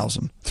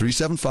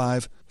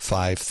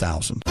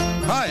 375-5000.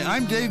 Hi,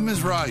 I'm Dave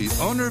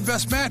Mizrahi, owner of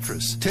Best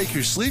Mattress. Take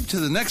your sleep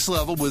to the next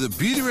level with a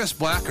Beautyrest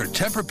Black or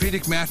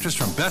Tempur-Pedic mattress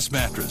from Best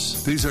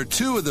Mattress. These are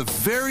two of the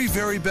very,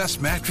 very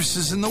best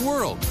mattresses in the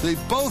world. They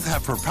both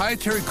have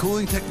proprietary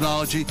cooling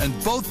technology and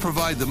both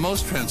provide the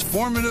most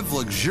transformative,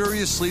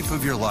 luxurious sleep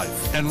of your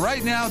life. And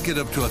right now, get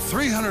up to a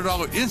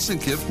 $300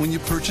 instant gift when you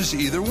purchase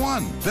either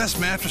one. Best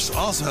Mattress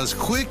also has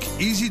quick,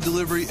 easy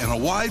delivery and a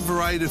wide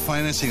variety of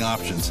financing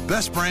options.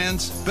 Best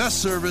brands,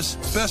 best service,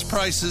 best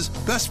prices,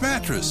 best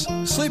mattress.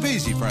 Sleep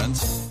easy,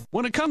 friends.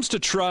 When it comes to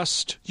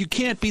trust, you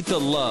can't beat the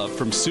love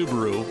from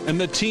Subaru and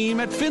the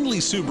team at Findlay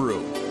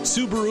Subaru.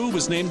 Subaru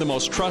was named the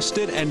most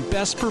trusted and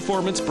best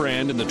performance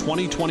brand in the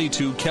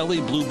 2022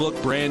 Kelley Blue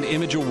Book Brand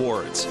Image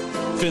Awards.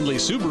 Findlay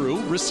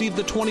Subaru received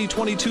the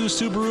 2022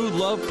 Subaru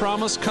Love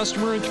Promise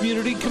Customer and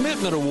Community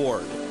Commitment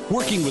Award,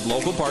 working with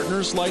local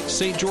partners like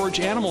St. George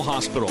Animal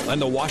Hospital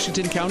and the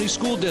Washington County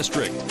School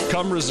District.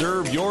 Come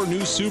reserve your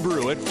new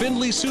Subaru at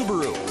Findlay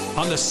Subaru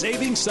on the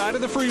saving side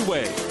of the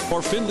freeway or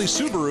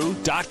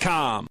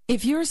FindlaySubaru.com.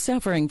 If you're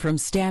suffering from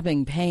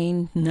stabbing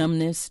pain,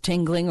 numbness,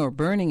 tingling, or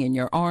burning in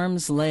your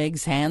arms,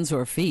 legs, hands,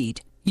 or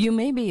feet, you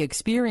may be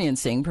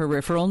experiencing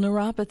peripheral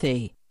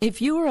neuropathy.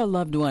 If you or a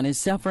loved one is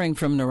suffering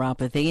from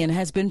neuropathy and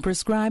has been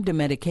prescribed a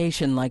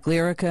medication like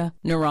Lyrica,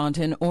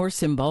 Neurontin, or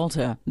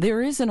Cymbalta,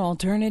 there is an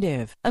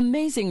alternative.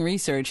 Amazing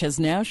research has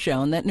now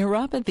shown that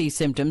neuropathy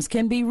symptoms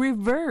can be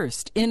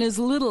reversed in as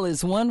little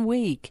as 1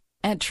 week.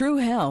 At True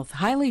Health,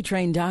 highly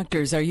trained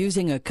doctors are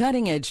using a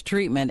cutting-edge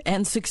treatment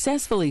and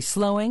successfully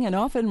slowing and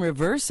often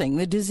reversing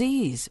the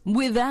disease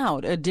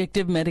without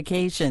addictive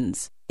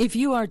medications. If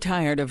you are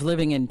tired of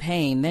living in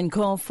pain, then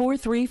call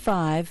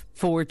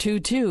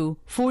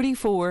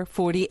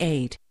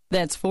 435-422-4448.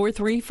 That's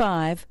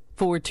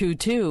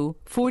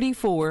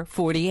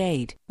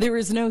 435-422-4448. There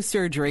is no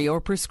surgery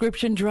or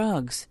prescription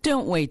drugs.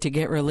 Don't wait to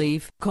get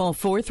relief. Call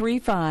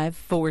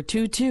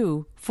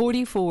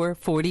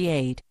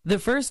 435-422-4448. The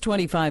first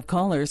 25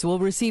 callers will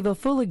receive a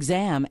full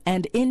exam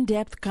and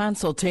in-depth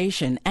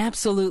consultation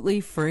absolutely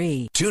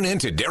free. Tune in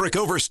to Derek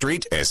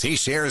Overstreet as he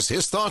shares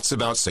his thoughts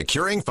about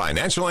securing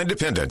financial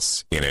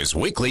independence in his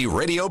weekly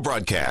radio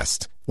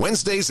broadcast,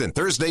 Wednesdays and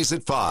Thursdays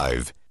at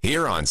 5.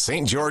 Here on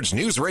St. George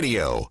News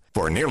Radio.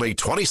 For nearly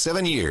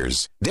 27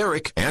 years,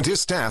 Derek and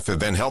his staff have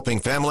been helping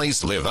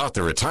families live out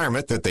the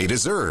retirement that they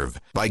deserve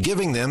by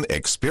giving them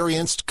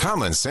experienced,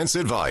 common-sense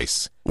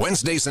advice.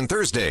 Wednesdays and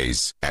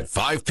Thursdays at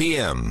 5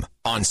 p.m.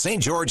 on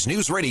St. George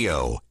News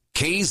Radio,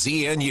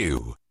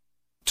 KZNU.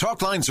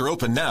 Talk lines are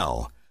open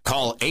now.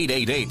 Call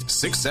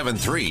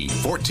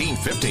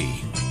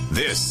 888-673-1450.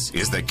 This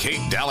is the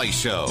Kate Daly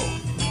Show.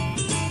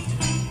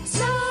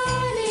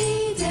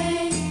 Sunny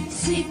day,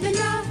 sweeping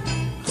the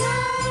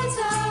clouds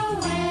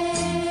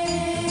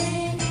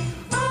away.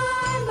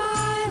 On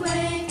my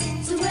way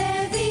to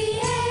where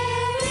the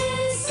air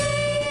is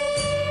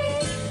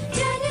sweet.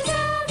 Can you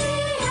tell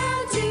me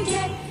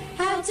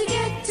how to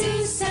get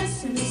to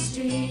Sesame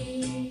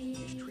Street?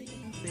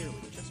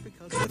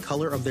 The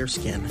color of their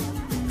skin.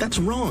 That's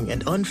wrong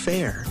and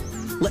unfair.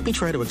 Let me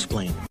try to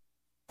explain.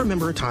 I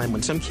remember a time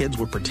when some kids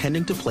were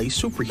pretending to play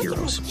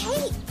superheroes.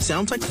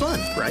 Sounds like fun,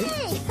 right?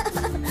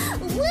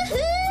 Woohoo!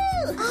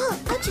 Oh,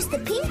 I'll choose the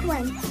pink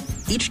one.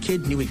 Each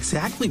kid knew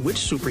exactly which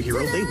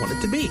superhero they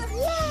wanted to be. Yay!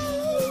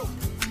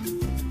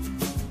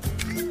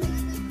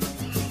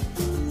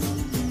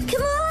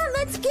 Come on,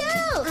 let's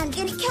go! I'm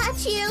gonna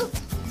catch you.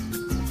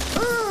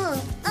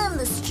 Oh, I'm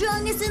the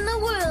strongest in the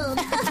world.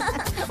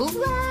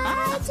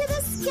 Fly to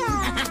the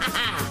sky.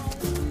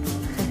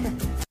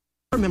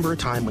 I remember a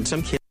time when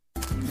some kids...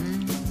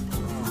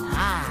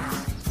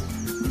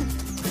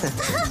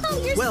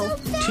 Well,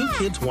 two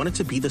kids wanted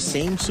to be the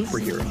same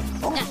superhero.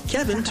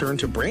 Kevin turned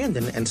to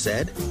Brandon and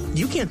said,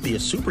 "You can't be a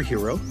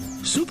superhero.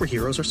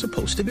 Superheroes are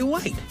supposed to be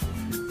white."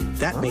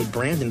 That made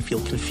Brandon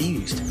feel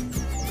confused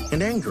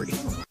and angry.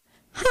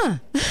 Huh.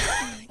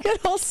 Good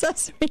old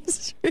Sesame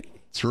Street.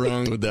 What's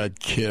wrong with that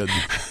kid?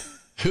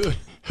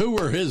 Who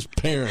were his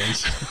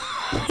parents?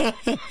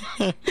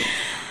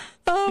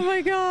 Oh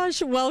my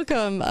gosh.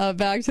 Welcome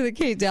back to the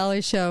Kate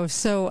Daly Show.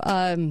 So,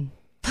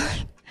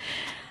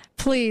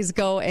 please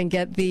go and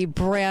get the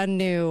brand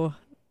new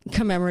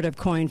commemorative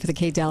coin for the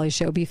Kate Daly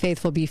Show. Be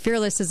Faithful, Be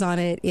Fearless is on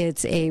it.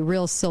 It's a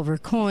real silver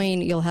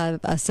coin. You'll have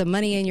some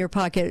money in your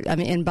pocket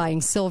in buying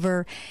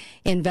silver,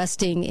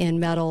 investing in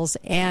metals,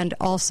 and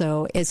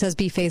also it says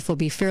Be Faithful,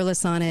 Be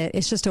Fearless on it.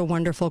 It's just a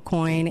wonderful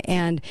coin,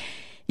 and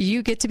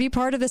you get to be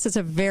part of this. It's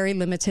a very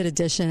limited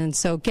edition,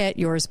 so get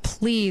yours.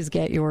 Please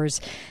get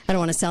yours. I don't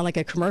want to sound like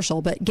a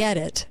commercial, but get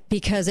it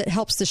because it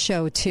helps the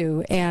show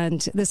too.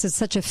 And this is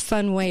such a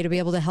fun way to be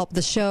able to help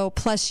the show.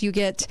 Plus, you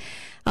get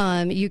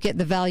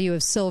the value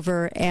of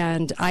silver,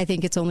 and I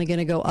think it's only going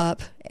to go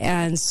up,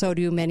 and so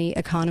do many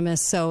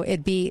economists. So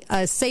it'd be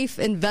a safe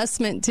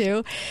investment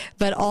too,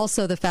 but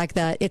also the fact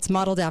that it's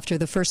modeled after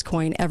the first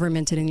coin ever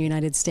minted in the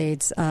United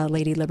States,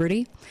 Lady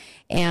Liberty.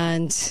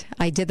 And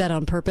I did that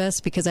on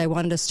purpose because I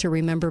wanted us to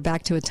remember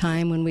back to a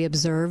time when we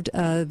observed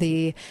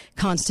the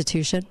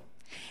Constitution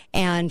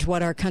and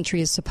what our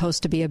country is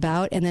supposed to be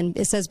about. And then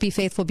it says, Be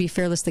Faithful, Be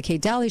Fearless, the Kate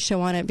Daly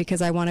Show on it,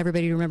 because I want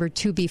everybody to remember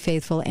to be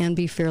faithful and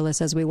be fearless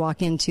as we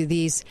walk into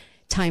these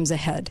times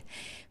ahead.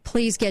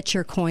 Please get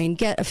your coin,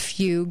 get a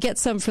few, get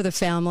some for the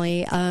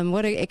family.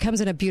 It comes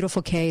in a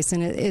beautiful case,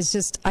 and it is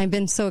just, I've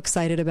been so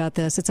excited about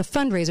this. It's a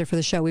fundraiser for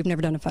the show. We've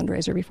never done a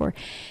fundraiser before.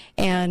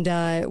 And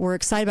we're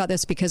excited about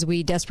this because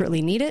we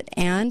desperately need it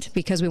and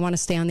because we want to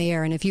stay on the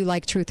air. And if you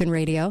like truth in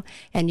radio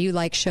and you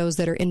like shows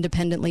that are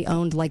independently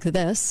owned like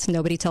this,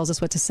 nobody tells us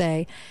what to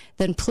say,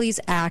 then please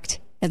act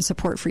and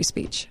support free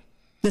speech.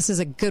 This is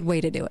a good way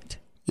to do it.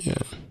 Yeah.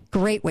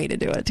 Great way to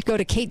do it. Go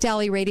to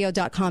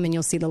katedalyradio.com and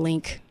you'll see the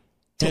link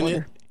to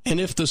order. And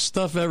if the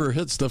stuff ever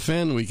hits the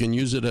fan, we can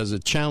use it as a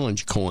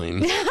challenge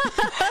coin. Oh,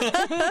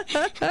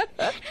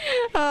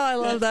 I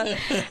love that.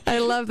 I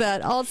love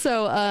that.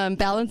 Also,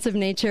 Balance of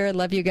Nature. I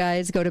love you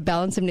guys. Go to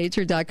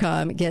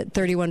balanceofnature.com. Get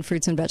 31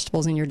 fruits and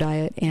vegetables in your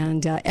diet.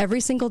 And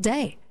every single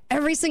day,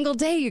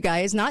 you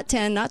guys, not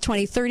 10, not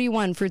 20,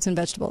 31 fruits and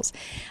vegetables.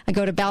 I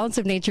go to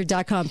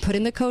balanceofnature.com, put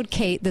in the code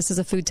Kate. This is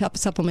a food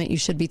supplement you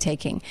should be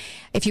taking.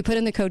 If you put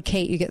in the code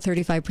Kate, you get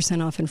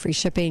 35% off and free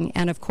shipping.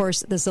 And of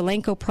course, the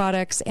Zelenko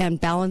products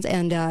and Balance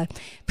and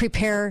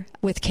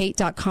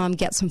preparewithkate.com.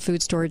 Get some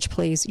food storage,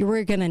 please.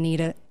 You're going to need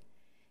it.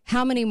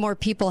 How many more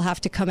people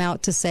have to come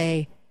out to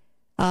say,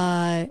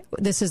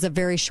 this is a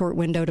very short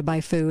window to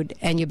buy food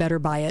and you better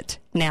buy it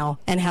now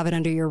and have it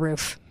under your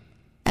roof?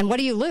 And what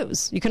do you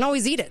lose? You can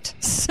always eat it.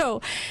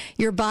 So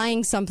you're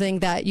buying something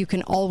that you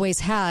can always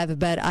have,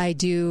 but I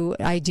do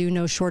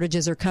know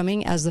shortages are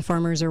coming as the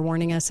farmers are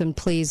warning us, and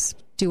please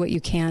do what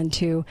you can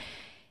to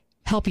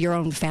help your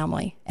own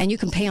family. And you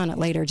can pay on it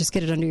later. Just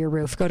get it under your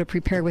roof. Go to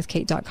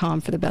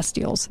preparewithkate.com for the best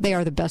deals. They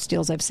are the best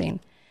deals I've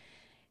seen.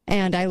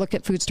 And I look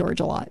at food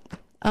storage a lot.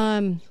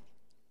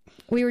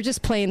 We were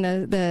just playing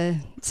the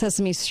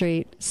Sesame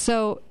Street.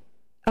 So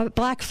a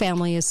black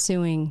family is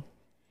suing.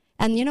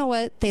 And you know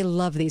what? They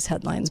love these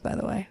headlines, by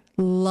the way.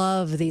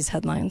 Love these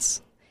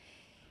headlines.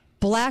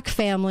 Black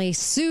family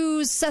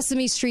sues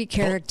Sesame Street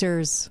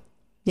characters.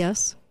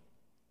 Yes?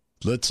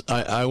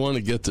 I want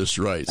to get this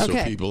right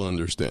so people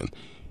understand.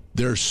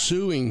 They're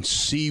suing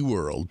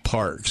SeaWorld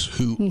Parks,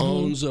 who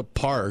owns a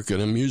park,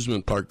 an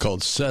amusement park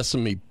called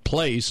Sesame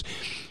Place,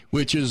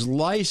 which is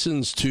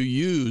licensed to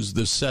use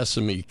the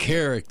Sesame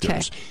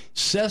characters.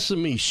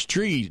 Sesame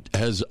Street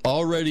has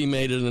already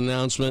made an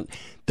announcement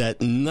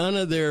that none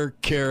of their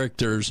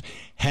characters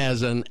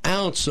has an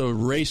ounce of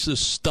racist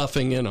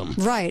stuffing in them.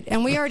 Right,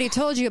 and we already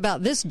told you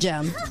about this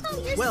gem.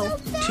 Well,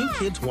 two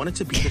kids wanted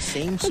to be the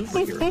same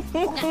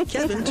superhero.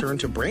 Kevin turned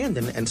to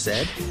Brandon and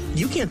said,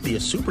 "You can't be a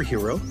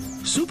superhero.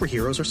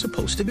 Superheroes are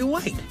supposed to be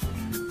white."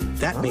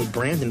 That made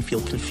Brandon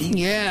feel confused.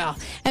 Yeah.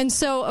 And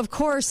so, of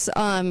course,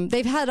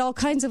 they've had all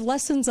kinds of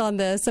lessons on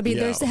this. I mean,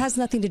 it has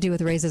nothing to do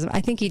with racism.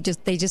 I think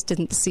they just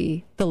didn't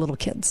see the little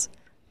kids.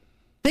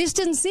 They just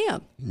didn't see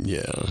them.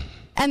 Yeah.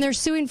 And they're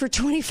suing for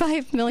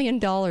 $25 million.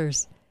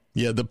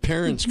 Yeah, the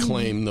parents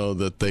claim, though,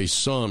 that they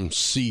saw them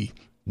see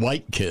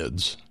white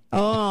kids.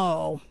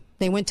 Oh,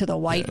 they went to the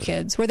white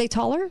kids. Were they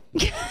taller?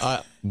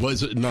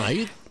 Was it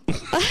night?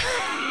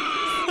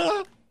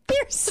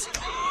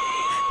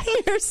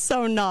 You're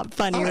so not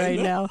funny right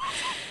now.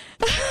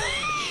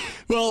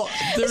 Well,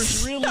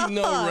 there's really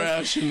no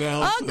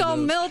rationale. Uncle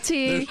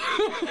Milty.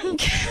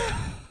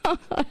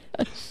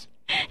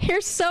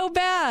 You're so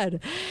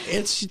bad.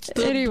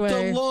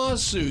 The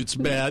lawsuit's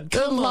bad.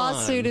 Come on. The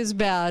lawsuit is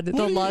bad.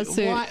 The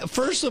lawsuit.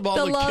 First of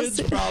all, the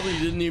kids probably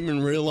didn't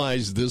even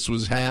realize this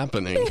was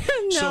happening.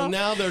 No. So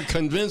now they're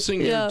convincing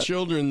their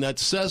children that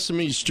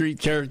Sesame Street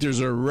characters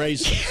are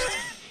racist.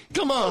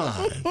 Come on.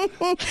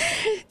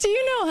 Do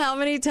you know how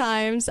many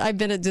times I've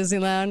been at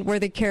Disneyland where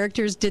the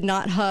characters did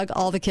not hug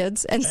all the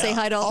kids and say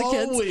hi to all the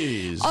kids?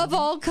 Always. Of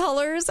all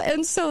colors.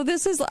 And so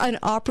this is an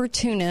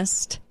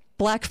opportunist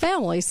black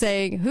family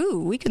saying,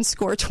 we can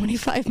score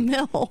 25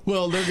 mil.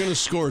 Well, they're going to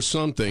score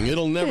something.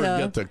 It'll never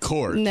get to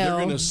court. No,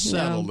 they're going to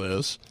settle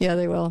this. Yeah,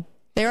 they will.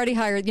 They already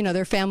hired,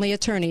 their family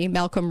attorney,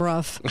 Malcolm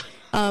Ruff.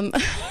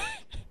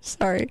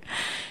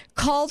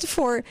 Called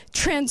for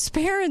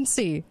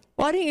transparency.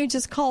 Why don't you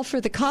just call for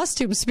the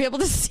costumes to be able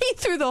to see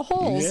through the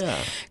holes? Yeah.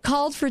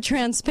 Called for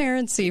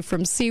transparency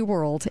from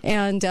SeaWorld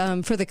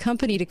and for the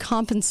company to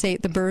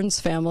compensate the Burns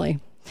family.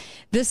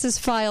 This is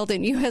filed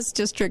in U.S.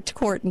 District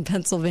Court in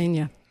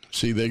Pennsylvania.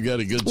 See, they got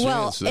a good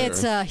chance there. Well,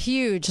 it's a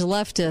huge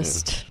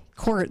leftist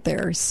court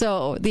there,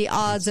 so the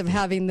odds of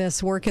having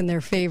this work in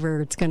their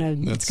favor, it's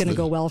gonna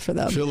go well for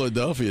them.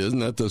 Philadelphia, isn't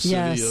that the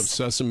city of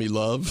Sesame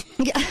Love?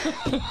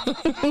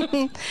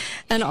 Yeah.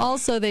 And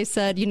also they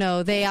said,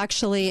 they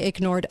actually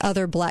ignored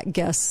other black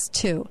guests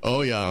too.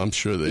 Oh yeah, I'm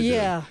sure they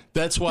did.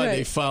 That's why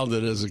they filed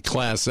it as a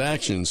class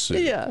action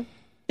suit. Yeah.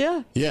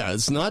 Yeah,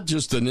 it's not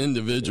just an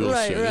individual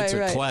suit. It's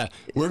a class.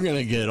 We're going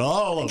to get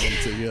all of them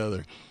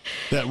together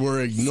that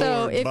were ignored.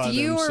 So by if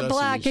you were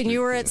black and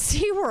you were at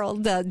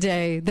SeaWorld that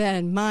day,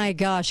 then my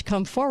gosh,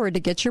 come forward to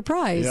get your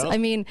prize. Yep. I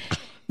mean,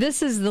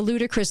 this is the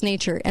ludicrous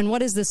nature. And what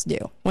does this do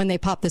when they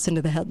pop this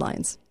into the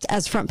headlines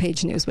as front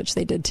page news, which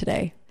they did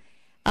today?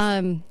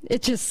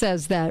 It just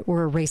says that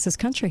we're a racist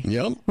country.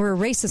 Yep. We're a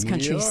racist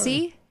country.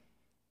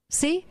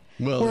 See?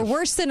 Well, we're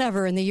worse than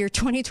ever in the year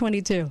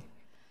 2022.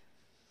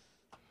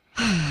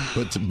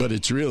 But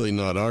it's really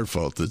not our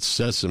fault. It's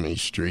Sesame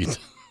Street.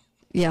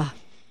 Yeah,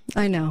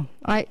 I know.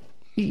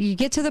 You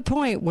get to the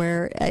point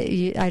where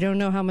I don't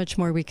know how much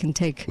more we can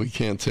take. We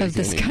can't take of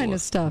this kind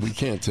of stuff. We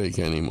can't take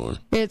any more.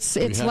 It's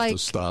we have like to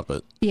stop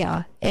it.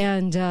 Yeah,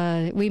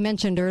 and we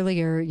mentioned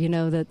earlier,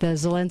 that the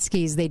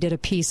Zelenskys, they did a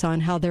piece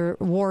on how their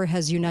war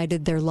has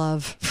united their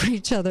love for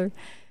each other.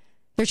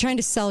 They're trying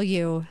to sell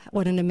you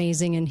what an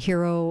amazing and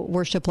hero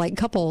worship-like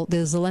couple the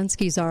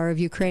Zelenskys are of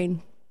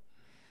Ukraine.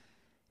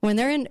 When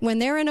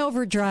they're in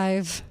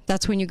overdrive,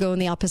 that's when you go in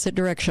the opposite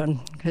direction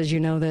because you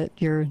know that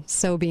you're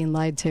so being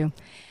lied to.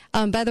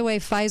 By the way,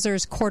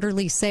 Pfizer's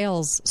quarterly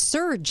sales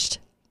surged,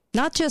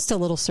 not just a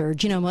little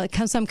surge.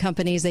 Some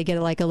companies, they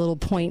get like a little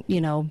point,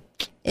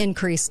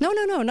 increase. No,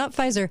 not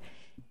Pfizer.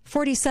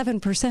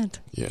 47%.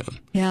 Yeah.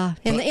 Yeah.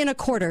 In a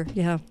quarter.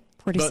 Yeah.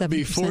 47%. But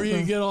before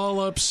you get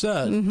all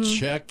upset,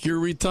 check your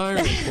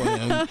retirement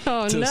plan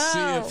to see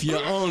if you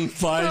own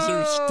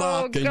Pfizer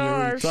stock in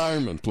your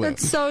retirement plan.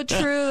 That's so true,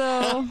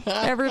 though.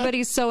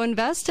 Everybody's so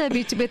invested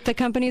with the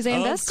companies they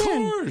invest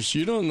in. Of course.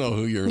 You don't know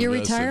who you're your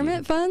investing retirement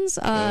in. funds?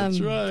 That's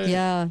right.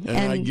 Yeah.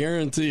 And I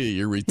guarantee you,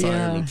 your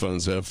retirement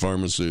funds have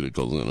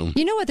pharmaceuticals in them.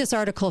 You know what this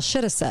article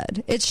should have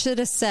said? It should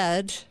have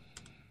said,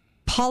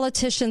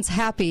 politicians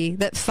happy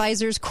that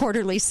Pfizer's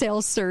quarterly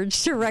sales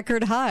surged to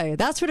record high.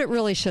 That's what it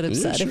really should have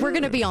said. Sure. If we're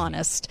going to be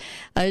honest,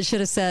 it should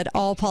have said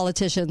all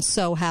politicians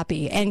so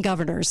happy and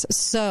governors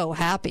so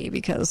happy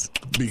because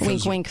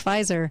wink, wink,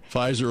 Pfizer.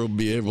 Pfizer will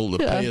be able to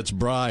pay its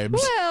bribes.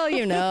 Well,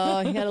 you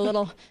got a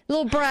little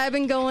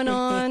bribing going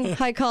on.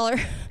 Hi, caller.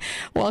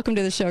 Welcome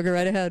to the show. Go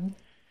right ahead.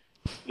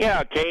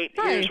 Yeah, Kate,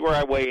 here's where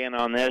I weigh in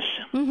on this.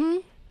 Mm-hmm.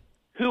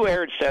 Who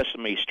aired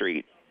Sesame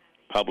Street?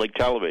 Public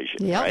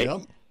television, right?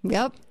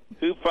 Yep.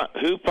 Who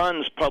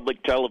funds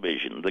public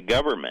television? The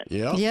government.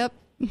 Yep.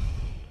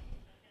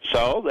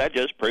 So that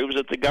just proves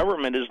that the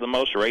government is the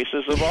most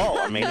racist of all.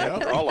 I mean,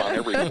 after all, on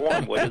every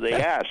form, what do they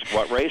ask?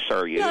 What race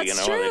are you?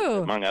 That's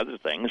true. Among other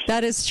things.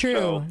 That is true.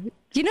 So,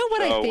 you know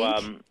what I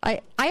think?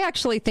 I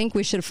actually think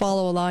we should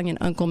follow along in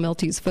Uncle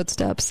Milty's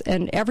footsteps,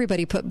 and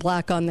everybody put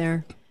black on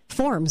there.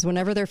 forms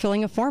whenever they're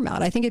filling a form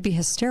out. I think it'd be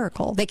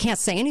hysterical. They can't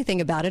say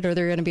anything about it or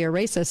they're going to be a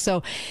racist.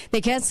 So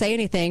they can't say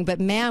anything. But,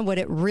 man, would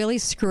it really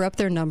screw up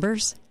their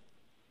numbers?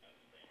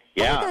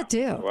 Yeah. What would that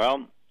do?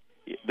 Well,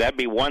 that'd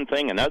be one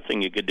thing. Another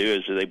thing you could do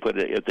is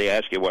if they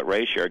ask you what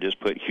race you are, just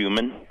put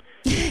human.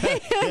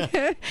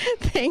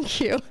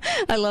 Thank you.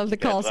 I love the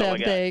call, Sam.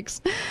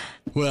 Thanks.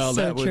 Well,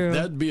 So true.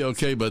 that'd be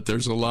okay, but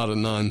there's a lot of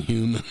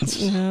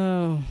non-humans.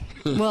 Oh.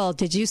 Well,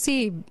 did you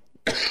see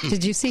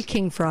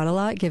King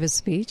Fraud-A-Lot give his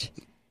speech?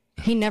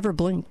 He never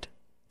blinked.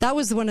 That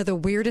was one of the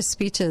weirdest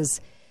speeches.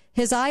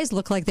 His eyes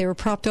looked like they were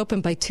propped open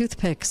by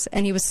toothpicks,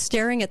 and he was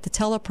staring at the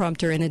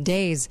teleprompter in a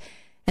daze.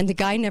 And the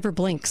guy never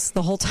blinks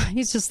the whole time.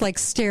 He's just like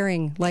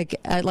staring, like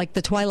at like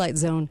the Twilight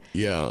Zone,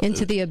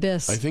 into the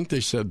abyss. I think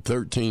they said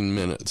 13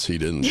 minutes. He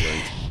didn't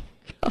blink.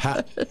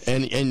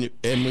 And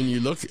when you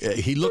look,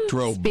 he looked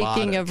robotic.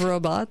 Speaking of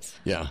robots,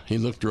 yeah, he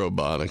looked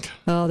robotic.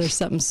 oh, there's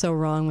something so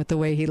wrong with the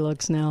way he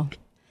looks now.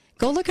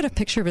 Go look at a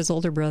picture of his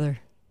older brother.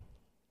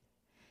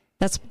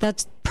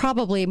 That's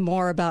probably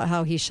more about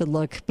how he should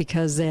look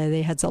because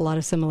they had a lot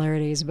of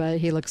similarities, but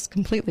he looks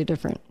completely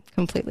different.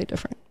 Completely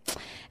different.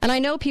 And I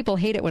know people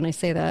hate it when I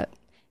say that.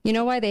 You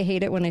know why they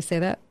hate it when I say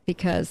that?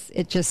 Because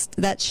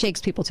that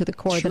shakes people to the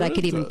core that I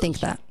could even think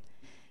that.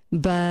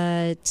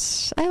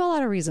 But I have a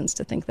lot of reasons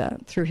to think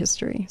that through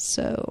history.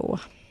 So,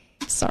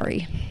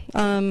 sorry.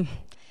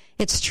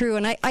 It's true.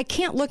 And I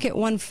can't look at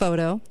one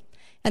photo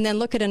and then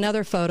look at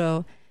another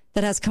photo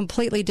that has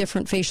completely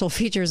different facial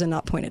features and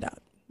not point it out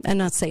and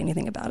not say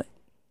anything about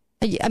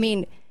it. I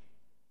mean,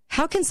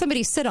 how can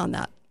somebody sit on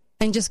that?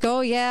 And just go,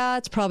 yeah,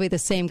 it's probably the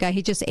same guy.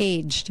 He just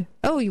aged.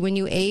 Oh, when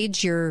you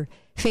age, your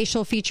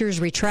facial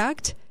features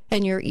retract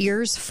and your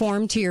ears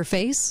form to your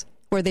face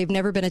where they've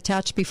never been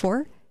attached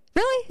before?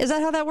 Really? Is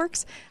that how that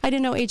works? I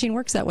didn't know aging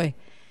works that way.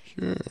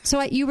 Sure.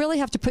 So you really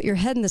have to put your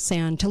head in the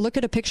sand to look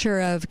at a picture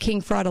of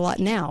King Fraud-A-Lot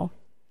now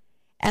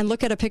and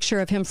look at a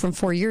picture of him from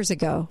 4 years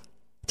ago,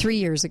 3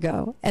 years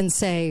ago, and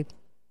say,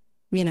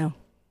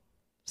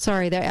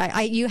 sorry,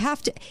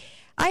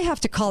 I have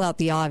to call out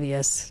the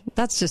obvious.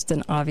 That's just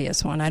an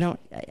obvious one.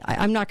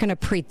 I'm not going to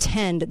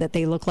pretend that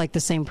they look like the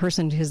same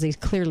person because they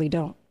clearly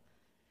don't.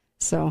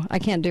 So I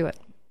can't do it.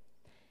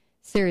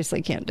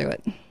 Seriously, can't do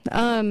it.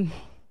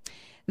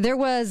 There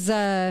was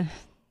a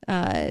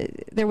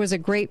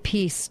great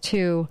piece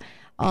too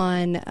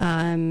on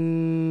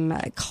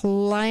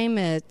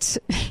climate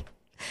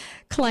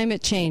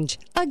change.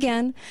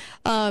 Again,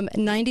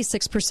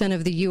 96%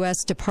 of the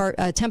U.S.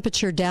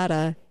 temperature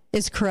data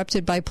is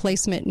corrupted by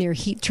placement near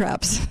heat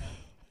traps.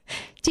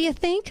 Do you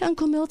think,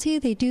 Uncle Milty,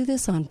 they do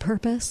this on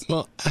purpose?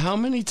 Well, how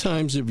many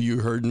times have you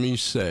heard me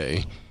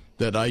say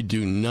that I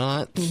do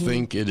not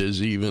think it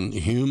is even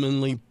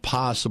humanly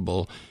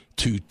possible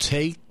to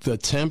take the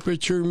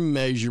temperature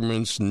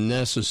measurements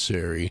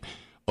necessary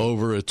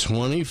over a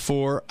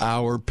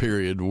 24-hour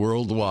period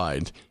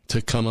worldwide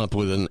to come up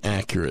with an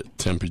accurate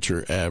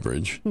temperature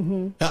average?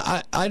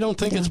 I don't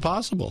think it's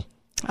possible.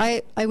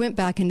 I went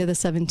back into the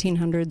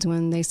 1700s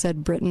when they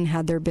said Britain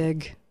had their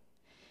big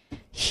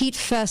heat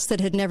fest that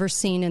had never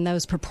seen in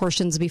those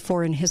proportions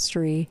before in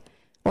history,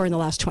 or in the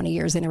last 20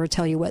 years. They never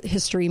tell you what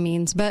history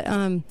means. But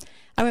I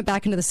went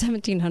back into the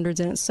 1700s,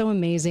 and it's so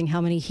amazing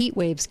how many heat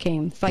waves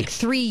came, like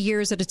 3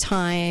 years at a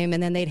time,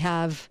 and then they'd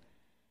have,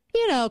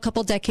 a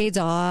couple decades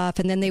off,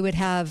 and then they would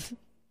have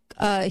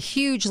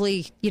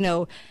hugely,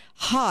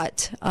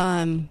 hot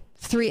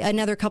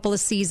another couple of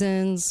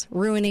seasons,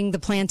 ruining the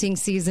planting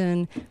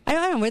season. I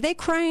don't know. Were they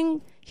crying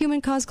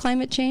human-caused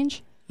climate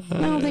change?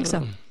 I don't think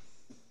so.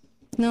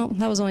 No,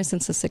 that was only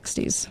since the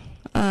 60s.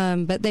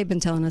 But they've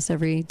been telling us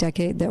every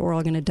decade that we're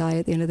all going to die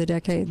at the end of the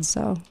decade.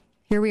 So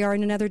here we are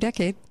in another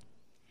decade.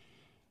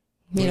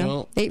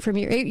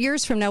 8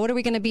 years from now, what are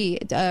we going to be?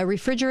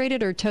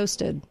 Refrigerated or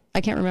toasted?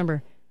 I can't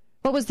remember.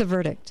 What was the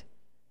verdict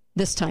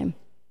this time?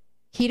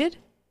 Heated?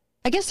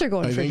 I guess they're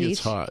going for heat. I think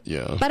it's hot,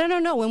 yeah. But I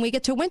don't know. When we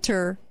get to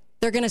winter,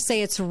 they're going to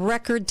say it's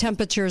record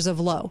temperatures of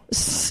low.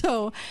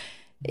 So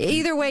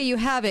either way you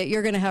have it,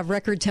 you're going to have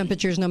record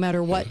temperatures no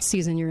matter what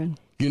season you're in.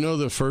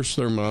 The first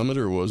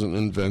thermometer wasn't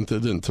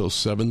invented until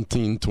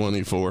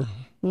 1724.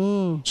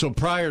 So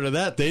prior to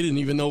that, they didn't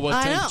even know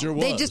what temperature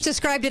was. They just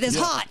described it as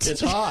hot.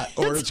 It's hot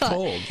or it's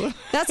cold.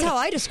 That's how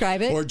I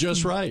describe it. Or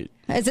just right.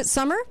 Is it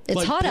summer? It's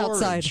like hot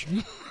porridge. outside.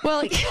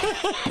 Well, like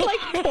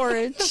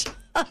porridge.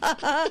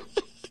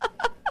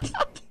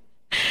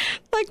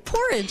 Like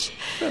porridge.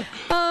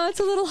 It's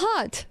a little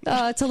hot.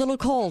 It's a little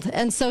cold.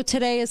 And so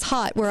today is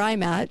hot where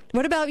I'm at.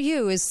 What about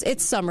you?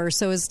 It's summer,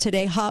 so is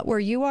today hot where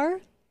you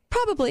are?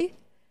 Probably.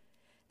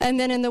 And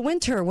then in the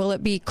winter, will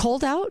it be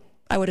cold out?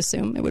 I would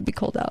assume it would be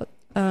cold out.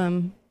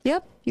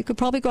 Yep, you could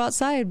probably go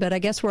outside, but I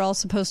guess we're all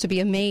supposed to be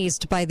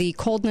amazed by the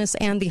coldness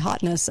and the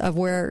hotness of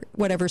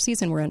whatever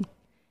season we're in.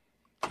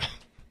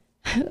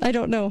 I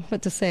don't know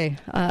what to say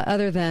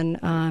other than,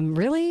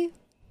 really?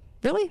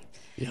 Really?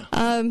 Yeah.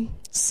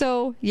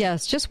 So,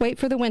 yes, just wait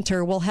for the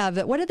winter. We'll have,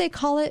 what do they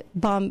call it?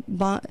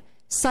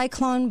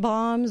 Cyclone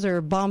bombs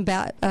or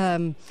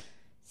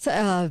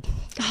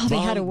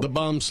The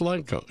bomb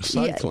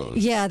cyclone.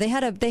 Yeah, they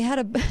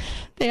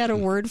had a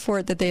word for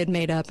it that they had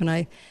made up, and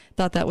I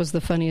thought that was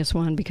the funniest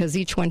one because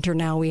each winter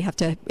now we have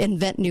to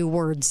invent new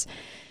words.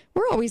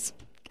 We're always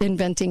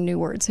inventing new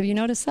words. Have you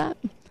noticed that?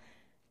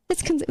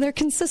 They're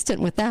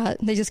consistent with that.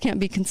 They just can't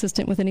be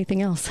consistent with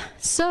anything else.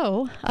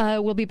 So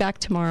we'll be back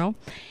tomorrow,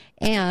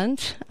 and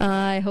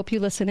I hope you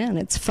listen in.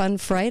 It's Fun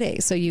Friday,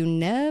 so you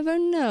never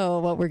know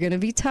what we're going to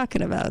be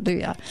talking about, do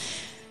ya?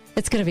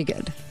 It's going to be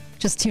good.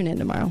 Just tune in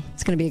tomorrow.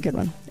 It's going to be a good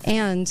one.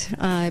 And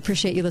I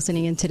appreciate you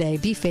listening in today.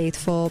 Be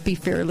faithful. Be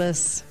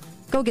fearless.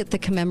 Go get the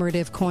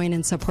commemorative coin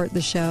and support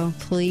the show,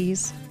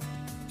 please.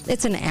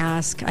 It's an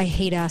ask. I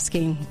hate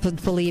asking,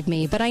 believe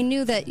me. But I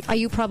knew that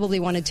you probably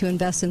wanted to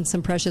invest in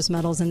some precious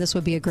metals, and this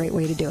would be a great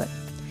way to do it.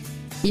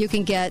 You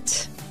can get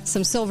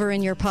some silver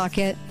in your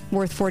pocket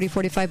worth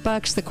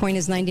 $40-45. The coin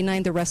is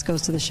 $99. The rest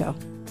goes to the show.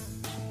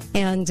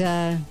 And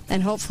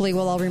hopefully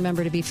we'll all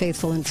remember to be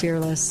faithful and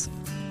fearless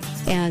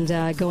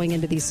and going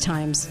into these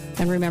times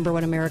and remember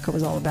what America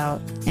was all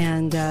about.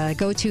 And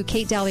go to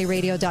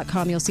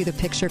KateDalleyRadio.com. You'll see the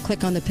picture.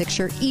 Click on the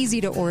picture.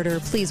 Easy to order.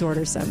 Please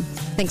order some.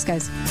 Thanks,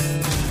 guys.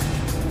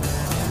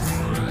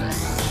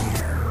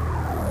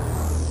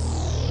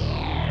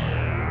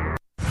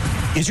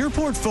 Is your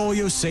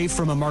portfolio safe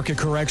from a market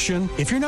correction? If you're not